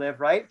cells to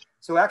live, right?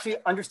 So actually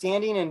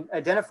understanding and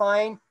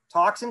identifying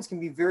toxins can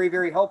be very,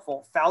 very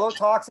helpful.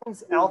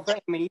 Phallotoxins, alpha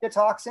amanita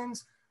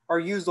toxins are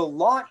used a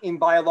lot in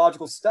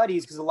biological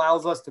studies because it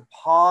allows us to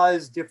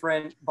pause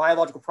different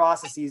biological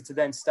processes to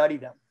then study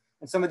them.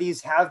 And some of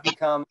these have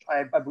become,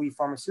 I believe,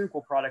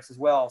 pharmaceutical products as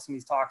well. Some of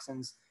these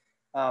toxins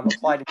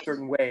applied in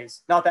certain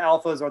ways. Not the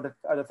alphas or the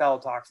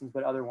phallotoxins,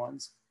 but other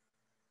ones.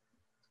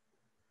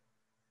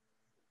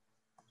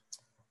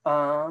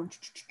 I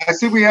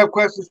see we have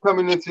questions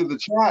coming into the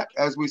chat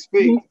as we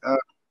speak.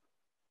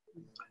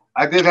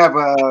 I did have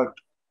a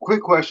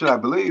quick question, I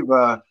believe.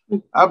 I'm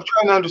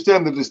trying to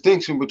understand the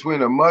distinction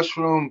between a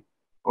mushroom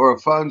or a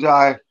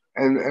fungi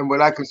and what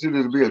I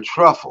consider to be a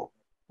truffle,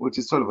 which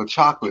is sort of a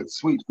chocolate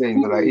sweet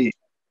thing that I eat.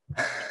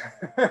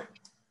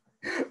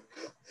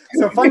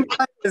 So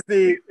fungi is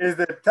the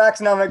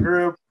taxonomic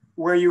group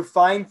where you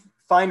find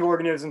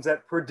organisms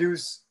that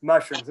produce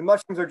mushrooms. And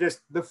mushrooms are just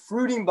the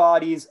fruiting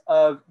bodies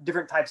of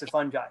different types of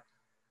fungi.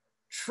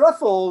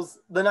 Truffles,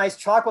 the nice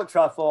chocolate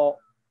truffle,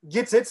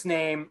 gets its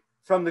name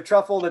from the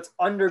truffle that's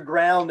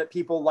underground that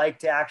people like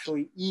to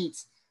actually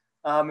eat,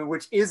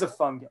 which is a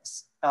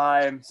fungus.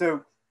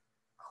 So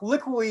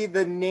colloquially,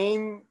 the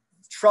name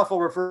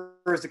truffle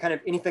refers to kind of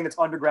anything that's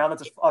underground,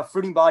 that's a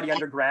fruiting body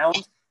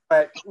underground.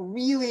 But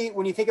really,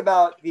 when you think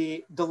about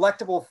the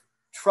delectable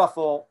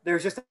truffle,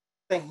 there's just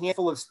a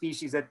handful of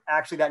species that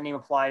actually that name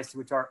applies to,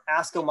 which are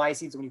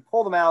ascomycetes. When you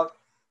pull them out,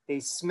 they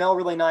smell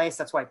really nice.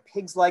 That's why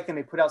pigs like them.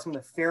 They put out some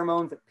of the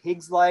pheromones that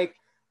pigs like.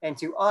 And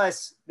to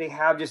us, they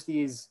have just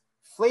these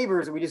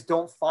flavors that we just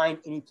don't find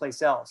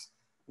anyplace else.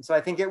 And so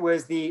I think it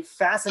was the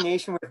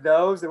fascination with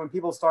those that when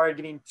people started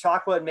getting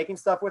chocolate and making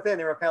stuff with it, and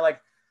they were kind of like,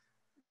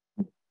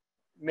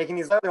 making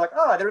these, they're like,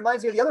 that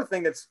reminds me of the other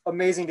thing that's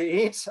amazing to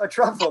eat, a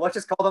truffle. Let's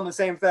just call them the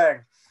same thing.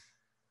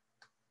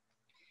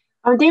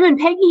 Damon,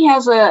 Peggy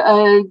has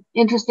a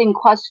interesting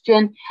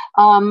question.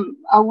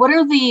 What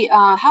are the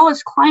how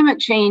has climate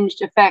change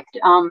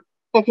affected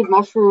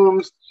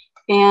mushrooms,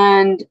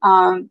 and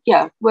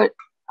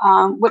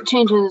what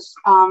changes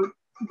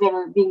that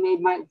are being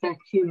made might affect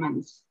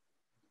humans?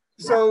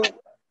 So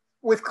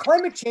with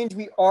climate change,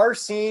 we are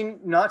seeing,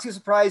 not too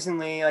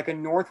surprisingly, like a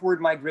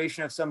northward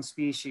migration of some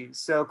species.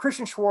 So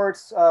Christian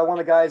Schwartz, one of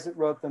the guys that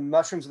wrote the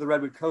Mushrooms of the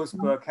Redwood Coast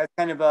book, has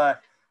kind of a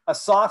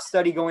soft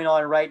study going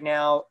on right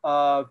now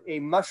of a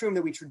mushroom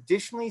that we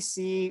traditionally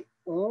see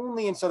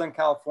only in Southern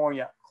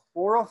California,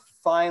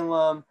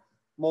 Chlorophyllum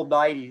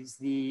moldites,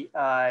 the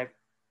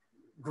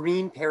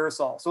green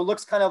parasol. So it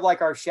looks kind of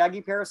like our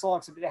shaggy parasol,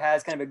 except it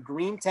has kind of a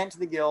green tint to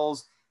the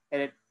gills,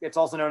 and it's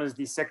also known as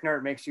the sickener.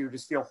 It makes you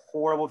just feel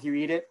horrible if you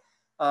eat it.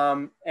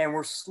 And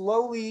we're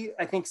slowly,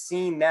 I think,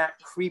 seeing that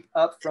creep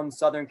up from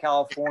Southern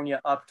California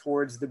up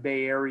towards the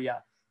Bay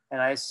Area.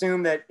 And I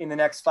assume that in the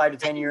next 5 to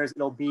 10 years,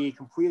 it'll be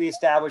completely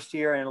established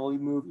here and it'll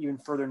move even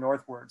further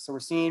northward. So we're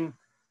seeing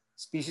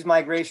species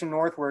migration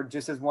northward,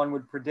 just as one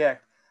would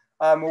predict.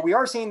 What we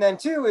are seeing then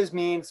too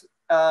means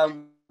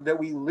that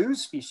we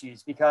lose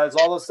species, because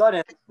all of a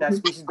sudden that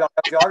species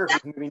geography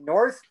is moving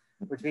north,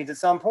 which means at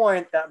some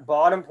point that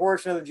bottom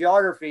portion of the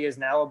geography is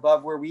now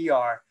above where we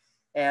are.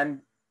 And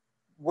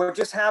what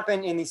just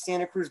happened in the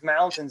Santa Cruz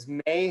Mountains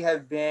may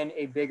have been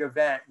a big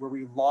event where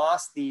we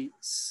lost the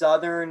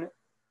southern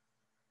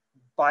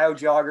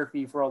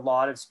biogeography for a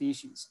lot of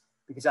species,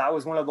 because that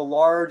was one of the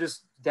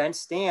largest dense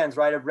stands,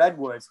 right, of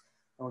redwoods.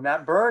 And when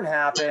that burn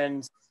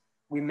happened,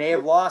 we may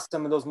have lost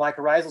some of those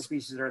mycorrhizal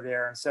species that are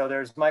there. And so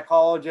there's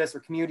mycologists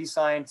or community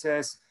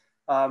scientists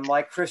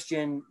like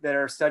Christian that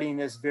are studying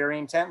this very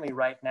intently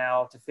right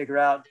now to figure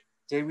out,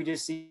 did we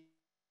just see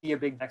a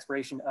big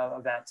expiration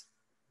event?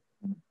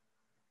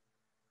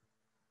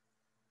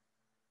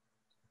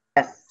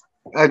 Yes.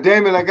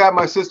 Damon, I got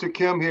my sister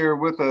Kim here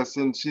with us,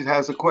 and she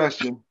has a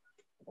question.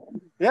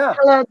 Yeah.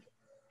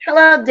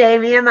 Hello,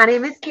 Damien. My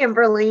name is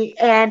Kimberly,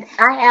 and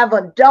I have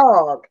a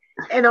dog,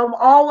 and I'm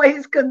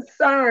always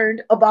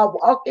concerned about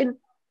walking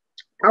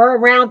her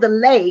around the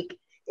lake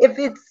if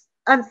it's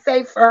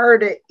unsafe for her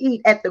to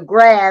eat at the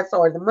grass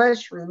or the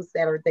mushrooms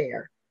that are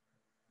there.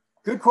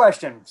 Good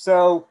question.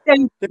 So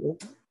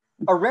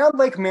around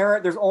Lake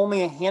Merritt, there's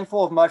only a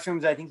handful of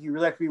mushrooms I think you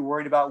really have to be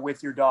worried about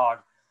with your dog.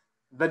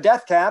 The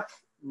death cap,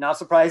 not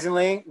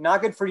surprisingly,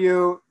 not good for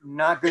you,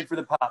 not good for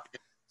the pup.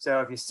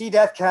 So if you see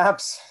death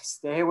caps,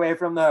 stay away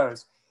from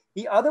those.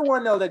 The other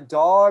one, though, that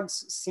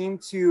dogs seem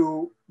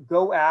to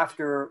go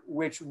after,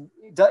 which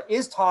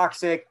is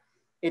toxic,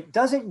 it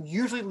doesn't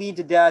usually lead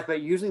to death, but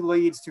it usually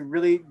leads to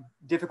really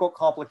difficult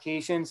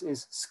complications,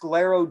 is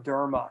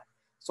scleroderma.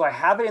 So I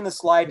have it in the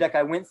slide deck.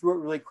 I went through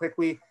it really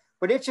quickly,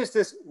 but it's just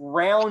this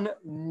round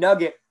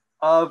nugget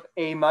of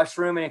a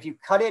mushroom. And if you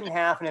cut it in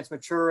half and it's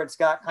mature, it's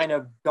got kind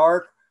of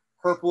dark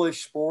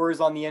purplish spores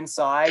on the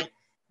inside.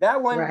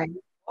 That one, right,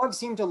 dogs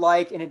seem to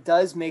like, and it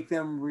does make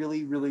them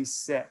really, really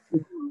sick.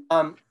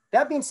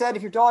 That being said,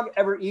 if your dog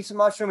ever eats a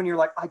mushroom and you're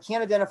like, I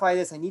can't identify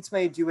this, I need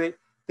somebody to do it,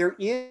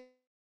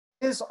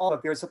 there's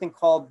something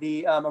called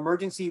the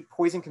Emergency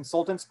Poison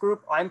Consultants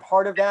Group. I'm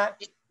part of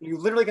that. You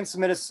literally can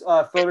submit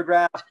a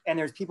photograph, and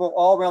there's people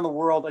all around the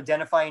world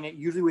identifying it,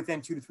 usually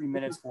within 2 to 3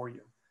 minutes for you.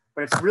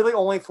 But it's really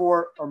only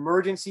for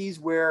emergencies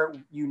where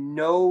you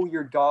know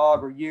your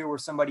dog or you or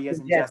somebody has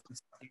ingested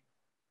something.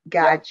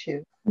 Got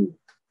you.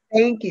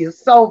 Thank you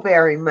so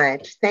very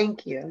much.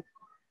 Thank you.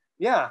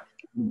 Yeah.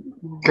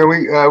 Can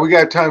we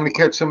got time to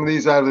catch some of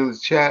these out of the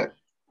chat?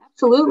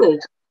 Absolutely.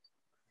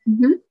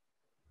 Mm-hmm.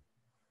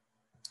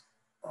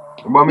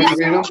 Want me to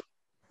read them?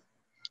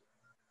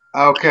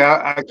 Okay,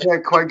 I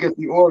can't quite get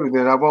the order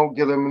then. I won't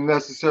get them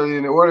necessarily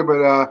in the order,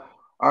 but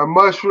are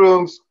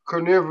mushrooms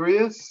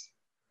carnivorous,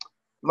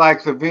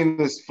 like the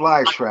Venus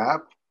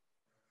flytrap?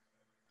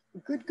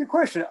 Good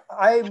question.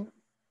 I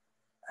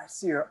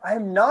see here.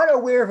 I'm not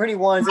aware of any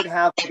ones that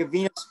have like a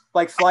Venus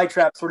like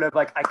flytrap sort of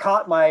like I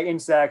caught my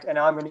insect and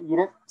now I'm going to eat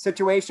it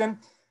situation.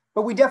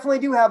 But we definitely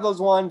do have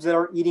those ones that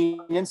are eating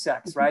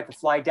insects, right? The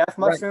fly death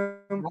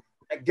mushroom,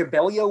 that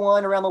Gabelia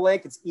one around the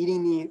lake, it's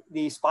eating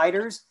the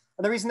spiders.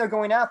 And the reason they're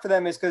going after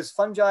them is because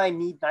fungi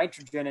need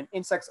nitrogen, and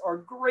insects are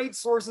great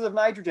sources of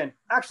nitrogen.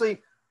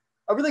 Actually,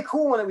 a really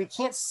cool one that we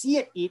can't see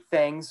it eat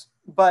things,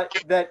 but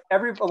that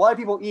a lot of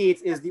people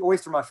eat is the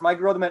oyster mushroom. I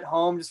grow them at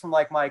home just from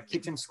like my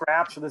kitchen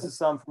scraps. So this is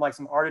some from like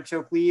some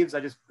artichoke leaves I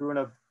just grew in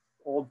an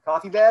old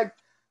coffee bag.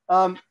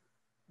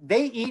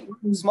 They eat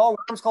small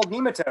worms called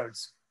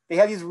nematodes. They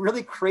have these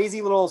really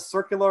crazy little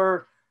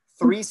circular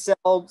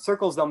 3-cell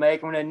circles they'll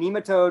make. When a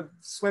nematode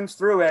swims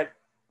through it,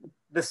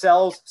 the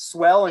cells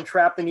swell and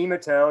trap the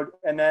nematode,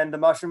 and then the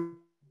mushroom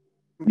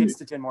gets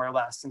to tin more or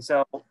less. And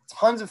so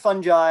tons of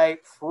fungi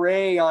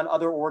prey on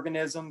other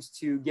organisms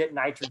to get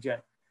nitrogen.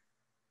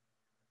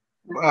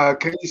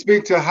 Can you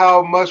speak to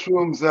how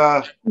mushrooms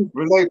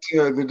relate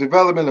to the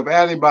development of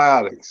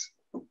antibiotics?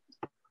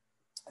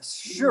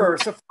 Sure.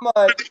 So from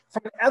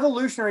an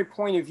evolutionary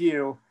point of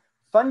view,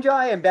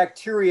 fungi and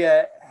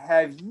bacteria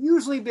have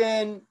usually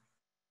been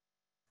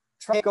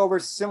trying to take over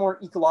similar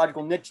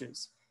ecological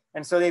niches.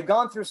 And so they've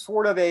gone through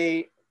sort of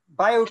a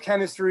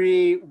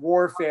biochemistry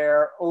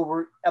warfare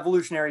over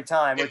evolutionary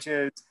time, which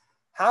is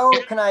how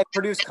can I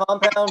produce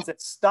compounds that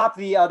stop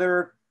the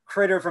other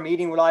critter from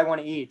eating what I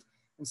want to eat?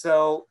 And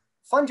so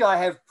fungi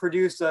have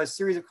produced a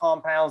series of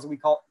compounds that we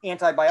call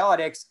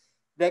antibiotics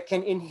that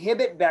can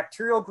inhibit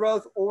bacterial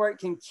growth or it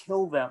can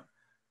kill them.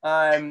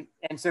 And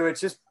so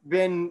it's just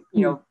been,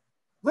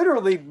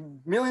 literally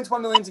millions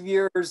upon millions of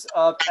years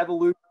of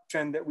evolution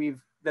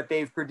that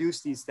they've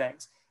produced these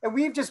things. And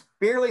we've just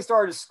barely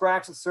started to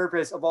scratch the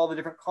surface of all the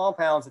different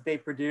compounds that they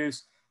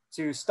produce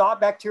to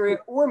stop bacteria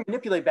or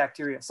manipulate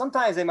bacteria.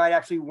 Sometimes they might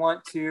actually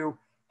want to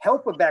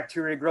help a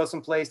bacteria grow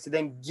someplace to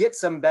then get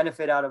some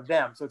benefit out of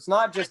them. So it's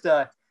not just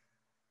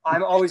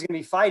I'm always going to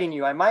be fighting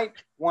you. I might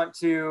want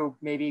to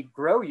maybe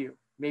grow you,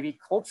 maybe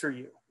culture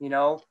you,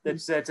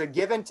 it's a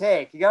give and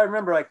take. You got to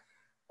remember, like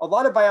a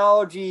lot of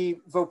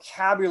biology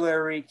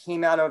vocabulary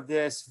came out of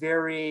this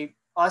very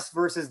us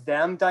versus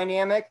them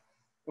dynamic.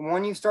 And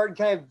when you start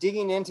kind of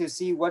digging in to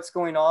see what's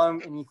going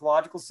on in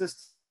ecological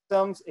systems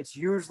systems, it's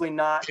usually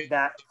not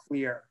that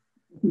clear.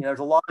 You know, there's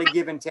a lot of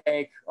give and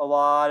take, a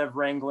lot of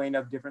wrangling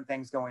of different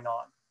things going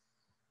on.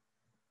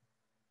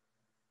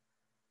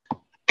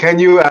 Can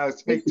you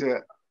speak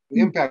to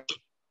the impact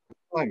of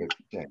climate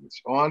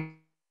change on?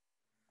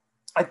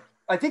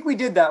 I think we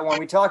did that one.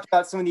 We talked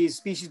about some of these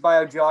species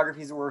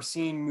biogeographies that we're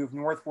seeing move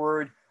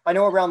northward. I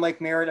know around Lake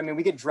Merritt, I mean,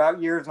 we get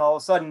drought years and all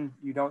of a sudden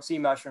you don't see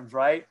mushrooms,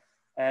 right?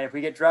 And if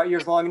we get drought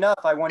years long enough,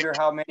 I wonder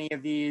how many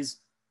of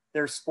these,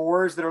 their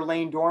spores that are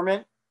laying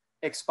dormant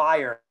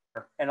expire.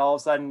 And all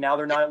of a sudden now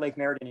they're not at Lake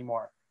Merritt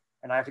anymore.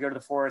 And I have to go to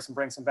the forest and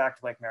bring some back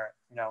to Lake Merritt.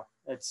 You know,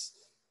 it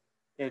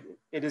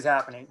is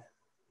happening.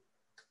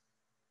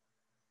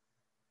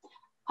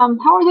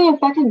 How are they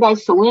affected by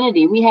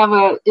salinity?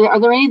 Are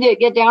there any that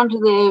get down to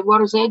the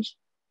water's edge?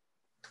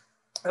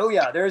 Oh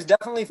yeah, there's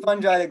definitely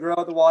fungi that grow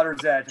at the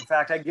water's edge. In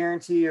fact, I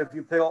guarantee you, if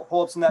you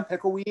pull up some of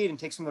that pickleweed and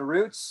take some of the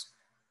roots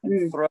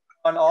and throw it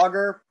on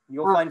auger,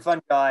 you'll find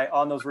fungi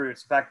on those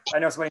roots. In fact, I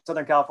know somebody in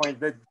Southern California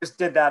that just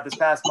did that this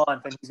past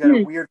month, and he's got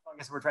a weird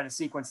fungus we're trying to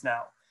sequence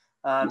now.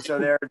 So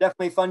there are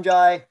definitely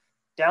fungi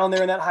down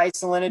there in that high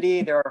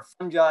salinity. There are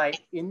fungi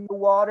in the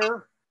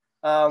water.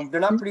 They're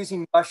not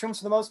producing mushrooms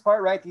for the most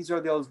part, right? These are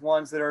those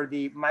ones that are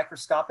the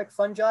microscopic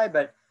fungi,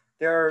 but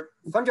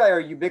fungi are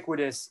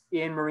ubiquitous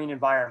in marine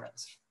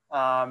environments.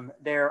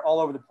 They're all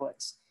over the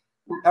place.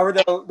 However,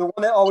 the one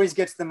that always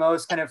gets the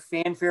most kind of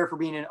fanfare for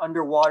being an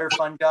underwater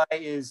fungi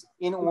is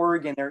in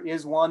Oregon. There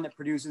is one that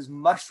produces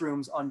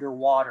mushrooms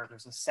underwater.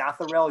 There's a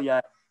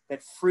Satharelia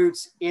that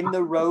fruits in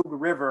the Rogue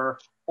River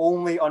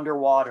only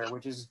underwater,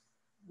 which is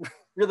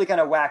really kind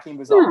of wacky and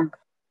bizarre.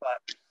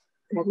 But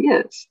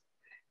that is.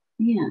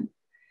 Yeah.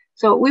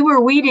 So we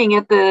were weeding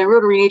at the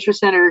Rotary Nature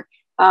Center.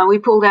 We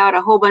pulled out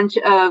a whole bunch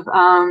of,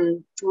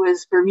 it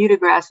was Bermuda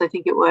grass, I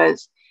think it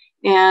was.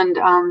 And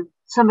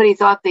somebody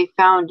thought they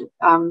found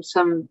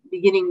some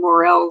beginning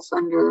morels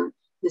under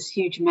this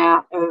huge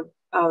mat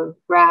of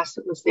grass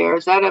that was there.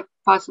 Is that a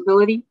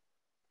possibility?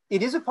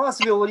 It is a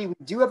possibility. We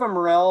do have a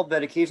morel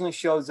that occasionally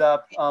shows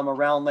up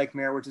around Lake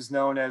Merritt, which is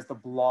known as the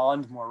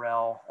blonde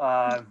morel,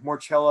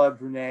 Morchella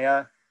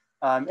brunea.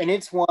 And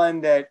it's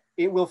one that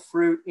it will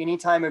fruit any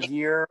time of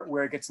year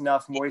where it gets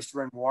enough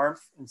moisture and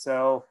warmth. And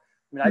so,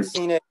 I mean, I've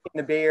seen it in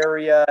the Bay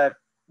Area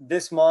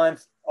this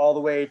month all the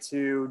way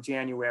to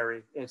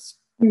January. It's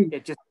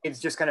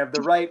just kind of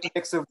the right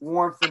mix of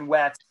warmth and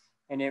wet,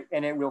 and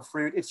it will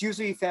fruit. It's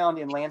usually found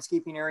in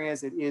landscaping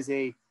areas. It is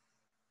a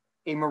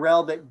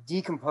morel that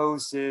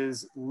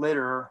decomposes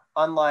litter,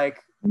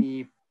 unlike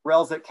the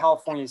morels that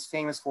California is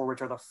famous for,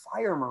 which are the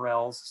fire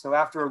morels. So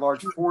after a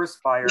large forest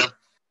fire,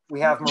 we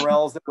have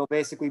morels that will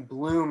basically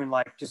bloom in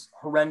like just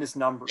horrendous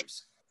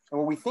numbers. And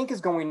what we think is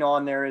going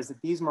on there is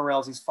that these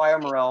morels, these fire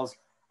morels,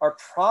 are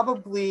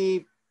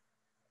probably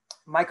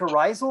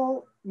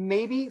mycorrhizal,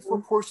 maybe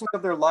for portions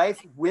of their life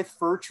with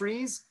fir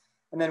trees.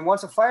 And then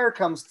once a fire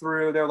comes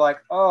through, they're like,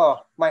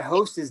 oh, my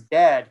host is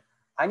dead.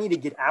 I need to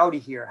get out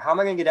of here. How am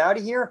I going to get out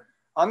of here?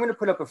 I'm going to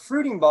put up a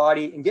fruiting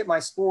body and get my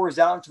spores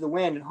out into the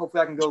wind, and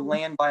hopefully I can go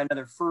land by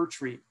another fir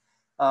tree.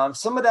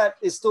 Some of that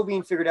is still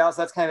being figured out,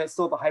 so that's kind of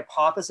still at the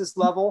hypothesis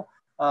level,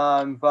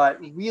 but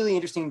really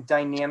interesting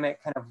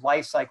dynamic kind of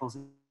life cycles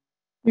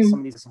some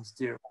of these systems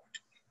do.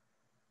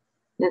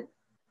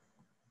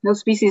 No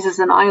species is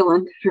an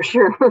island, for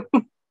sure.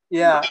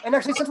 Yeah, and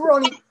actually, since we're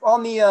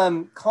on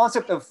the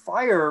concept of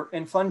fire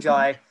and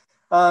fungi,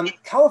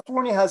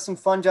 California has some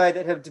fungi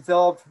that have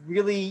developed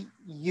really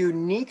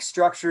unique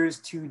structures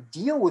to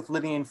deal with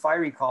living in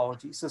fire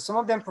ecology. So some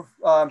of them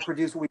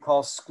produce what we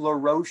call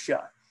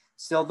sclerotia.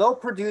 So they'll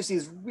produce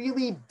these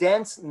really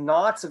dense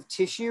knots of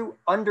tissue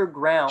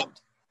underground.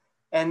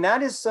 And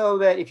that is so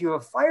that if you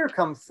have a fire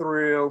come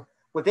through,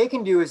 what they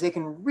can do is they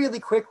can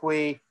really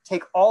quickly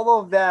take all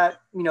of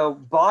that,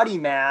 body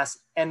mass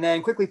and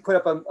then quickly put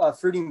up a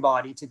fruiting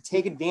body to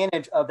take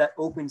advantage of that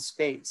open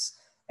space.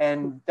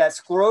 And that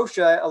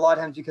sclerotia, a lot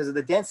of times because of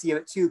the density of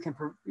it too, can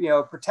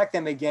protect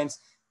them against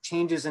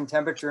changes in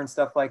temperature and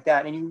stuff like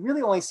that. And you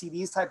really only see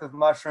these type of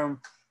mushroom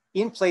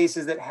in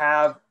places that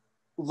have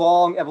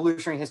long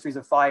evolutionary histories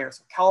of fire.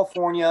 So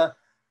California,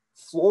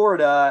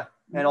 Florida,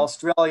 and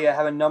Australia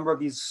have a number of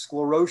these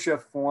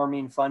sclerotia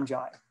forming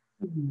fungi.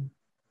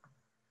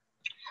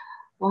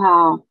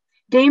 Wow.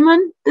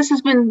 Damon, this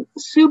has been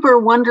super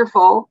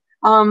wonderful.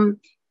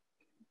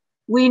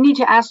 We need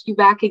to ask you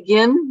back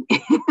again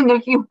in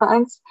a few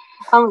months.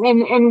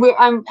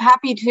 I'm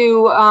happy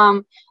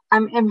to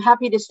I'm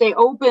happy to stay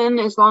open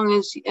as long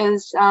as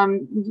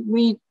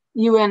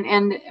you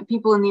and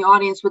people in the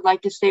audience would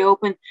like to stay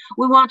open.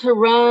 We want to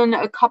run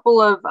a couple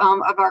of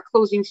our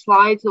closing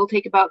slides. It'll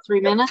take about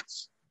 3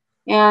 minutes,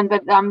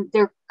 but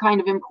they're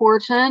kind of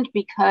important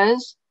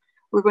because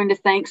we're going to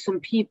thank some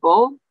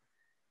people.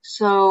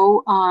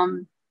 So,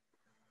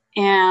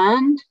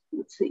 and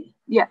let's see.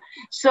 Yeah.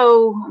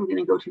 So I'm going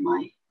to go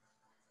to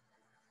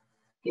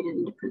get it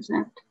into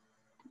present.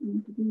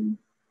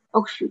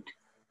 Oh, shoot.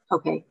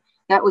 Okay.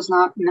 That was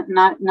not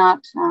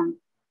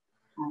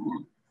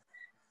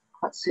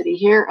let's see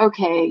here.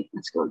 Okay.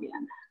 Let's go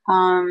again.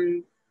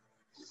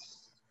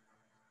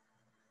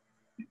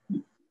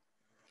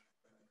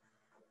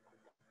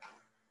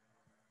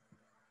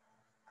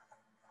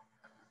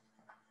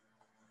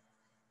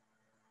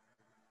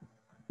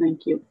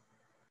 Thank you.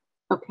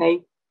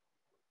 Okay.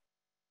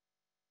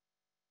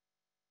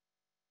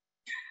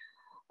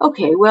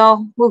 Okay,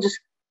 well, we'll just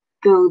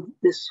go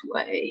this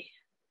way.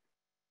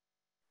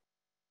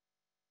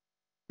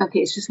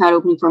 Okay, it's just not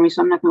opening for me,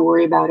 so I'm not going to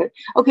worry about it.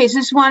 Okay, so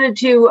just wanted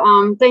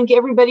to thank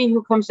everybody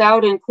who comes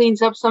out and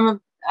cleans up some of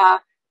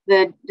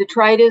the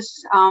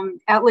detritus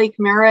at Lake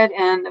Merritt.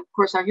 And of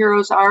course, our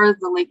heroes are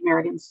the Lake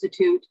Merritt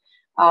Institute,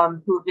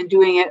 who have been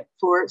doing it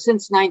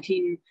since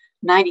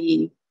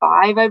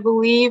 1995, I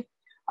believe,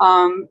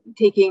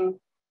 taking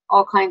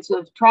all kinds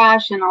of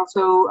trash and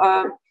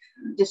also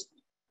just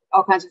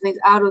all kinds of things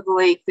out of the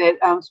lake that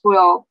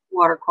spoil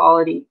water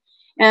quality.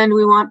 And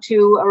we want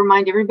to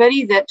remind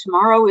everybody that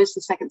tomorrow is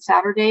the second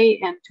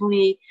Saturday, and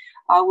Tony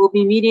will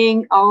be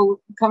meeting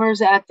all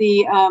comers at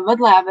the Mud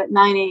Lab at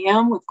 9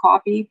 a.m. with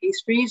coffee,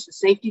 pastries, a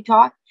safety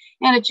talk,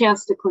 and a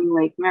chance to clean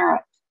Lake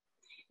Merritt.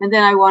 And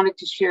then I wanted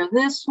to share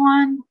this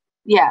one.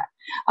 Yeah,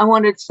 I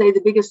wanted to say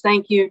the biggest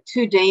thank you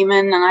to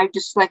Damon, and I've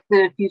just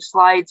selected a few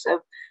slides of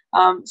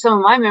some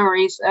of my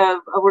memories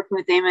of working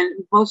with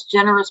Damon. Most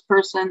generous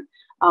person.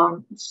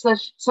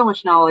 So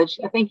much knowledge.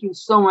 I thank you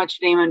so much,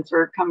 Damon,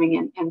 for coming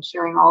in and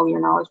sharing all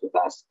your knowledge with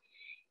us.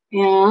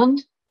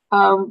 And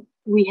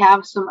we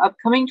have some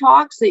upcoming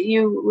talks that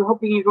we're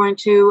hoping you're going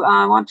to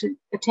want to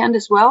attend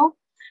as well.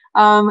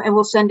 And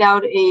we'll send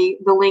out the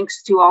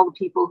links to all the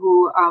people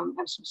who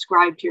have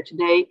subscribed here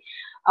today.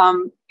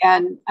 And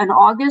in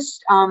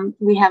August,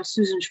 we have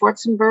Susan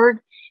Schwarzenberg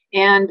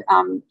and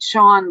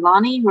Sean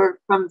Lonnie, who are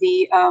from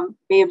the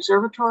Bay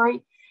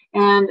Observatory.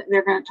 And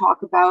they're going to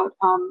talk about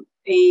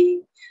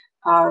an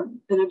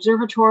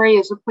observatory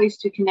is a place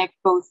to connect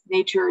both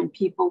nature and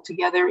people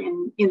together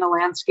in the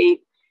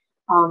landscape.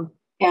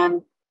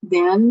 And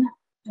then,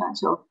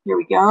 so here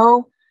we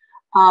go.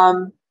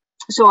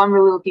 So I'm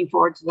really looking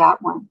forward to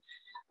that one.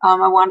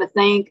 I want to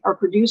thank our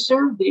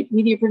producer, the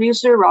media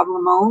producer, Rob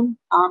Lamone,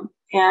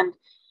 and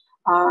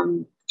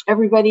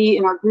everybody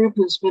in our group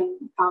who's been,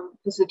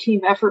 it's a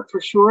team effort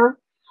for sure.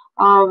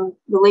 The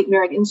Lake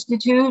Merritt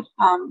Institute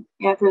and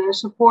for their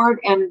support,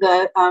 and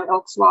the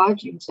Elks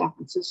Lodge in San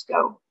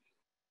Francisco.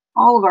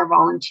 All of our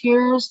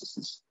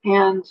volunteers,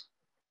 and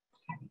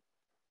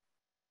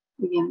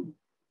again,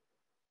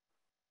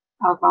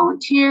 our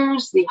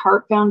volunteers, the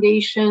Heart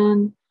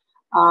Foundation,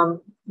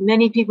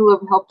 many people who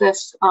have helped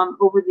us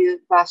over the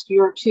last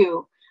year or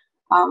two.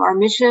 Our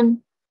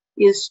mission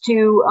is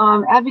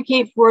to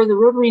advocate for the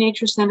Rotary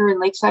Nature Center in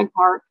Lakeside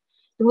Park,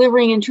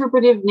 delivering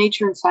interpretive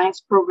nature and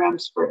science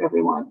programs for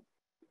everyone.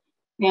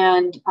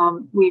 And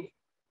we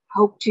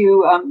hope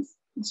to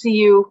see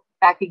you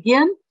back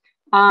again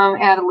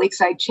at a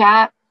Lakeside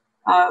Chat.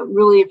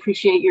 Really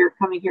appreciate your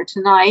coming here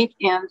tonight.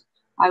 And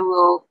I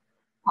will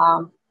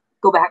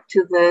go back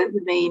to the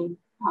main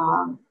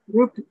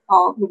group,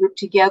 all the group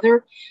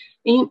together.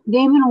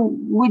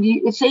 Damon,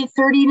 it's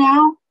 8:30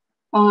 now.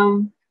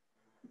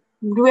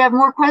 Do we have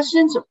more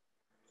questions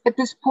at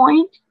this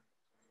point?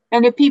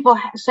 And if people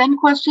send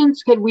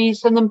questions, could we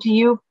send them to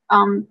you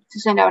to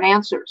send out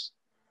answers?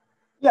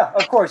 Yeah,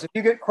 of course. If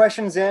you get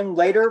questions in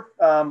later,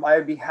 I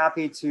would be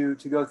happy to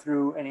go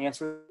through and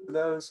answer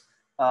those.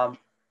 I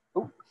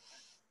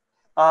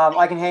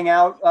can hang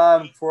out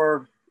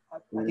for, I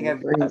think I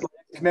have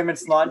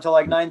commitments not until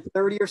like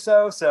 9:30 or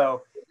so.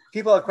 So if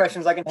people have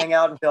questions, I can hang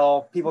out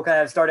until people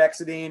kind of start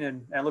exiting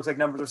and it looks like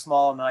numbers are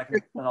small, and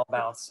then I'll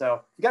bounce. So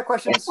if you got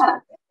questions,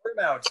 bring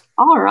them out.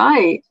 All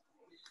right.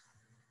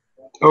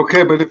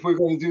 Okay, but if we're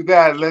going to do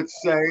that, let's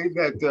say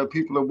that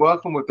people are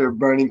welcome with their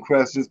burning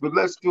questions, but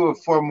let's do a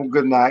formal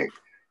good night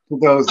to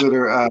those that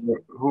are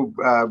who've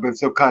been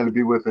so kind to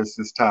be with us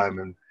this time.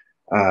 And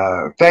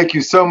thank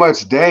you so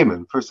much,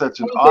 Damon, for such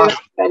an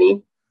awesome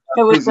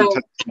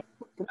presentation.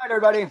 Good night,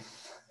 everybody.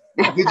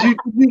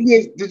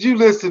 Did you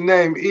list and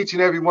name each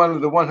and every one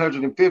of the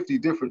 150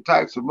 different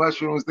types of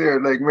mushrooms there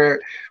at Lake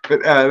Merritt?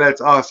 But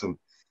that's awesome.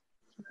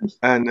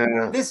 And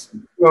it's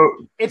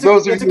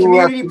a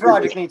community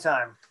project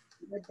anytime.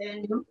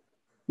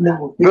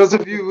 Those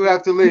of you who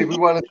have to leave, we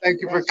want to thank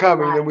you for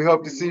coming, and we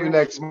hope to see you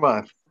next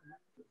month.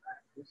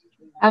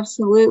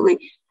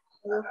 Absolutely.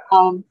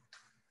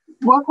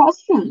 More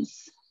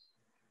questions?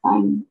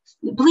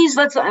 Please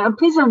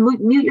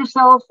unmute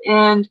yourself,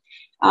 and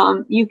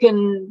you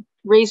can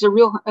raise a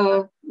real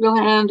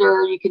hand,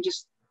 or you can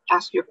just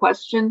ask your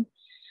question.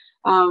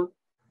 Yeah,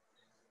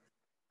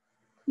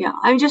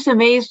 I'm just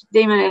amazed,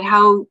 Damon, at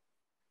how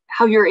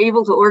you're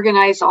able to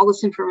organize all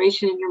this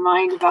information in your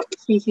mind about the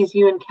species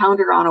you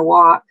encounter on a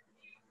walk.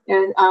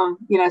 And,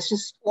 it's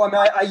just... Well, I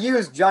mean, I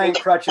use giant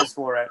crutches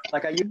for it.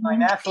 Like, I use my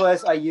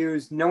naturalists, I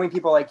use knowing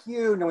people like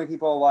you, knowing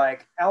people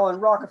like Alan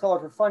Rockefeller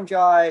for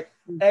fungi,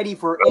 Eddie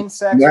for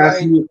insects,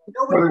 right?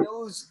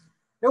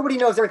 Nobody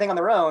knows everything on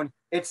their own.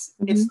 It's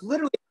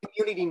literally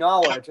community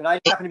knowledge. And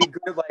I happen to be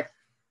good at, like,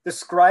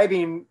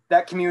 describing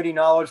that community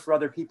knowledge for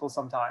other people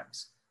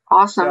sometimes.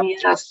 Awesome. So,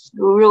 yes,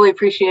 we really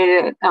appreciate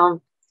it. I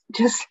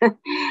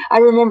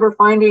remember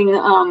finding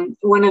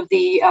one of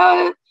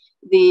the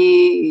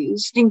the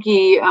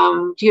stinky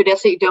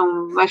geodesic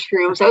dome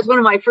mushrooms. That was one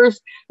of my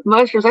first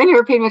mushrooms. I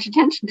never paid much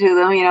attention to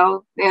them, you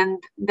know,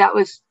 and that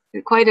was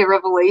quite a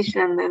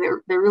revelation.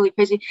 And they're really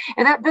crazy.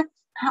 And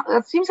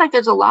that seems like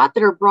there's a lot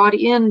that are brought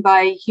in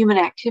by human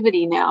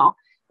activity now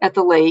at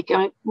the lake. I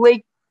mean,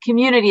 lake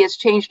community has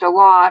changed a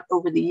lot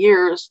over the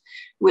years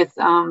with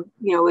you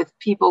know, with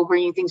people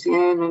bringing things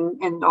in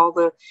and all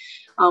the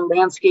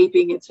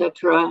landscaping,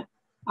 etc.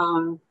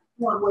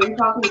 What were you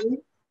talking to me?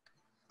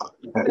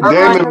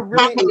 Damon,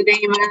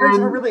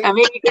 Damon, I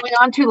may be going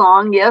on too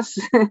long. Yes.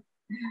 I was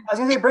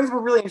going to say, it brings up a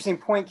really interesting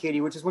point,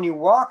 Katie, which is when you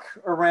walk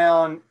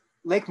around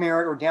Lake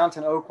Merritt or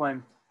downtown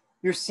Oakland,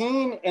 you're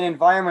seeing an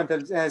environment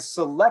that has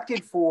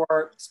selected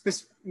for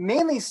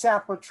mainly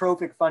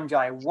saprotrophic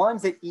fungi,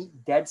 ones that eat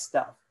dead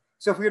stuff.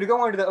 So if we were to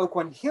go into the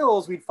Oakland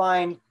Hills, we'd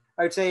find,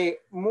 I would say,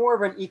 more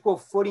of an equal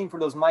footing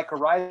for those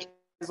mycorrhizal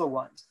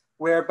ones,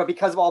 but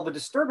because of all the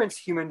disturbance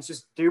humans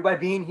just do by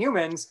being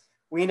humans,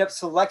 we end up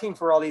selecting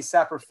for all these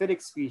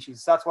saprophytic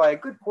species. So that's why a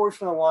good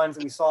portion of the ones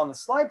that we saw in the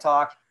slide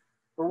talk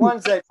were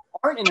ones that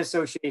aren't in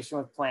association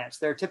with plants.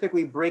 They're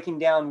typically breaking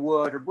down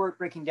wood or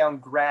breaking down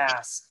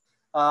grass.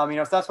 You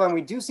know, so that's why when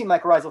we do see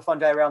mycorrhizal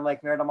fungi around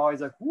Lake Merritt, I'm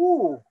always like,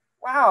 ooh,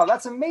 wow,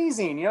 that's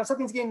amazing. You know,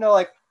 something's getting to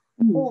like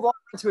hold on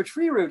to a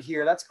tree root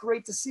here. That's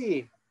great to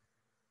see.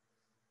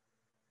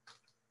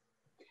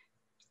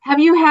 Have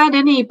you had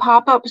any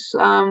pop-ups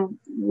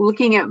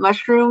looking at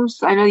mushrooms?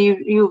 I know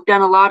you've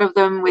done a lot of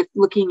them with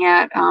looking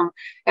at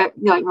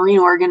like marine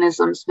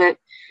organisms, but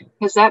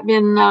has that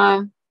been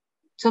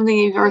something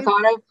you've ever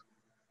thought of?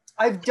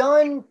 I've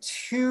done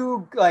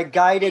 2 like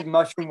guided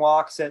mushroom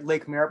walks at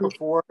Lake Merritt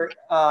before,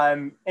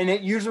 and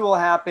it usually will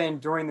happen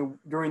during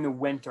the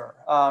winter.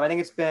 I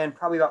think it's been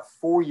probably about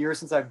 4 years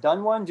since I've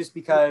done one, just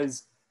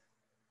because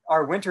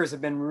our winters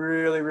have been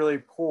really, really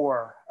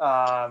poor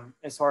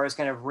as far as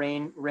kind of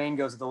rain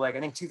goes at the lake.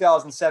 I think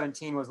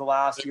 2017 was the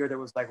last year that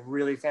was like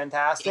really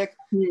fantastic.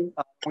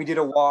 We did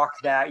a walk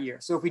that year.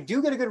 So if we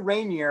do get a good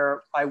rain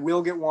year, I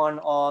will get one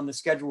on the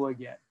schedule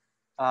again.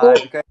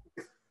 Because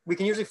we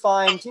can usually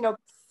find, you know,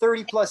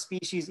 30 plus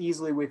species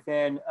easily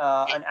within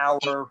an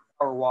hour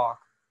walk.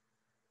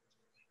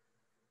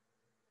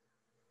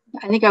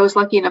 I think I was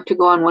lucky enough to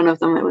go on one of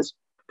them. It was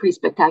pretty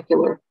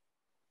spectacular.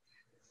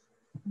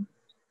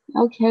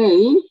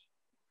 Okay.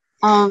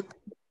 Hey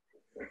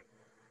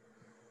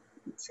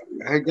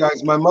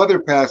guys, my mother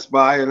passed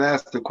by and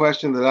asked a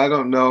question that I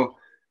don't know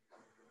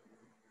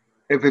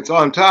if it's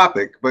on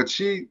topic, but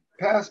she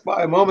passed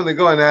by a moment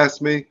ago and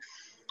asked me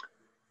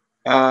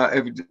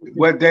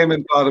what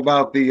Damon thought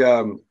about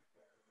the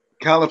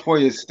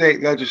California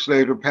state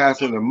legislature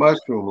passing a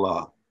mushroom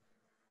law.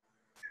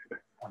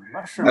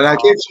 And I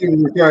think she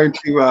was referring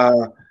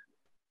to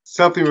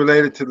something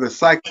related to the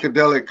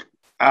psychedelic,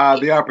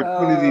 the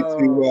opportunity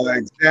to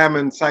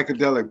examine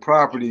psychedelic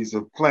properties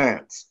of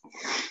plants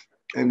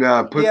and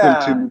put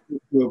them to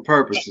medicinal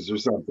purposes or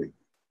something.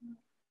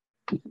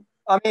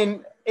 I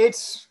mean,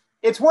 it's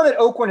one that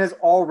Oakland has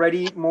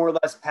already more or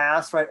less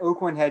passed, right?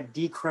 Oakland had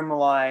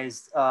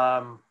decriminalized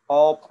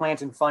all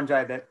plants and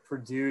fungi that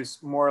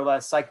produce more or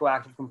less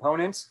psychoactive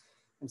components.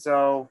 And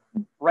so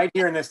right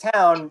here in this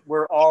town,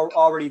 we're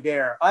already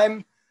there.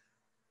 I'm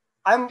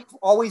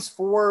always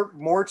for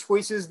more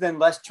choices than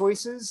less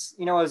choices,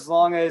 you know, as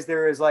long as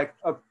there is like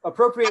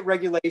appropriate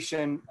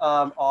regulation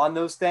on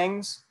those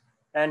things.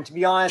 And to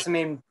be honest, I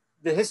mean,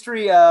 the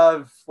history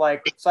of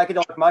like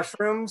psychedelic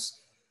mushrooms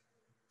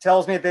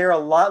tells me that they're a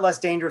lot less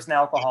dangerous than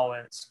alcohol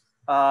is.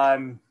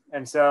 And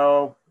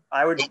so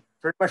I would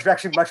pretty much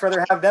actually much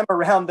rather have them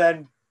around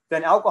than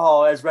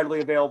alcohol as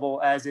readily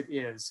available as it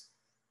is.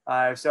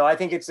 So I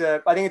think it's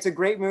a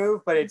great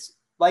move, but it's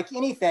like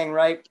anything,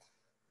 right?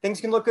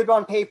 Things can look good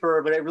on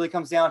paper, but it really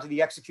comes down to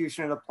the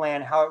execution of the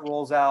plan, how it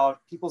rolls out,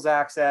 people's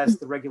access,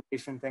 the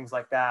regulation, things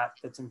like that.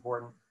 That's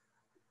important.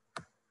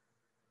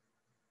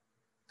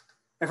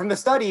 And from the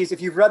studies,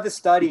 if you've read the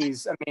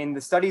studies, I mean,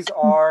 the studies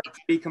are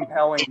pretty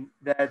compelling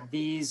that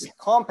these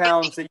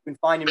compounds that you can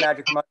find in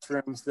magic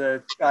mushrooms,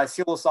 the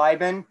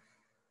psilocybin,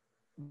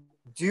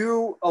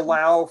 do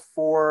allow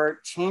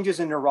for changes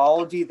in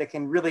neurology that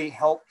can really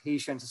help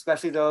patients,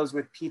 especially those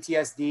with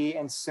PTSD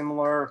and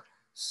similar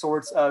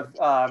sorts of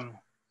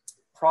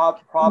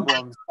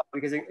problems,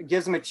 because it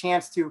gives them a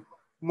chance to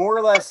more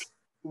or less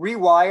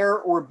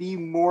rewire or be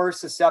more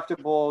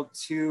susceptible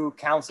to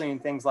counseling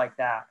and things like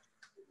that.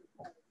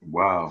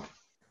 Wow.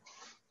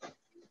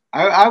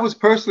 I was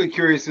personally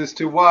curious as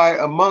to why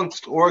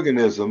amongst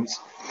organisms,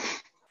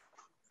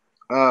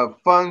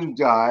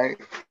 fungi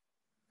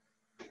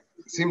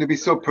seem to be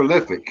so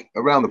prolific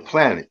around the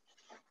planet.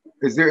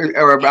 Is there,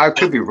 or I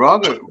could be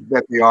wrong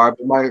that they are,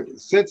 but my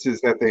sense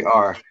is that they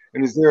are.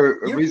 And is there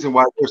a reason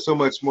why they're so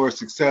much more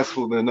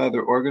successful than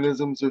other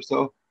organisms or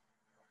so?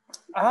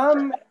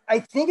 I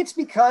think it's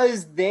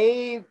because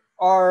they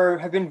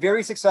have been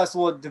very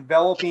successful at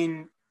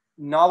developing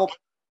novel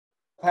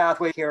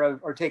pathways here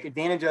or take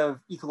advantage of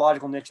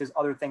ecological niches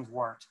other things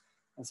weren't.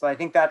 And so I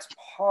think that's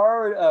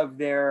part of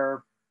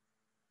their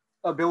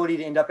ability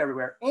to end up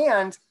everywhere.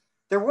 And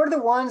they're one of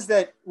the ones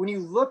that when you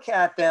look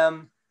at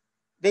them,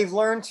 they've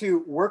learned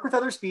to work with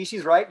other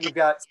species, right? You've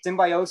got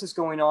symbiosis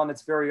going on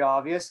that's very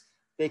obvious.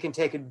 They can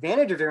take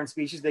advantage of different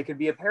species. They could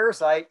be a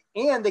parasite,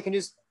 and they can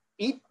just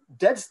eat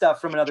dead stuff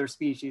from another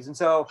species. And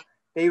so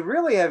they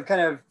really have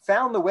kind of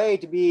found the way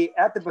to be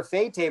at the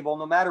buffet table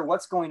no matter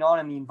what's going on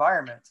in the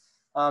environment.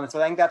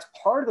 So I think that's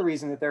part of the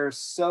reason that they're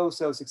so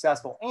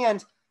successful.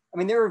 And I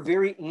mean, they're a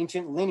very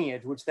ancient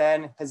lineage, which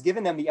then has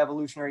given them the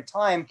evolutionary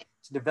time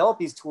to develop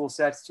these tool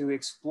sets to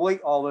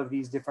exploit all of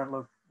these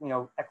different,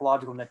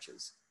 ecological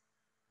niches.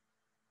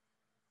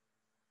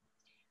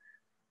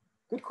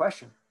 Good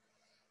question.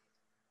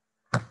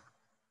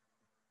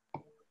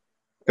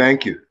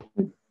 Thank you.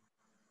 It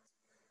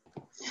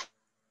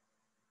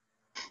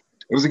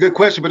was a good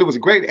question, but it was a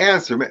great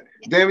answer.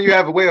 Damon, you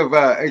have a way of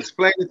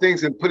explaining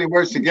things and putting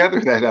words together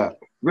that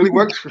really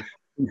works for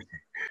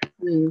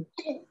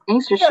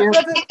Thanks for sharing.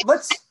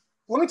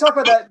 Let me talk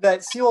about that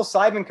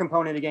psilocybin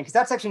component again, because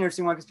that's actually an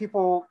interesting one. Because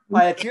people,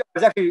 I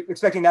was actually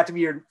expecting that to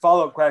be your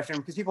follow-up question,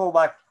 because people are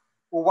like,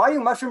 well, why do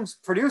mushrooms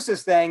produce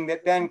this thing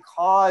that then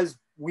cause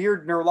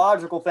weird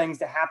neurological things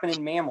to happen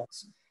in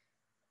mammals?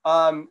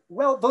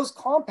 Well, those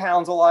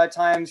compounds, a lot of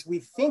times we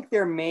think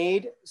they're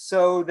made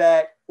so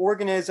that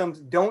organisms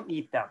don't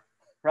eat them,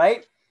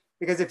 right?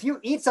 Because if you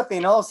eat something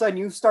and all of a sudden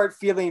you start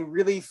feeling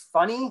really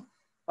funny,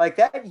 like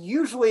that,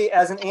 usually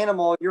as an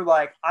animal, you're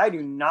like, I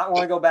do not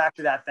want to go back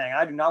to that thing.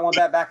 I do not want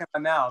that back in my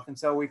mouth. And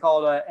so we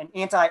call it an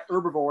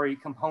anti-herbivory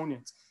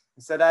component.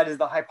 And so that is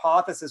the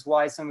hypothesis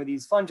why some of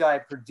these fungi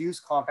produce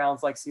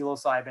compounds like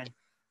psilocybin,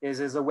 is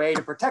as a way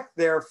to protect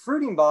their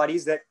fruiting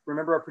bodies that,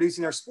 remember, are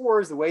producing their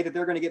spores, the way that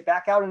they're going to get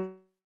back out into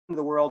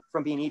the world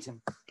from being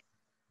eaten.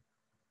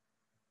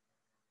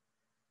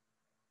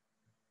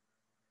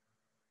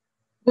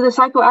 Do the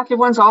psychoactive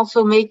ones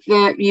also make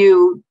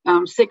you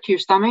sick to your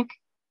stomach?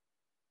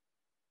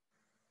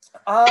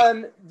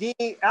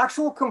 The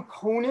actual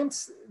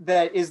components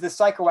that is the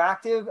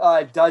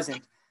psychoactive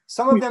doesn't.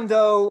 Some of them,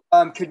 though,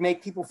 could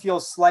make people feel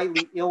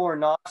slightly ill or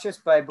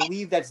nauseous, but I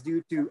believe that's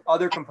due to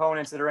other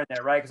components that are in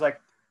there, right? Because like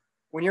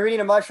when you're eating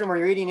a mushroom or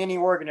you're eating any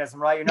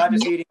organism, right, you're not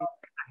just eating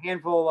a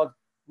handful of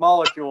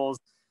molecules,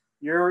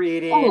 you're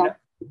eating a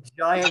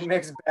giant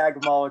mixed bag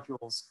of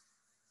molecules.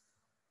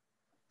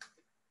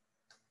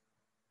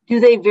 Do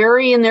they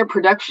vary in their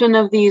production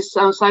of these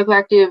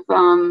psychoactive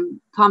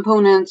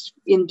components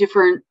in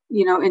different,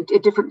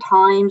 at different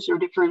times or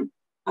different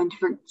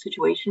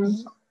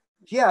situations?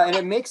 Yeah, and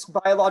it makes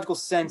biological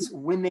sense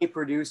when they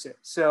produce it.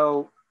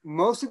 So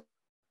most of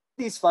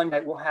these fungi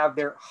will have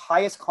their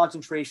highest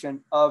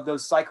concentration of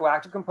those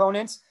psychoactive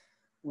components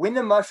when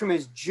the mushroom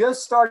is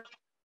just starting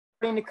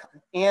to,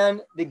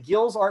 and the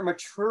gills aren't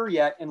mature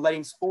yet and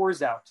letting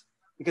spores out.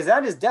 Because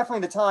that is definitely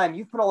the time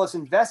you put all this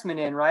investment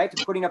in, right,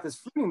 to putting up this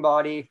fruiting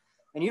body,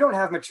 and you don't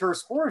have mature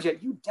spores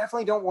yet. You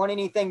definitely don't want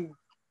anything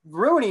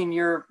ruining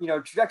your,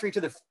 trajectory to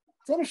the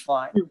finish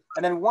line.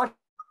 And then once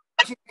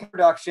you get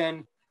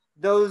production,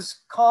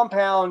 those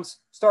compounds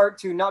start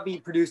to not be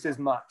produced as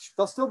much.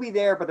 They'll still be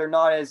there, but they're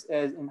not as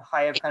in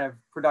high of kind of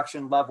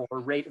production level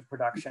or rate of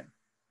production.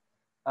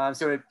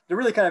 So they're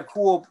really kind of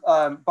cool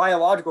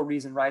biological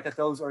reason, right, that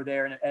those are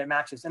there and it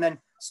matches. And then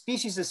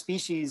species to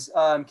species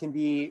can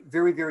be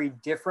very, very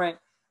different.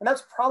 And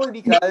that's probably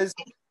because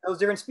those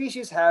different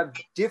species have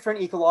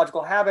different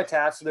ecological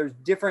habitats. So there's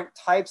different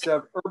types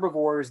of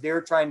herbivores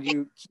they're trying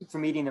to keep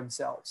from eating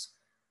themselves.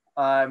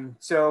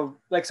 So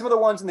like some of the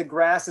ones in the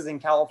grasses in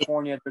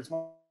California, there's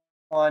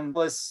one,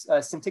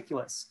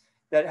 centiculus,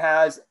 that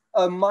has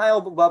a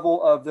mild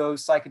level of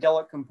those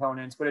psychedelic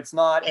components, but it's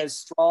not as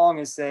strong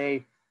as,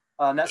 say,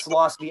 that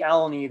psilocybin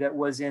alanine that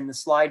was in the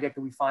slide deck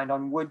that we find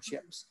on wood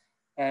chips.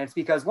 And it's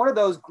because one of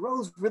those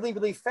grows really,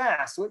 really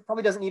fast. So it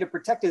probably doesn't need to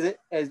protect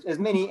as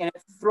many, and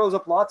it throws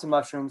up lots of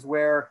mushrooms,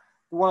 where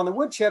the one on the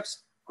wood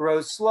chips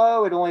grows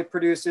slow. It only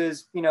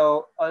produces,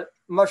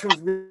 mushrooms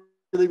really,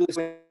 really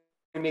slow.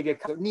 Maybe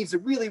it needs to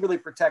really, really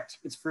protect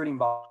its fruiting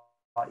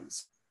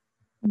bodies.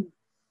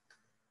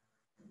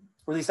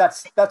 Or at least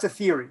that's a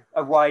theory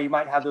of why you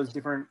might have those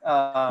different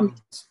of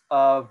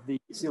the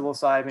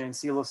psilocybin and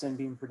psilocin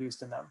being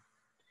produced in them.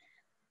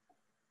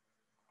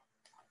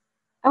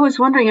 I was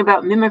wondering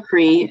about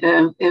mimicry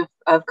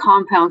of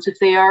compounds, if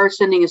they are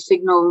sending a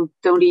signal,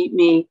 don't eat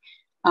me,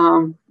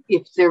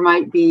 if there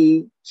might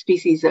be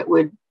species that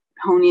would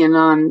hone in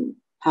on,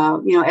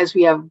 as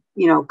we have,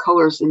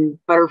 colors in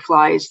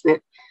butterflies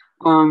that,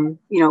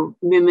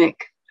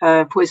 mimic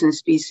poisonous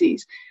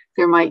species,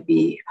 there might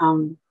be,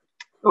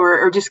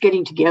 or just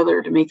getting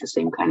together to make the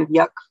same kind of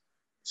yuck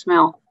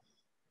smell.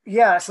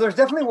 Yeah, so there's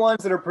definitely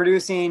ones that are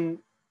producing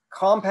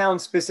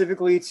compounds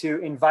specifically to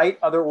invite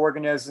other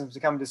organisms to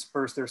come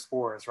disperse their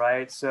spores,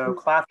 right? So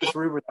Claphus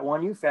rubra, that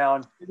one you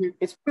found,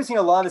 it's producing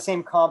a lot of the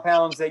same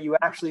compounds that you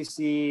actually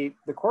see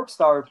the corpse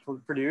star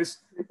produce,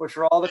 which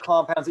are all the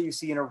compounds that you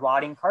see in a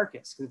rotting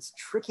carcass. It's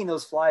tricking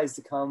those flies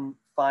to come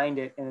find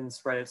it and then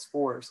spread its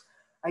spores.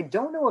 I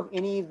don't know of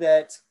any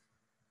that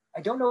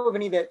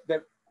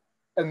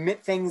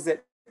emit things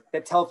that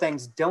tell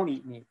things don't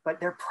eat meat,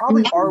 but there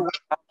probably are ones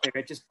out there.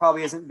 It just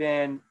probably hasn't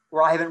been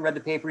or I haven't read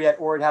the paper yet,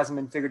 or it hasn't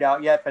been figured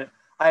out yet, but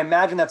I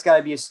imagine that's got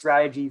to be a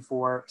strategy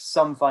for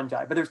some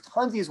fungi. But there's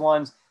tons of these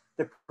ones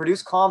that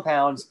produce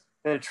compounds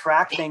that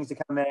attract things to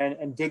come in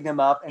and dig them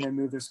up and then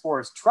move their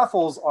spores.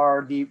 Truffles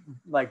are the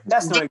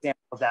best known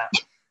example of that.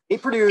 They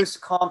produce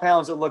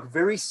compounds that look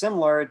very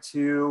similar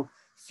to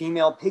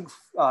female pig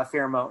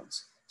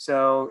pheromones.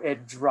 So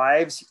it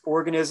drives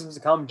organisms to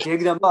come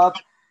dig them up,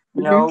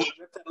 rip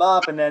them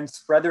up, and then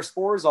spread their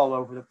spores all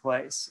over the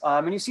place.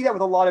 And you see that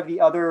with a lot of the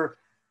other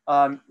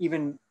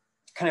even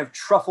kind of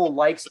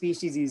truffle-like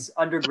species, these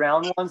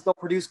underground ones. They'll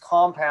produce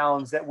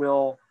compounds that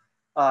will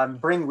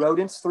bring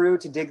rodents through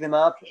to dig them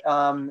up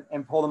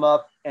and pull them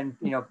up and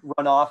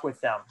run off with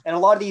them. And a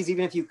lot of these,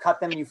 even if you cut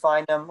them and you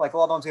find them, like a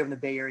lot of the ones we have in the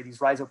Bay Area, these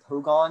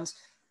rhizopogons,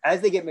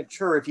 as they get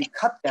mature, if you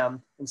cut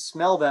them and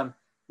smell them,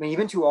 I mean,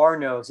 even to our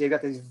nose, they've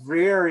got this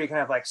very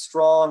kind of like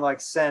strong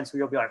like sense where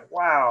you'll be like,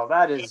 wow,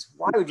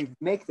 why would you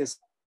make this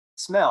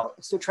smell?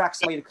 It's to attract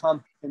somebody to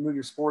come and move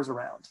your spores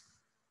around.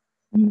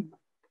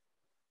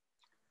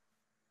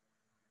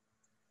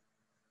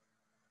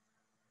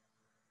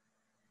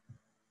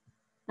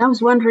 I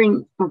was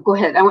wondering, go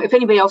ahead. If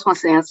anybody else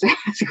wants to answer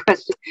this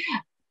question,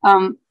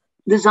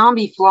 the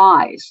zombie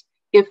flies,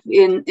 if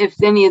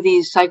any of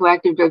these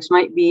psychoactive drugs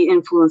might be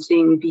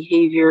influencing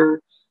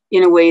behavior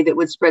in a way that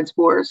would spread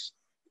spores.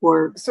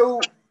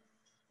 So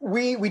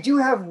we do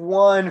have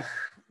one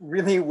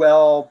really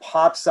well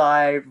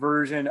pop-sci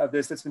version of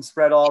this that's been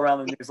spread all around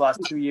the news the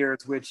last 2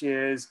 years, which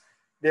is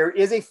there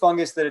is a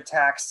fungus that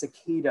attacks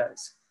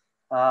cicadas,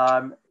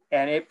 and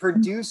it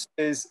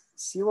produces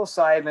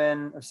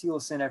psilocybin or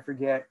psilocin, I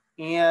forget,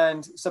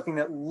 and something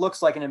that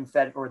looks like an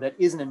amphetamine, or that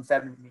is an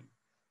amphetamine.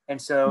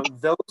 And so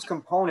those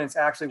components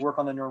actually work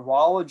on the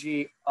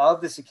neurology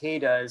of the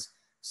cicadas,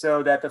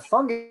 so that the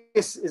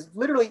fungus is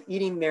literally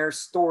eating their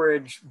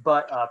storage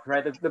butt up,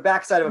 right? The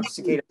backside of a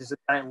cicada is a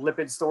giant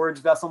lipid storage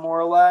vessel, more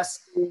or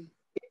less.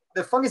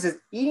 The fungus is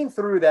eating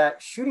through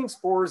that, shooting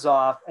spores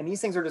off, and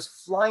these things are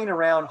just flying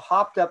around,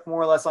 hopped up more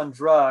or less on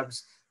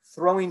drugs,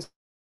 throwing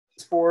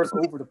spores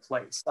over the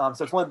place.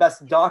 So it's one of the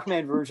best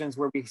documented versions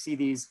where we see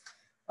these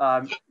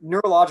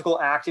neurological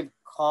active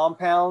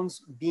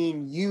compounds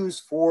being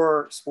used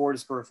for spore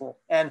dispersal.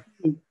 And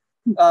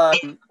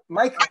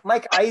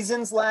Mike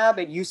Eisen's lab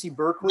at UC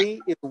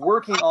Berkeley is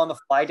working on the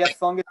fly death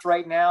fungus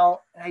right now.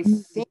 And I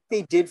think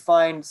they did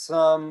find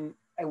some,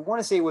 I want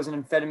to say it was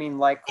an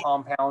amphetamine-like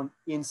compound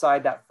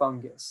inside that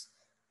fungus.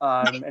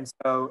 And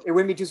so it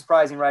wouldn't be too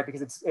surprising, right?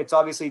 Because it's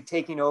obviously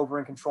taking over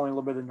and controlling a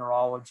little bit of the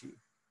neurology.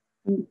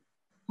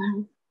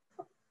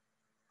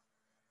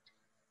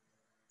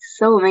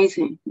 So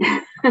amazing.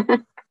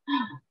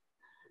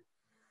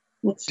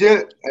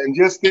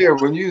 Just there,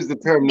 when you use the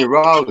term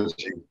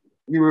neurology,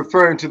 you're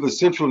referring to the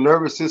central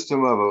nervous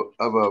system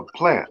of a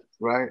plant,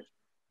 right?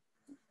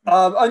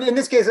 In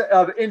this case,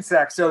 of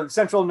insects, so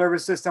central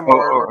nervous system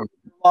or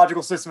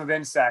neurological system of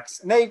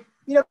insects, and they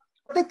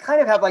kind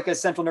of have like a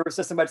central nervous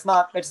system, but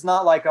it's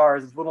not like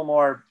ours. It's a little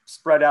more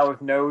spread out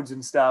with nodes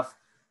and stuff.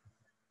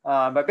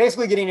 But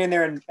basically, getting in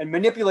there and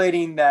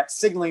manipulating that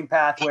signaling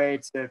pathway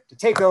to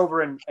take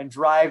over and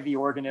drive the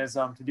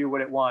organism to do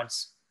what it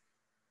wants.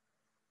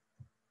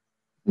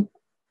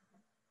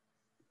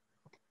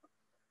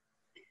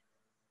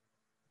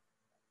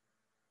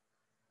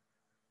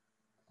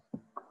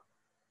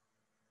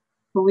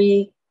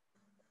 We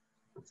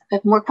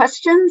have more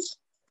questions?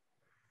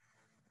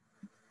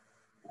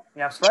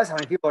 Yeah, I'm surprised how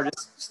many people are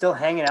just still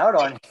hanging out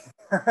on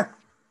here.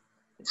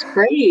 It's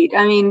great.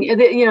 I mean, it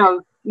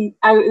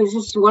was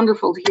just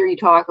wonderful to hear you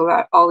talk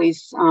about all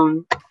these,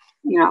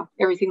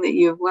 everything that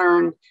you've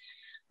learned.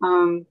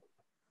 I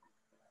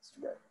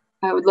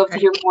would love to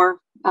hear more.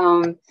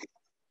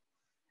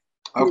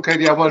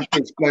 Okay, I wanted to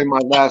explain my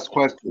last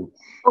question.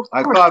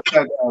 I thought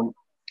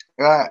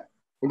that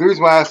the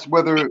reason why I asked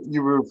whether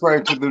you were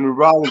referring to the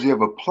neurology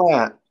of a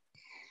plant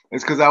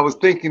is because I was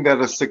thinking that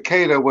a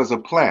cicada was a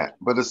plant,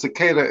 but a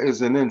cicada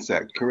is an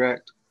insect,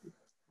 correct?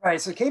 Right,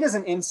 cicada is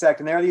an insect,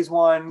 and they're these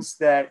ones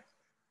that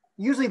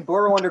usually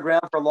burrow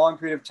underground for a long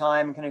period of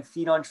time and kind of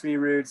feed on tree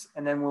roots,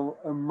 and then will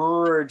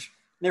emerge.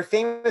 They're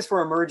famous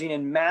for emerging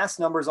in mass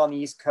numbers on the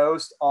East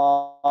Coast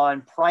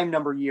on prime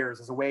number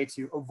years as a way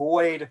to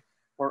avoid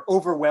or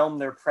overwhelm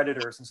their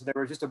predators. And so there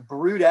was just a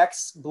brood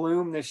X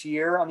bloom this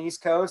year on the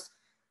East Coast,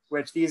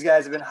 which these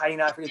guys have been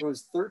hiding out. I forget if it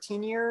was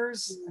 13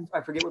 years.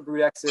 I forget what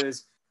brood X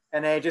is.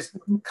 And they just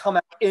come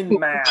out in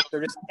mass.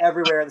 They're just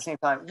everywhere at the same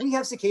time. We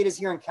have cicadas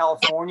here in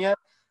California,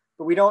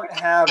 but we don't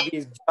have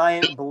these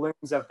giant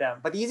balloons of them.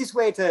 But the easiest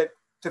way to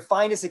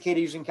find a cicada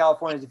usually in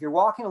California is if you're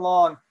walking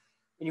along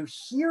and you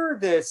hear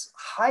this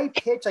high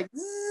pitch, like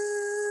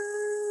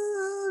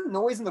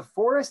noise in the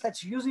forest,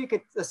 that's usually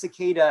a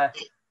cicada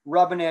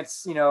rubbing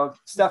its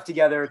stuff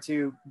together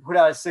to put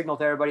out a signal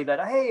to everybody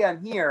that, hey,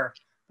 I'm here.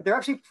 But they're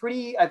actually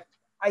pretty, I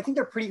think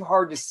they're pretty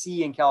hard to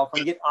see in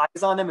California. Get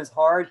eyes on them is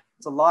hard.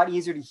 It's a lot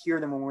easier to hear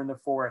them when we're in the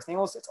forest.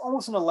 It's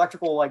almost an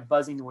electrical like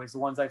buzzing noise, the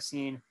ones I've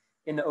seen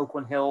in the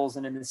Oakland Hills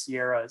and in the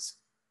Sierras.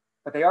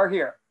 But they are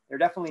here. They're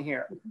definitely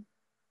here.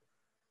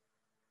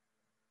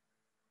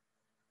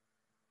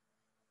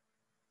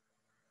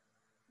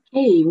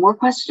 Okay, more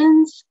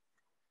questions?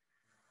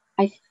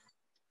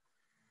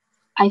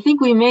 I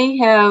think we may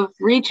have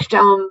reached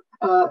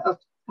a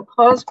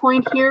pause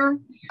point here,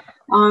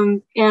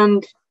 and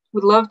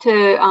would love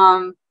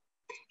to,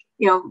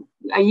 you know,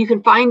 you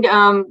can find,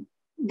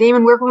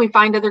 Damon, where can we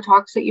find other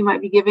talks that you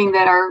might be giving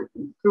that our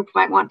group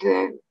might want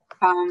to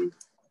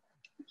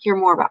hear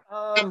more about?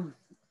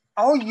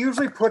 I'll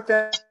usually put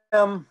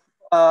them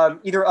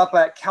either up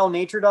at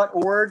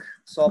calnature.org.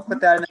 So I'll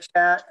put that in the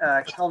chat,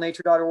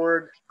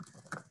 calnature.org.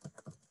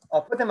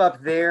 I'll put them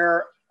up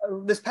there.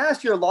 This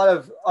past year, a lot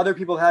of other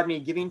people had me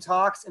giving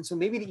talks. And so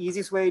maybe the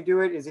easiest way to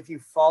do it is if you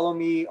follow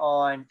me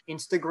on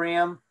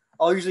Instagram.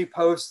 I'll usually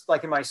post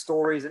like in my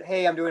stories that,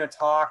 hey, I'm doing a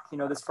talk, you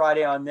know, this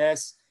Friday on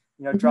this,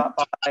 you know, drop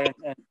by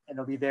and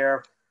it'll be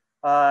there.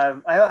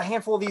 I have a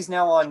handful of these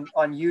now on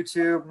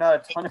YouTube, not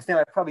a ton of them.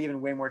 I probably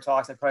even way more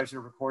talks. I probably should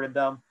have recorded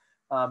them,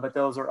 but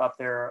those are up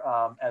there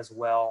as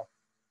well.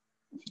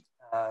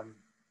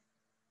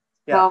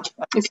 Yeah. Well,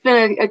 it's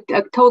been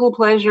a total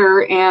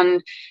pleasure,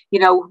 and you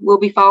know, we'll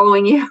be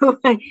following you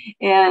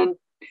and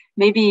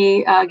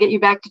maybe get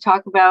you back to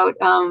talk about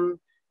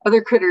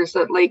other critters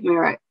at Lake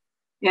Merritt.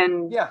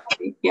 And yeah,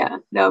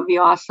 that would be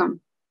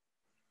awesome.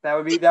 That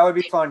would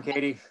be fun,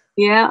 Katie.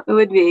 Yeah, it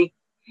would be.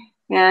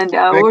 And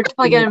we're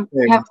definitely going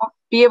to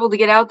be able to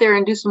get out there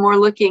and do some more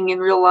looking in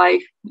real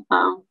life,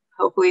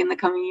 hopefully in the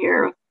coming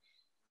year,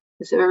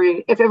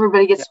 if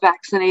everybody gets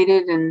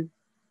vaccinated and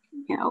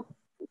you know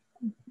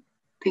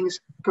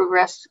things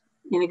progress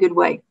in a good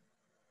way.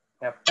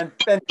 Yeah,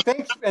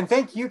 and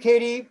thank you,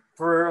 Katie,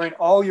 for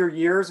all your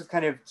years of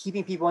kind of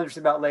keeping people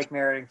interested about Lake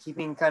Merritt and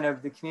keeping kind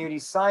of the community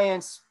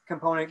science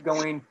component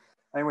going.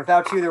 I mean,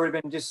 without you, there would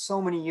have been just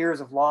so many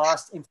years of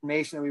lost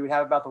information that we would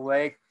have about the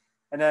lake.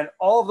 And then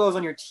all of those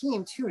on your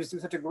team too, just do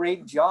such a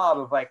great job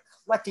of like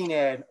collecting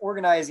it, and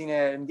organizing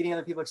it, and getting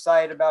other people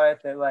excited about it.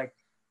 That like,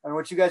 I mean,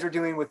 what you guys are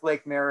doing with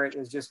Lake Merritt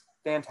is just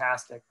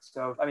fantastic.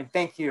 So, I mean,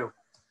 thank you.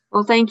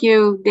 Well, thank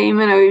you,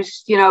 Damon.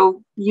 You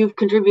know, you've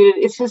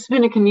contributed. It's just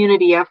been a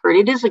community effort.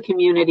 It is a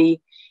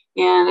community.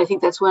 And I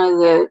think that's one of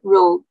the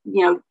real,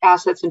 you know,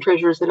 assets and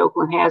treasures that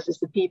Oakland has is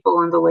the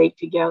people and the lake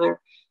together.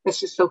 That's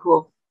just so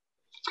cool.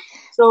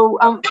 So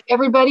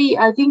everybody,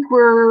 I think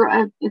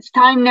it's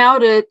time now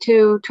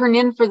to turn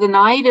in for the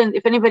night. And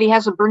if anybody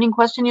has a burning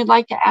question you'd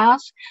like to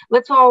ask,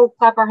 let's all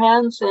clap our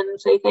hands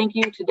and say thank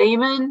you to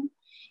Damon.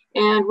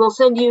 And we'll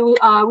send you,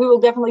 we will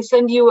definitely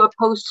send you a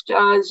post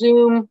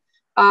Zoom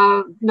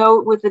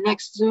note with the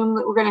next Zoom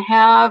that we're going to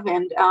have,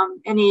 and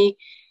any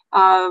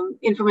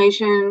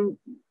information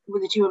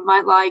that you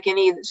might like,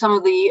 some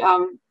of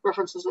the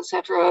references,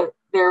 etc.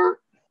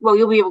 Well,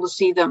 you'll be able to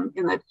see them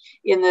in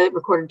the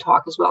recorded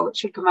talk as well. It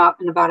should come out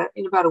in about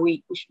a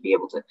week. We should be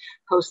able to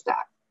post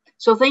that.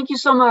 So thank you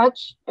so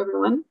much,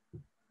 everyone.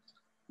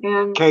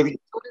 And Katie, it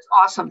was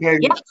awesome.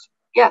 Katie,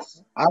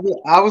 yes.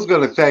 I was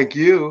going to thank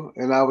you,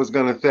 and I was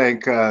going to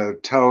thank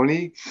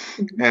Tony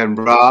and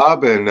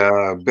Rob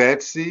and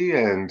Betsy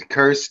and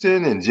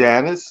Kirsten and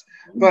Janice,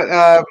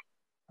 but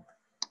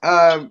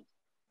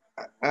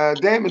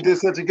Damon did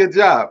such a good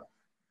job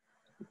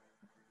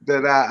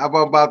that I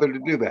won't bother to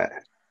do that.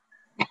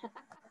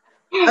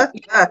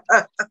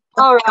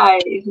 All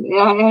right.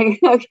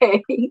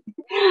 Okay.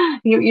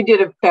 You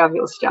did a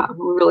fabulous job.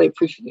 We really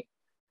appreciate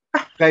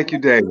it. Thank you,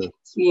 Damon.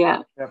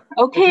 Yeah. Yep.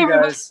 Okay,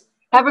 everybody.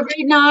 Have a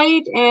great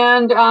night.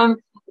 And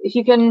if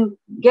you can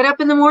get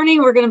up in the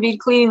morning, we're going to be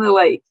cleaning the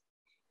lake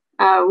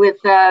with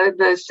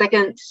the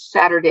second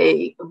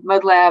Saturday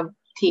Mud Lab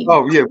team.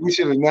 Oh, yeah. We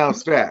should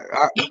announce that.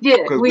 We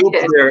did. We'll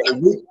be there a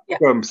week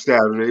from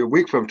Saturday, a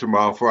week from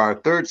tomorrow for our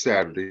third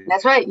Saturday.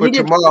 That's right. But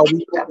tomorrow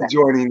we'll be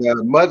joining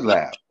Mud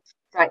Lab.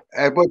 Right.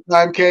 At what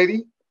time,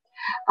 Katie?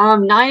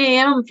 9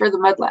 a.m. for the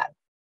Mud Lab.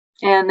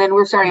 And then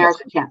we're starting ours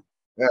at 10.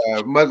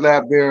 Mud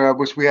Lab there, I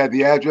wish we had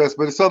the address,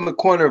 but it's on the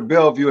corner of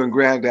Bellevue and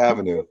Grand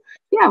Avenue.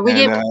 Yeah, we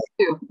gave it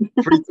too.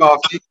 Free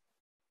coffee.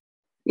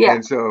 Yeah.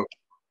 And so,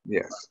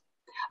 yes.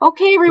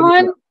 Okay,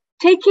 everyone.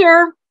 Take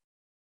care.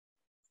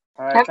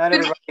 All right. Have a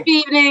good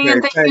evening,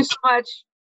 and thank you so much.